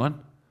PAR? Anyone?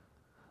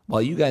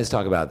 While you guys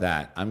talk about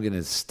that, I'm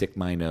gonna stick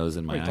my nose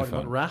in my iPhone. Are you talking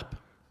about rap?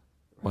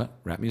 What,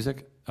 rap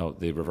music? Oh,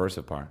 the reverse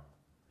of PAR.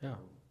 Yeah.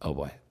 Oh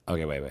boy.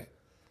 Okay, wait.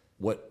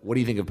 What do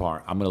you think of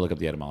PAR? I'm gonna look up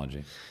the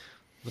etymology.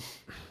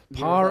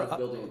 PAR.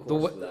 building a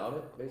course without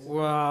it, basically.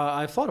 Well,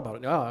 I've thought about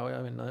it. Yeah,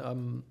 I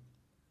mean,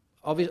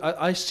 obviously,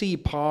 I see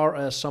PAR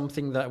as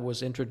something that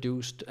was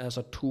introduced as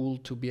a tool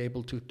to be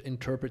able to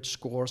interpret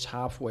scores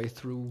halfway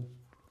through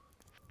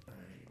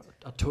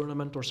a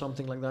tournament or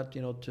something like that.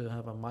 To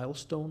have a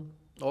milestone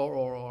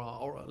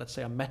or let's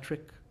say a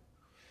metric.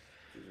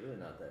 really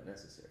not that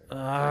necessary.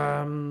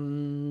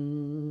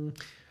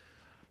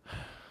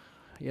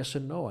 Yes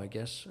and no, I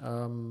guess.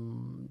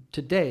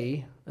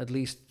 Today, at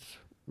least,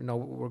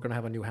 we're going to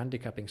have a new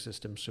handicapping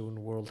system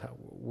soon.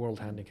 World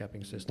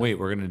handicapping system. Wait,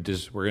 we're gonna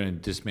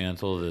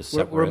dismantle this.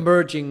 We're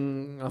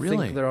merging. I Really?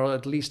 think there are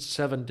at least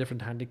 7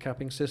 different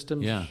handicapping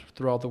systems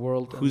throughout the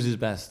world. Whose is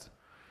best?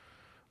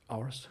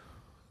 Ours?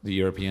 The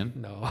European?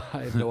 No,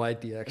 I have no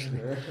idea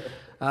actually.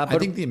 I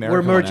think the American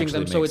we're one merging actually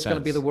them, so makes it's going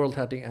to be sense. the world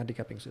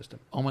handicapping system.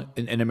 Oh my!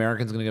 And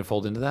American's gonna get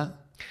folded into that?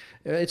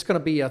 It's going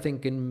to be, I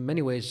think, in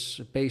many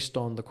ways based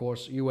on the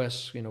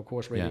U.S.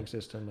 course rating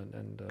system,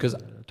 and 'Cause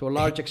to a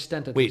large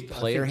extent. At Wait, least,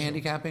 player I think so.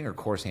 handicapping or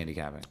course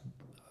handicapping?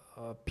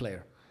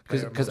 Player.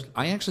 Because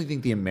I actually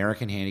think the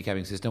American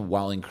handicapping system,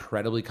 while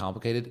incredibly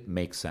complicated,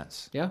 makes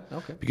sense. Yeah.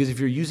 Okay. Because if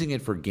you're using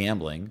it for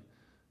gambling,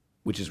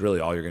 which is really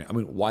all you're going to... I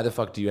mean, why the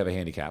fuck do you have a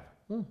handicap?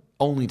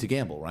 Only to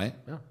gamble, right?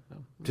 Yeah.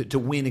 To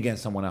win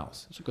against someone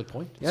else. That's a good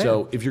point.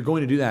 So if you're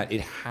going to do that,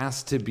 it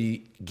has to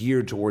be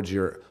geared towards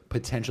your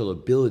potential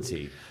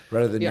ability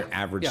rather than your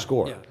average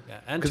score. Yeah.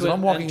 And Because to, if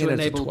I'm walking and to in as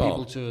a enable 12...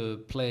 people to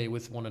play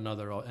with one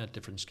another at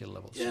different skill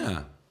levels.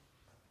 Yeah.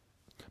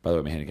 By the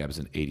way, my handicap is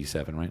an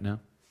 87 right now.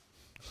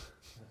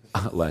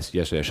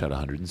 Yesterday I shot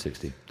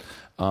 160.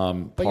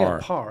 But par. yeah,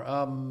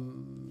 par.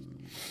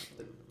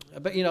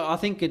 But I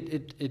think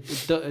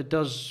it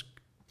does.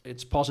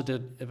 It's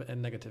positive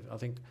and negative. I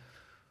think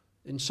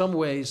in some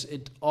ways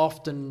it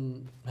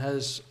often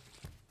has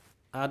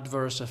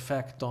adverse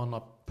effect on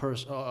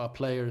a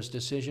player's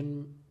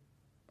decision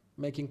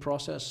making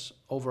process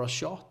over a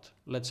shot.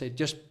 Let's say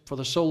just for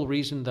the sole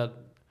reason that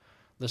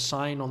the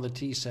sign on the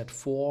tee said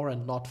 4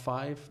 and not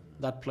 5,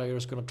 that player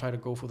is going to try to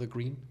go for the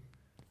green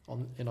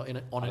on an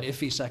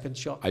iffy second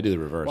shot. I do the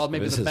reverse. Well,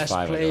 maybe If it the says best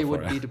 5, I play go for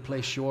would it. be to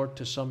play short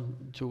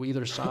to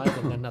either side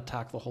and then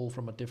attack the hole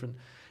from a different.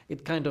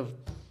 It kind of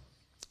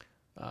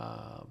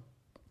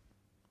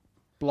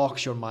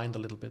blocks your mind a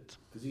little bit.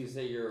 Because you can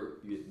say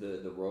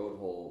the road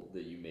hole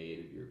that you made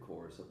of your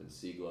course up in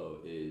Siglo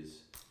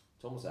it's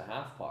almost a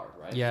half par,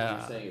 right? Yeah,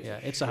 You're saying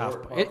it's a half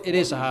short par. It four,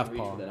 is a you half can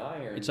reach par. with an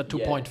iron, It's a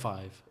yet 2.5.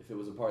 If it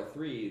was a par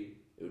 3,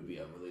 it would be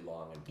a really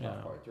long and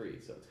tough par 3.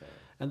 So it's kind of...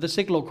 And the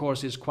Siglo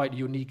course is quite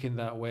unique in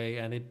that way,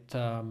 and it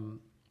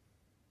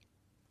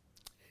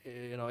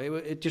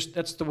just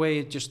that's the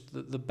way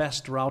the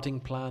best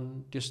routing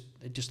plan just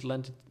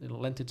lent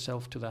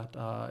itself to that.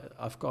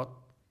 I've got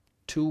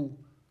 2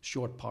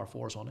 short par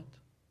 4s on it.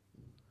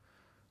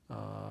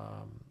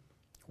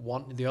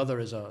 The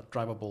other is a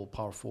drivable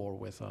par 4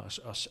 with a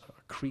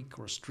creek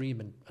or a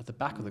stream at the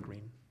back of the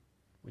green,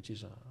 which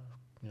is a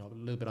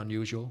little bit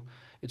unusual.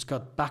 It's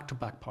got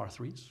back-to-back par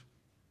 3s.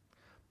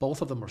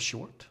 Both of them are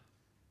short.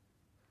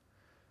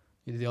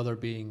 The other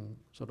being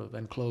sort of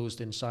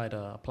enclosed inside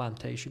a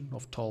plantation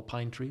of tall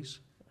pine trees,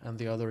 and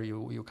the other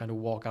you kind of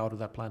walk out of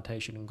that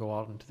plantation and go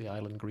out into the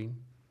island green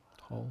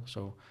hole.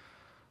 So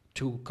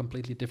 2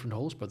 completely different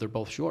holes, but they're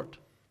both short.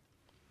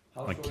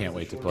 I can't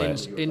wait to play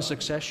it. In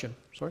succession.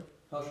 Sorry?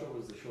 How short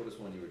was the shortest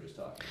one you were just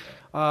talking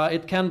about?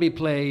 It can be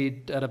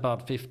played at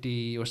about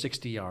 50 or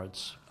 60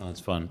 yards. Oh,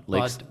 that's fun.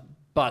 Lakes.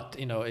 But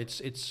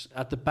it's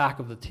at the back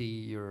of the tee.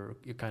 You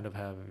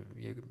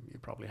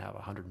probably have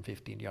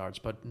 115 yards,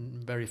 but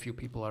very few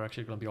people are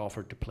actually going to be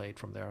offered to play it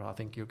from there. I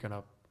think you're going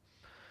to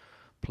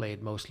play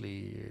it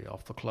mostly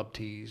off the club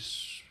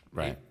tees.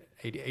 Right.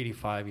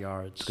 85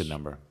 yards. It's a good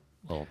number.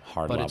 A little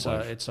hard But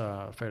lob it's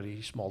a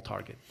fairly small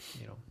target.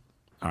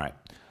 All right.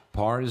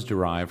 Par is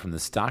derived from the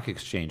stock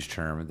exchange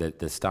term that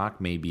the stock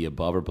may be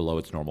above or below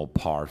its normal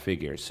par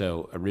figure.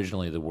 So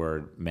originally the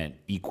word meant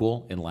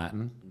equal in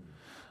Latin.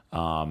 In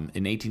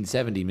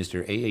 1870,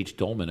 Mr. A.H.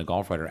 Dolman, a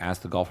golf writer,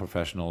 asked the golf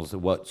professionals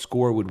what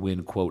score would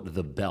win, quote,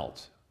 the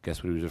belt.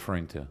 Guess what he was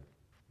referring to?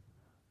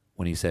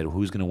 When he said,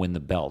 who's going to win the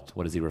belt?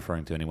 What is he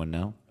referring to? Anyone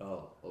know?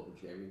 Oh, Open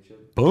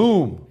Championship?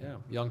 Boom! Yeah,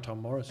 young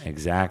Tom Morris.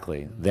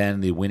 Exactly.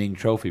 Then the winning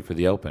trophy for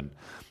the Open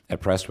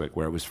at Prestwick,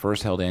 where it was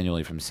first held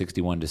annually from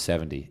 61 to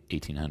 70,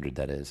 1800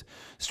 that is.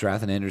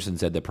 Strath and Anderson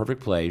said the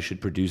perfect play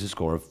should produce a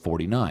score of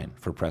 49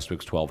 for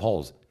Prestwick's 12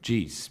 holes.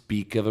 Gee,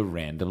 speak of a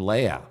random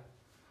layout.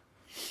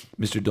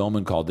 Mr.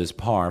 Dolman called this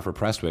par for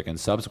Prestwick, and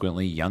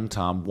subsequently young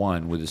Tom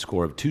won with a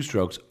score of 2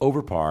 strokes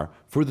over par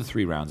for the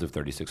 3 rounds of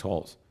 36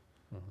 holes.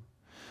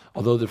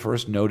 Although the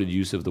first noted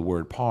use of the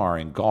word par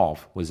in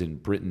golf was in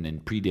Britain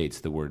and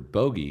predates the word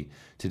bogey,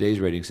 today's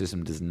rating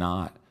system does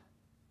not,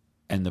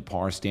 and the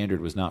par standard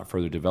was not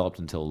further developed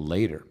until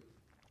later.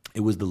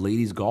 It was the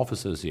Ladies Golf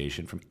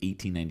Association from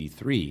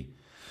 1893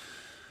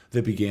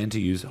 that began to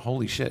use,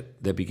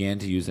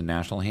 a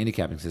national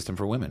handicapping system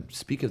for women.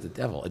 Speak of the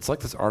devil. It's like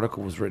this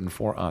article was written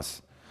for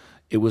us.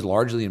 It was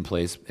largely in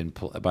place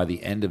by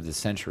the end of the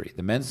century.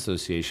 The Men's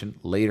Association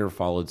later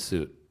followed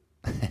suit.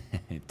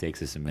 It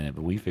takes us a minute,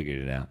 but we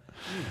figured it out.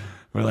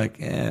 We're like,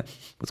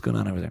 what's going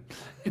on over there?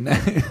 In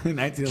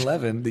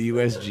 1911, the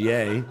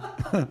USGA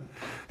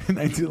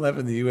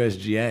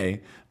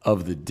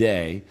of the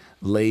day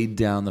laid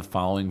down the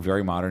following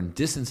very modern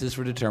distances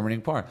for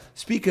determining par.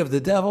 Speak of the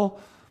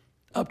devil,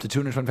 up to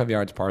 225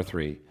 yards, par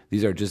 3.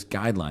 These are just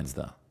guidelines,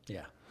 though.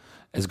 Yeah.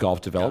 As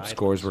golf developed, Yeah,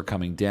 scores were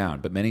coming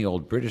down, but many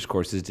old British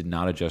courses did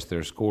not adjust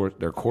their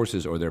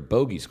courses or their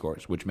bogey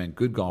scores, which meant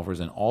good golfers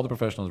and all the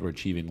professionals were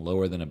achieving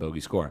lower than a bogey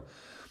score.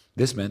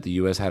 This meant the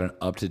U.S. had an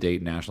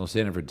up-to-date national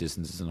standard for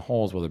distances and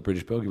holes, while the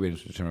British bogey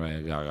ratings were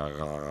determined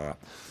by...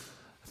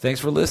 Thanks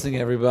for listening,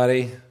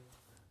 everybody.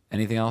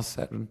 Anything else,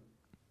 Edwin?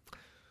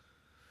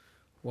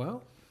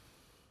 Well,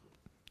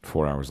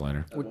 4 hours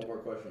later. I have one more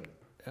question.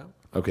 yeah.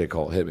 Okay,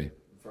 Cole, hit me.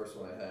 First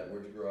one I had,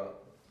 where'd you grow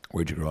up?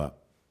 Where'd you grow up?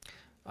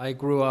 I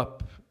grew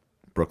up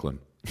Brooklyn.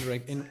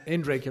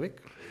 in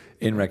Reykjavik.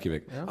 In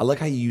Reykjavik. Yeah. I like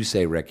how you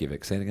say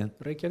Reykjavik. Say it again.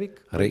 Reykjavik.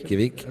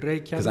 Reykjavik.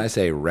 Because I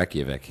say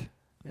Reykjavik.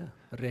 Yeah.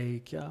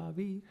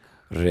 Reykjavik.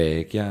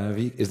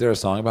 Reykjavik. Is there a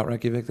song about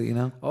Reykjavik that you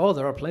know? Oh,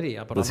 there are plenty,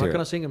 but Let's I'm hear not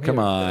going it. to sing them Come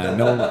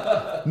here.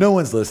 on. No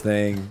one's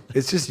listening.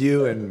 It's just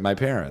you and my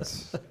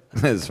parents,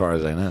 as far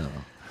as I know.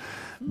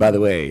 By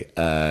the way,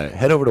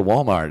 head over to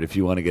Walmart if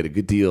you want to get a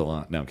good deal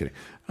on... No, I'm kidding.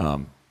 Yeah,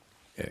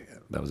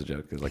 that was a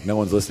joke. Because no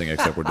one's listening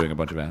except we're doing a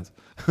bunch of ads.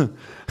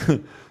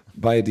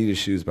 Buy Adidas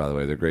shoes, by the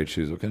way. They're great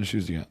shoes. What kind of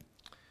shoes do you got?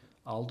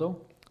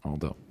 Aldo.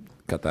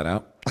 Cut that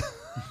out.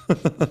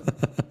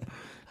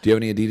 Do you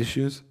have any Adidas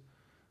shoes?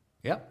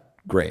 Yeah.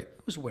 Great.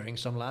 I was wearing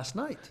some last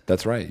night.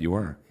 That's right. You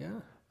were. Yeah.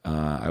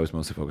 I was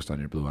mostly focused on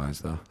your blue eyes,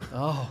 though.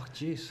 Oh,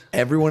 jeez.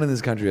 Everyone in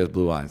this country has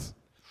blue eyes.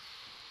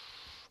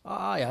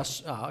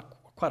 Yes.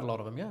 Quite a lot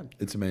of them, yeah.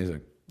 It's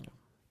amazing.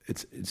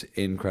 It's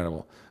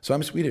incredible. So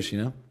I'm Swedish,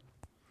 you know?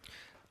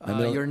 I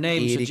know Your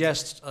name Erik,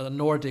 suggests a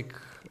Nordic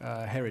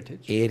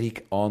heritage.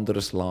 Erik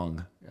Anders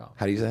Long. Yeah.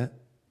 How do you say it?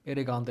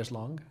 Erik Anders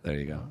Long. There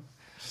you go.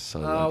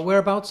 So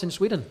Whereabouts in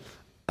Sweden?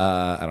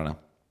 I don't know.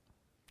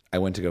 I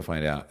went to go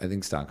find out. I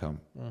think Stockholm.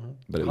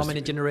 But it How was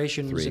many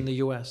generations 3. in the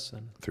U.S.?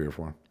 And 3 or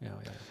 4. yeah.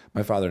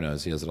 My father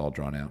knows. He has it all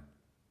drawn out.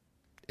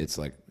 It's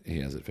like he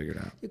has it figured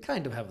out. You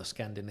kind of have the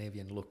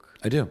Scandinavian look.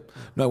 I do.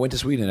 No, I went to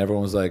Sweden and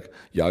everyone was like,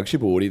 Jag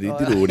shibori, di.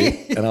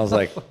 And I was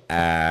like,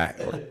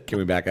 can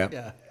we back up?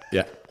 Yeah.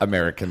 Yeah,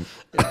 American.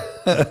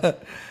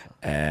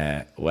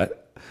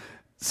 What?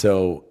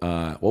 So,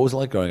 what was it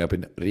like growing up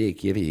in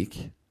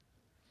Reykjavik?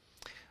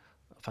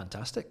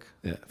 Fantastic.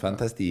 Yeah,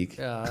 fantastic.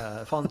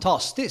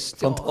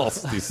 Fantastiskt. ja.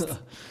 Fantastiskt.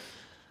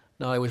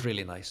 No, it was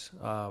really nice.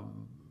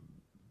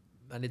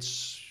 And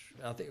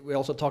I think we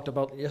also talked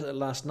about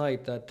last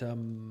night that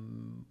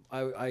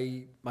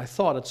I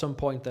thought at some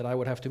point that I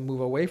would have to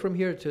move away from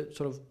here to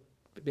sort of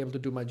be able to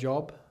do my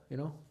job, you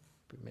know.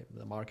 Maybe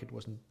the market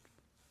wasn't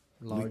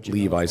large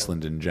Leave enough,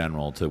 Iceland in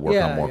general to work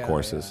on more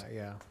courses.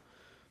 Yeah.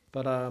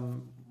 But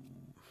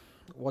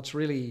what's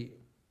really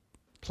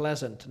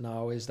pleasant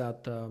now is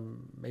that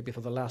maybe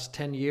for the last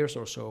 10 years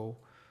or so,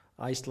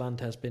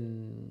 Iceland has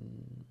been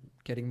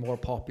getting more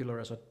popular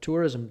as a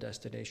tourism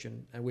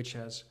destination, and which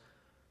has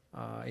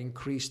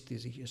increased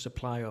the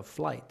supply of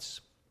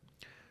flights.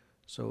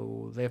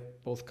 So they've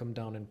both come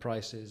down in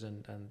prices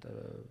and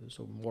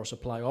so more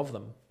supply of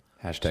them.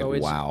 Hashtag So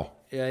it's- wow.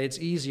 Yeah, it's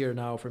easier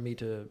now for me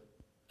to,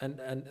 and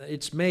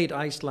it's made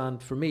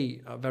Iceland for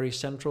me a very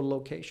central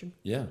location.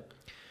 Yeah.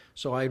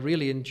 So I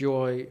really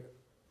enjoy.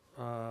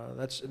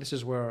 This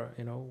is where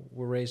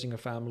we're raising a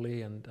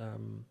family and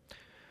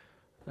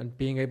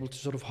being able to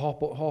sort of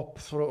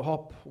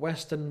hop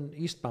west and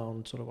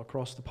eastbound sort of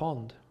across the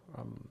pond.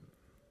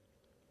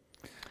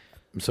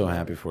 I'm so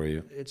happy for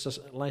you. It's a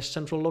nice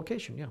central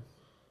location. Yeah.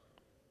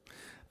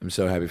 I'm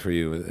so happy for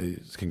you.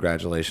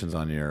 Congratulations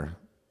on your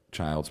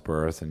child's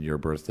birth and your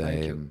birthday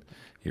Thank you. and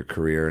your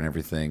career and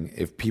everything.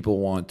 If people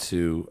want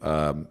to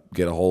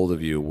get a hold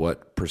of you,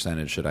 what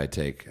percentage should I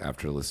take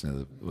after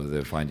listening to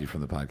they find you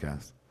from the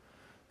podcast?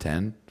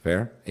 10?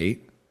 Fair?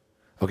 8?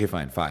 Okay,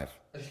 fine. 5.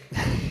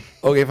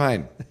 Okay,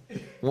 fine.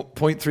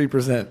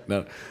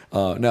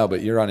 0.3%. No,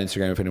 but you're on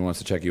Instagram if anyone wants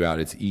to check you out.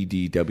 It's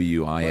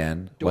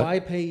EDWIN. Do I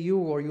pay you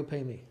or you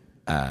pay me?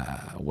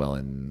 Well,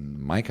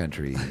 in my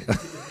country.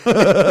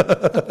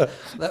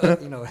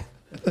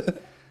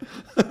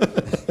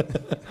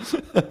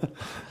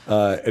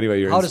 Anyway,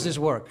 you're How does this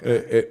work?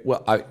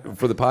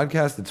 For the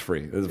podcast, it's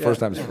free. The first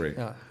time it's free.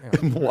 Yeah.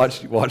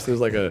 Watch. There's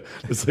like an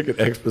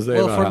expose.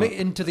 Well, about for how- me,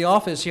 into the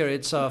office here,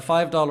 it's a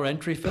 $5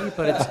 entry fee,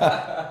 but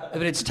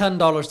it's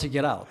 $10 to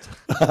get out.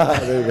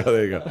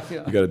 There you go. You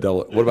got to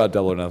double. What about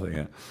double or nothing?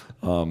 Yeah.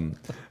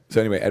 So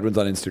anyway, Edwin's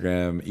on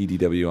Instagram.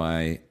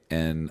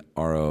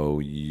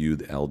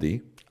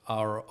 EDWINROULD.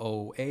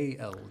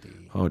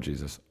 ROALD. Oh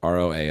Jesus,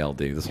 ROALD.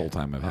 This whole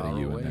time I've had a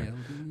U in there.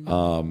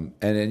 And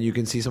then you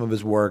can see some of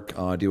his work.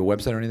 Do you have a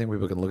website or anything where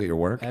people can look at your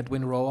work?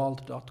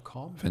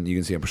 EdwinRoald.com. And you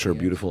can see, I'm sure,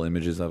 beautiful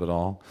images of it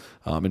all.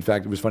 In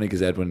fact, it was funny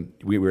because Edwin,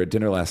 we were at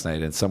dinner last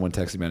night and someone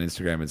texted me on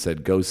Instagram and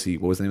said, go see,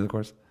 what was the name of the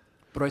course?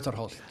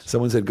 Breuterholt.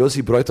 Someone said, go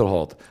see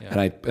Breuterholt.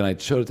 Yeah. And I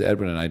showed it to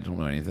Edwin and I don't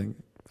know anything.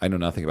 I know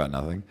nothing about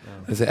nothing.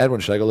 I said, Edwin,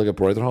 should I go look at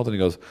Breuterholt? And he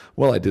goes,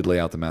 well, I did lay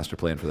out the master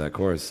plan for that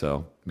course,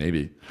 so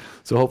maybe.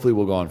 So hopefully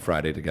we'll go on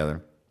Friday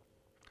together.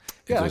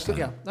 Yeah, there's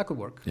time. that could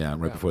work. Yeah,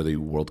 right before the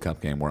World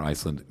Cup game where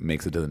Iceland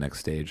makes it to the next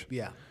stage.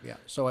 Yeah.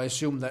 So I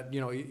assume that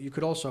you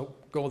could also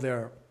go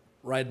there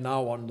right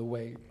now on the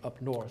way up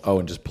north. Oh,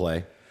 and just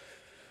play?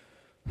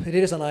 It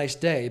is a nice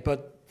day,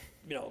 but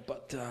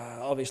but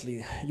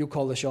obviously you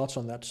call the shots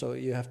on that, so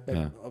you have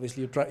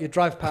obviously you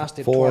drive past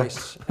it 4.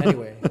 twice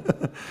anyway.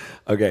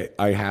 Okay,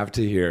 I have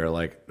to hear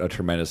like a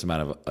tremendous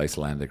amount of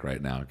Icelandic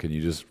right now. Can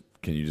you just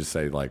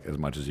say like as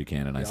much as you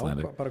can in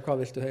Icelandic? Já, bara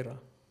hvað viltu heyra?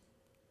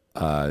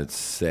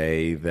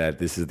 Say that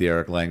this is the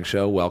Erik Lang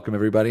Show. Welcome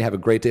everybody. Have a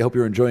great day. Hope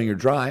you're enjoying your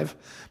drive.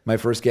 My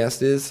first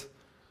guest is.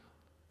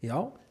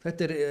 Já,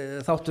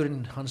 þetta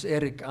þátturinn hans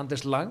Erik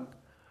Anders Lang.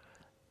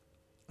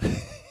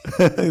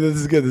 This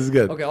is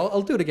good. Okay,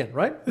 I'll do it again,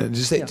 right?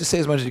 Just say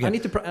as much as you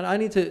can. I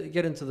need to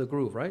get into the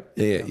groove, right?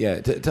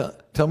 Yeah.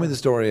 Tell me the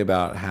story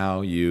about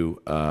how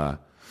you.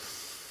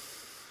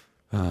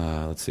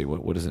 Let's see.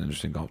 What is an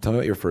interesting golf? Tell me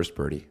about your first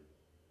birdie.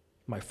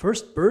 My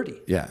first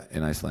birdie. Yeah,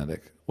 in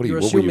Icelandic. What You're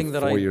were assuming you,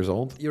 that 4 years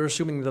old? You're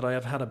assuming that I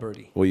have had a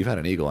birdie. Well, you've had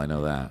an eagle. I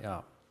know that.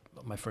 Yeah,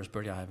 my first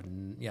birdie. I have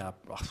no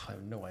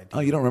idea. Oh,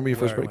 you don't remember your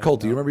first birdie?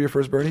 Colt, do you remember your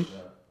first birdie?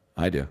 Yeah.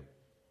 I do.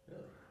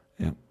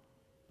 Yeah.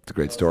 It's a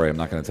great story. I'm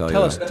not going to tell you.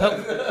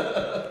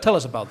 Tell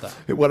us about that.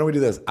 Why don't we do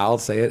this? I'll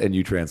say it and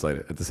you translate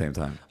it at the same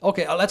time.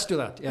 Okay, let's do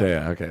that.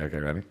 Yeah. Okay.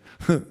 Ready?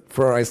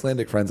 For our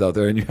Icelandic friends out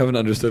there, and you haven't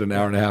understood an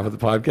hour and a half of the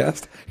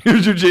podcast,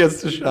 here's your chance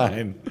to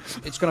shine.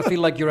 It's going to feel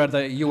like you're at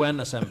the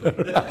UN assembly.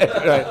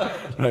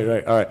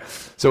 Right. All right.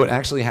 So it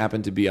actually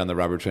happened to be on the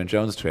Robert Trent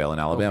Jones Trail in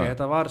Alabama. Okay,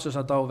 þetta var svo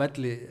sagt á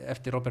velli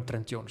eftir Robert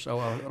Trent Jones,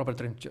 á Robert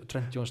Trent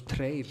Jones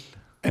Trail.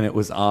 And it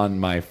was on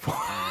my phone.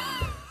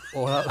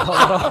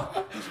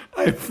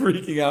 I'm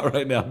freaking out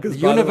right now. The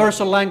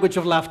universal language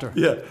of laughter.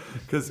 Yeah,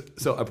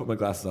 so I put my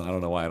glasses on. I don't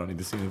know why. I don't need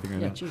to see anything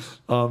right now. Geez.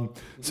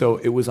 So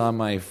it was on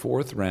my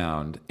 4th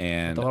round,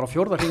 and Það var á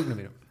fjórða hringnum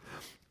mínum.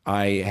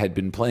 I had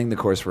been playing the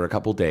course for a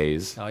couple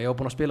days. Já, ég var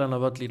búinn að spila hana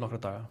völl í nokkra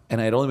daga.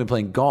 And I had only been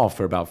playing golf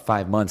for about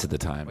 5 months at the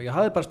time. Og ég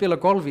hafði bara spilað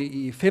golf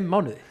í 5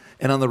 mánuði.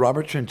 And on the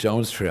Robert Trent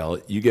Jones Trail,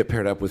 you get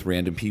paired up with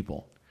random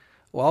people.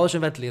 Og á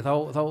þessum velli þá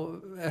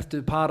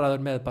ertu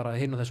paraður með bara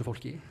hinn og þessu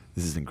fólki.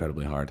 This is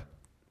incredibly hard.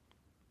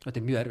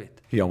 Þetta mjög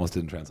erfitt. He almost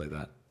didn't translate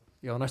that.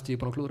 Já, næstu ég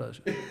búinn að klúðra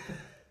þessu.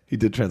 He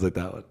did translate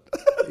that one.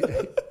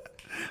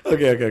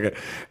 Okay.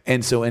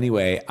 And so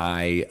anyway,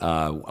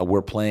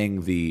 we're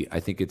playing I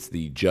think it's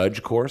the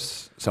Judge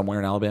course somewhere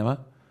in Alabama.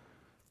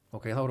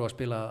 Okay, þá erum við að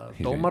spila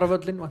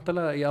dómaravöllin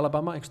vantarlega í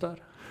Alabama einhvers staðar.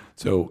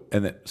 So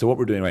what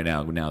we're doing right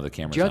now the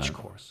camera's Judge on.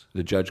 course.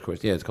 The Judge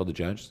course. Yeah, it's called the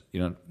Judge.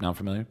 You know, now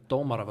familiar?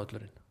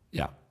 Dómaravöllurinn.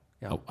 Yeah.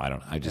 Yeah. Oh, I don't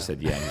know. I just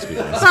said yeah. You speak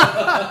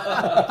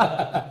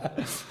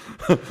this.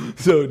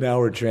 So now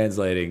we're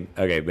translating.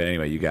 Okay, but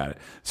anyway, you got it.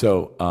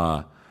 So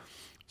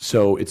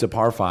it's a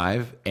par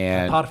 5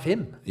 and Par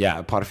 5.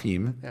 Yeah, par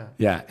 5.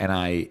 Yeah. And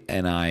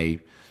I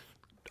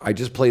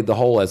just played the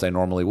hole as I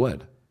normally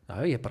would.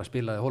 Já, ég bara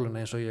spilaði hóluna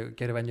eins og ég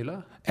gerir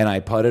venjulega. And I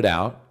putted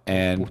out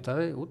and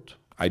Púttaði út.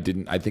 I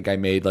think I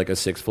made like a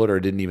 6-footer.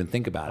 Didn't even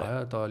think about it.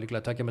 Já, þetta var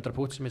líklega 2 metra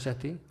putt sem ég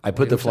setti í. I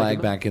put the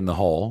flag back in the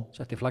hole.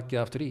 Setti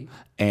flaggið aftur í.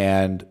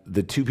 And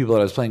the 2 people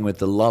that I was playing with,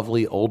 the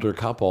lovely older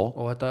couple.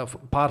 Og þetta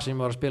par sem ég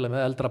var að spila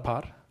með, eldra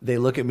par. They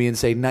look at me and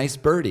say, "Nice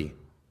birdie."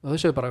 Og þau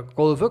segja bara,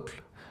 góðu fugl.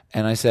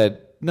 And I said,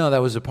 "No,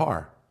 that was a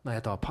par." Nei,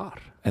 þetta var par.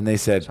 And they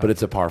said, "But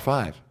it's a par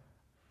 5."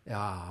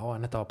 Já,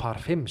 en þetta var par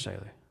 5, segja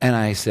þau. And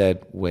I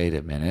said, "Wait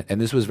a minute." And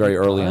this was very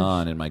early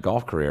on in my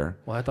golf career.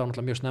 Og þetta var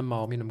náttúrulega mjög snemma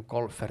á mínum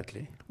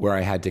golfferli. Where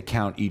I had to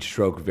count each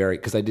stroke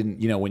because I didn't,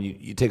 when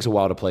it takes a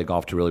while to play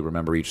golf to really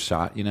remember each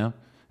shot, and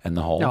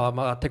the hole. Já,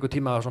 það tekur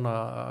tíma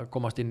að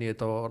komast inn í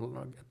þetta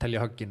og telja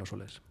höggin og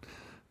svoleiðis.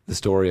 The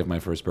story of my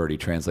first birdie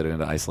translated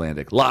into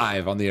Icelandic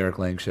live on the Erik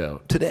Lang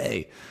Show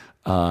today.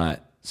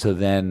 So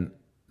then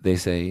they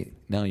say,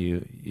 "No,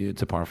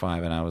 it's a par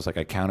 5," and I was like,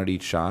 I counted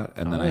each shot,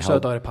 and then I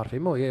held. Þetta var par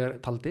 5 og ég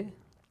taldi.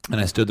 And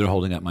I stood there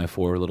holding up my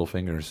 4 little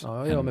fingers.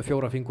 Já, ég var með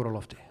 4 fingur á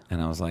lofti.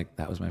 And I was like,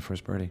 that was my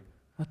first birdie.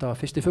 Þetta var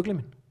fyrsti fuglinn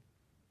minn.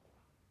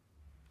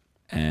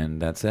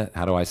 And that's it.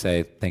 How do I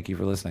say thank you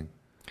for listening?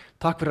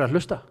 Takk fyrir að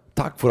hlusta.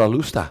 Takk fyrir að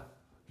hlusta.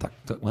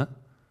 What?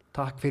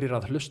 Takk fyrir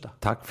að hlusta.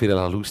 Takk fyrir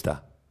að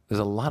hlusta. There's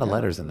a lot of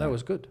letters in there. That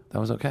was good. That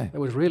was okay. It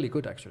was really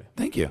good, actually.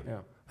 Thank you.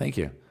 Yeah. Thank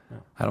you. Yeah.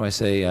 How do I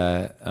say,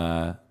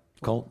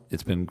 Colt?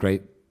 It's been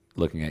great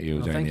looking at you.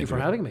 Well, thank you for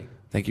having me.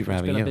 Thank you for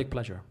having you. It's been a big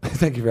pleasure.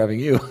 Thank you for having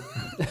you.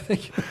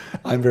 Thank you.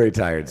 I'm very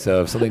tired,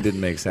 so if something didn't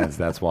make sense,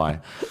 that's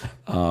why.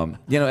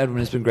 Edwin,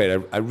 it's been great.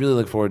 I really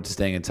look forward to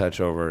staying in touch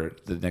over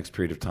the next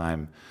period of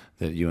time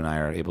that you and I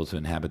are able to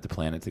inhabit the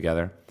planet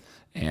together.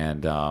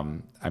 And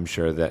I'm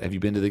sure that... Have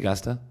you been to the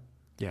Augusta?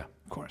 Yeah.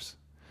 Of course.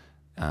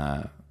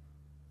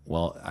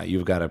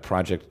 You've got a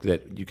project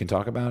that you can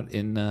talk about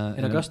in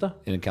Augusta?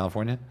 In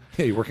California?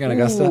 Yeah, you're working on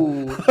Augusta?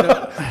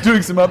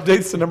 Doing some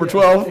updates to number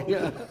 12?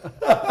 Yeah.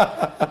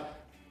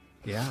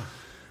 Yeah.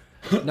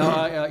 No,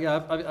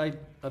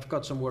 I've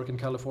got some work in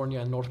California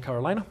and North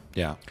Carolina.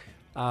 Yeah.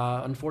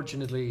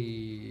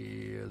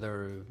 Unfortunately,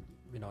 they're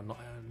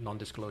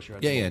non-disclosure.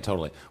 Yeah,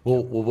 totally.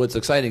 Well, what's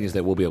exciting is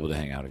that we'll be able to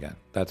hang out again.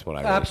 That's what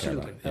I really care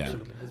about.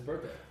 Absolutely. His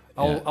birthday.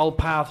 Our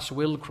paths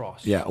will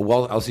cross. Yeah.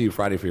 Well, I'll see you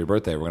Friday for your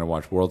birthday. We're going to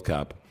watch World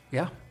Cup.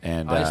 Yeah.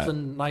 And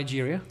Iceland,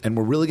 Nigeria. And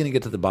we're really going to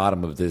get to the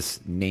bottom of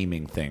this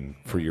naming thing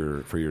for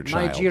your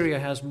child. Nigeria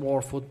has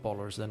more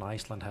footballers than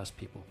Iceland has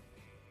people.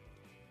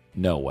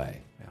 No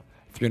way. Yeah.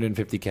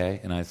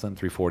 350K in Iceland,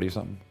 340 or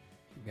something.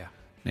 Yeah.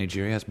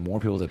 Nigeria has more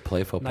people that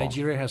play football.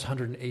 Nigeria has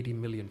 180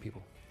 million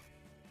people.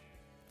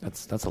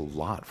 That's a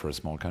lot for a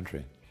small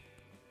country.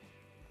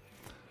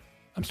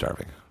 I'm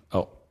starving.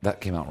 Oh,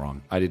 that came out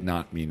wrong. I did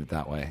not mean it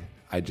that way.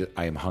 I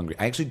am hungry.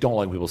 I actually don't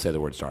like when people say the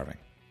word starving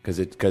because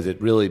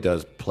it really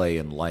does play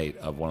in light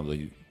of one of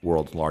the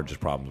world's largest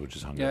problems, which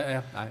is hunger.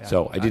 Yeah.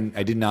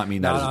 I did not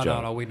mean that as a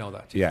joke. No, we know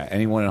that. Yeah,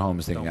 anyone at home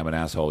is thinking Don't. I'm an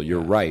asshole.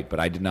 You're right, but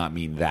I did not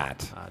mean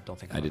that. Don't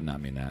think I did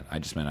not mean that. I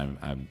just meant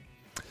I'm.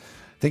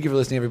 Thank you for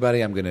listening,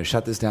 everybody. I'm going to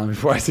shut this down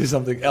before I say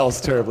something else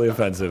terribly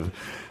offensive.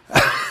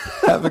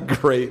 Have a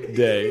great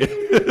day.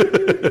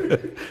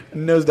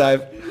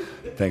 Nosedive.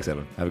 Thanks,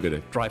 Evan. Have a good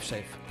day. Drive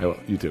safe. Oh,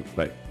 you too.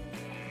 Bye.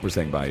 We're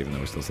saying bye even though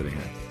we're still sitting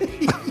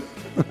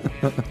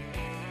here.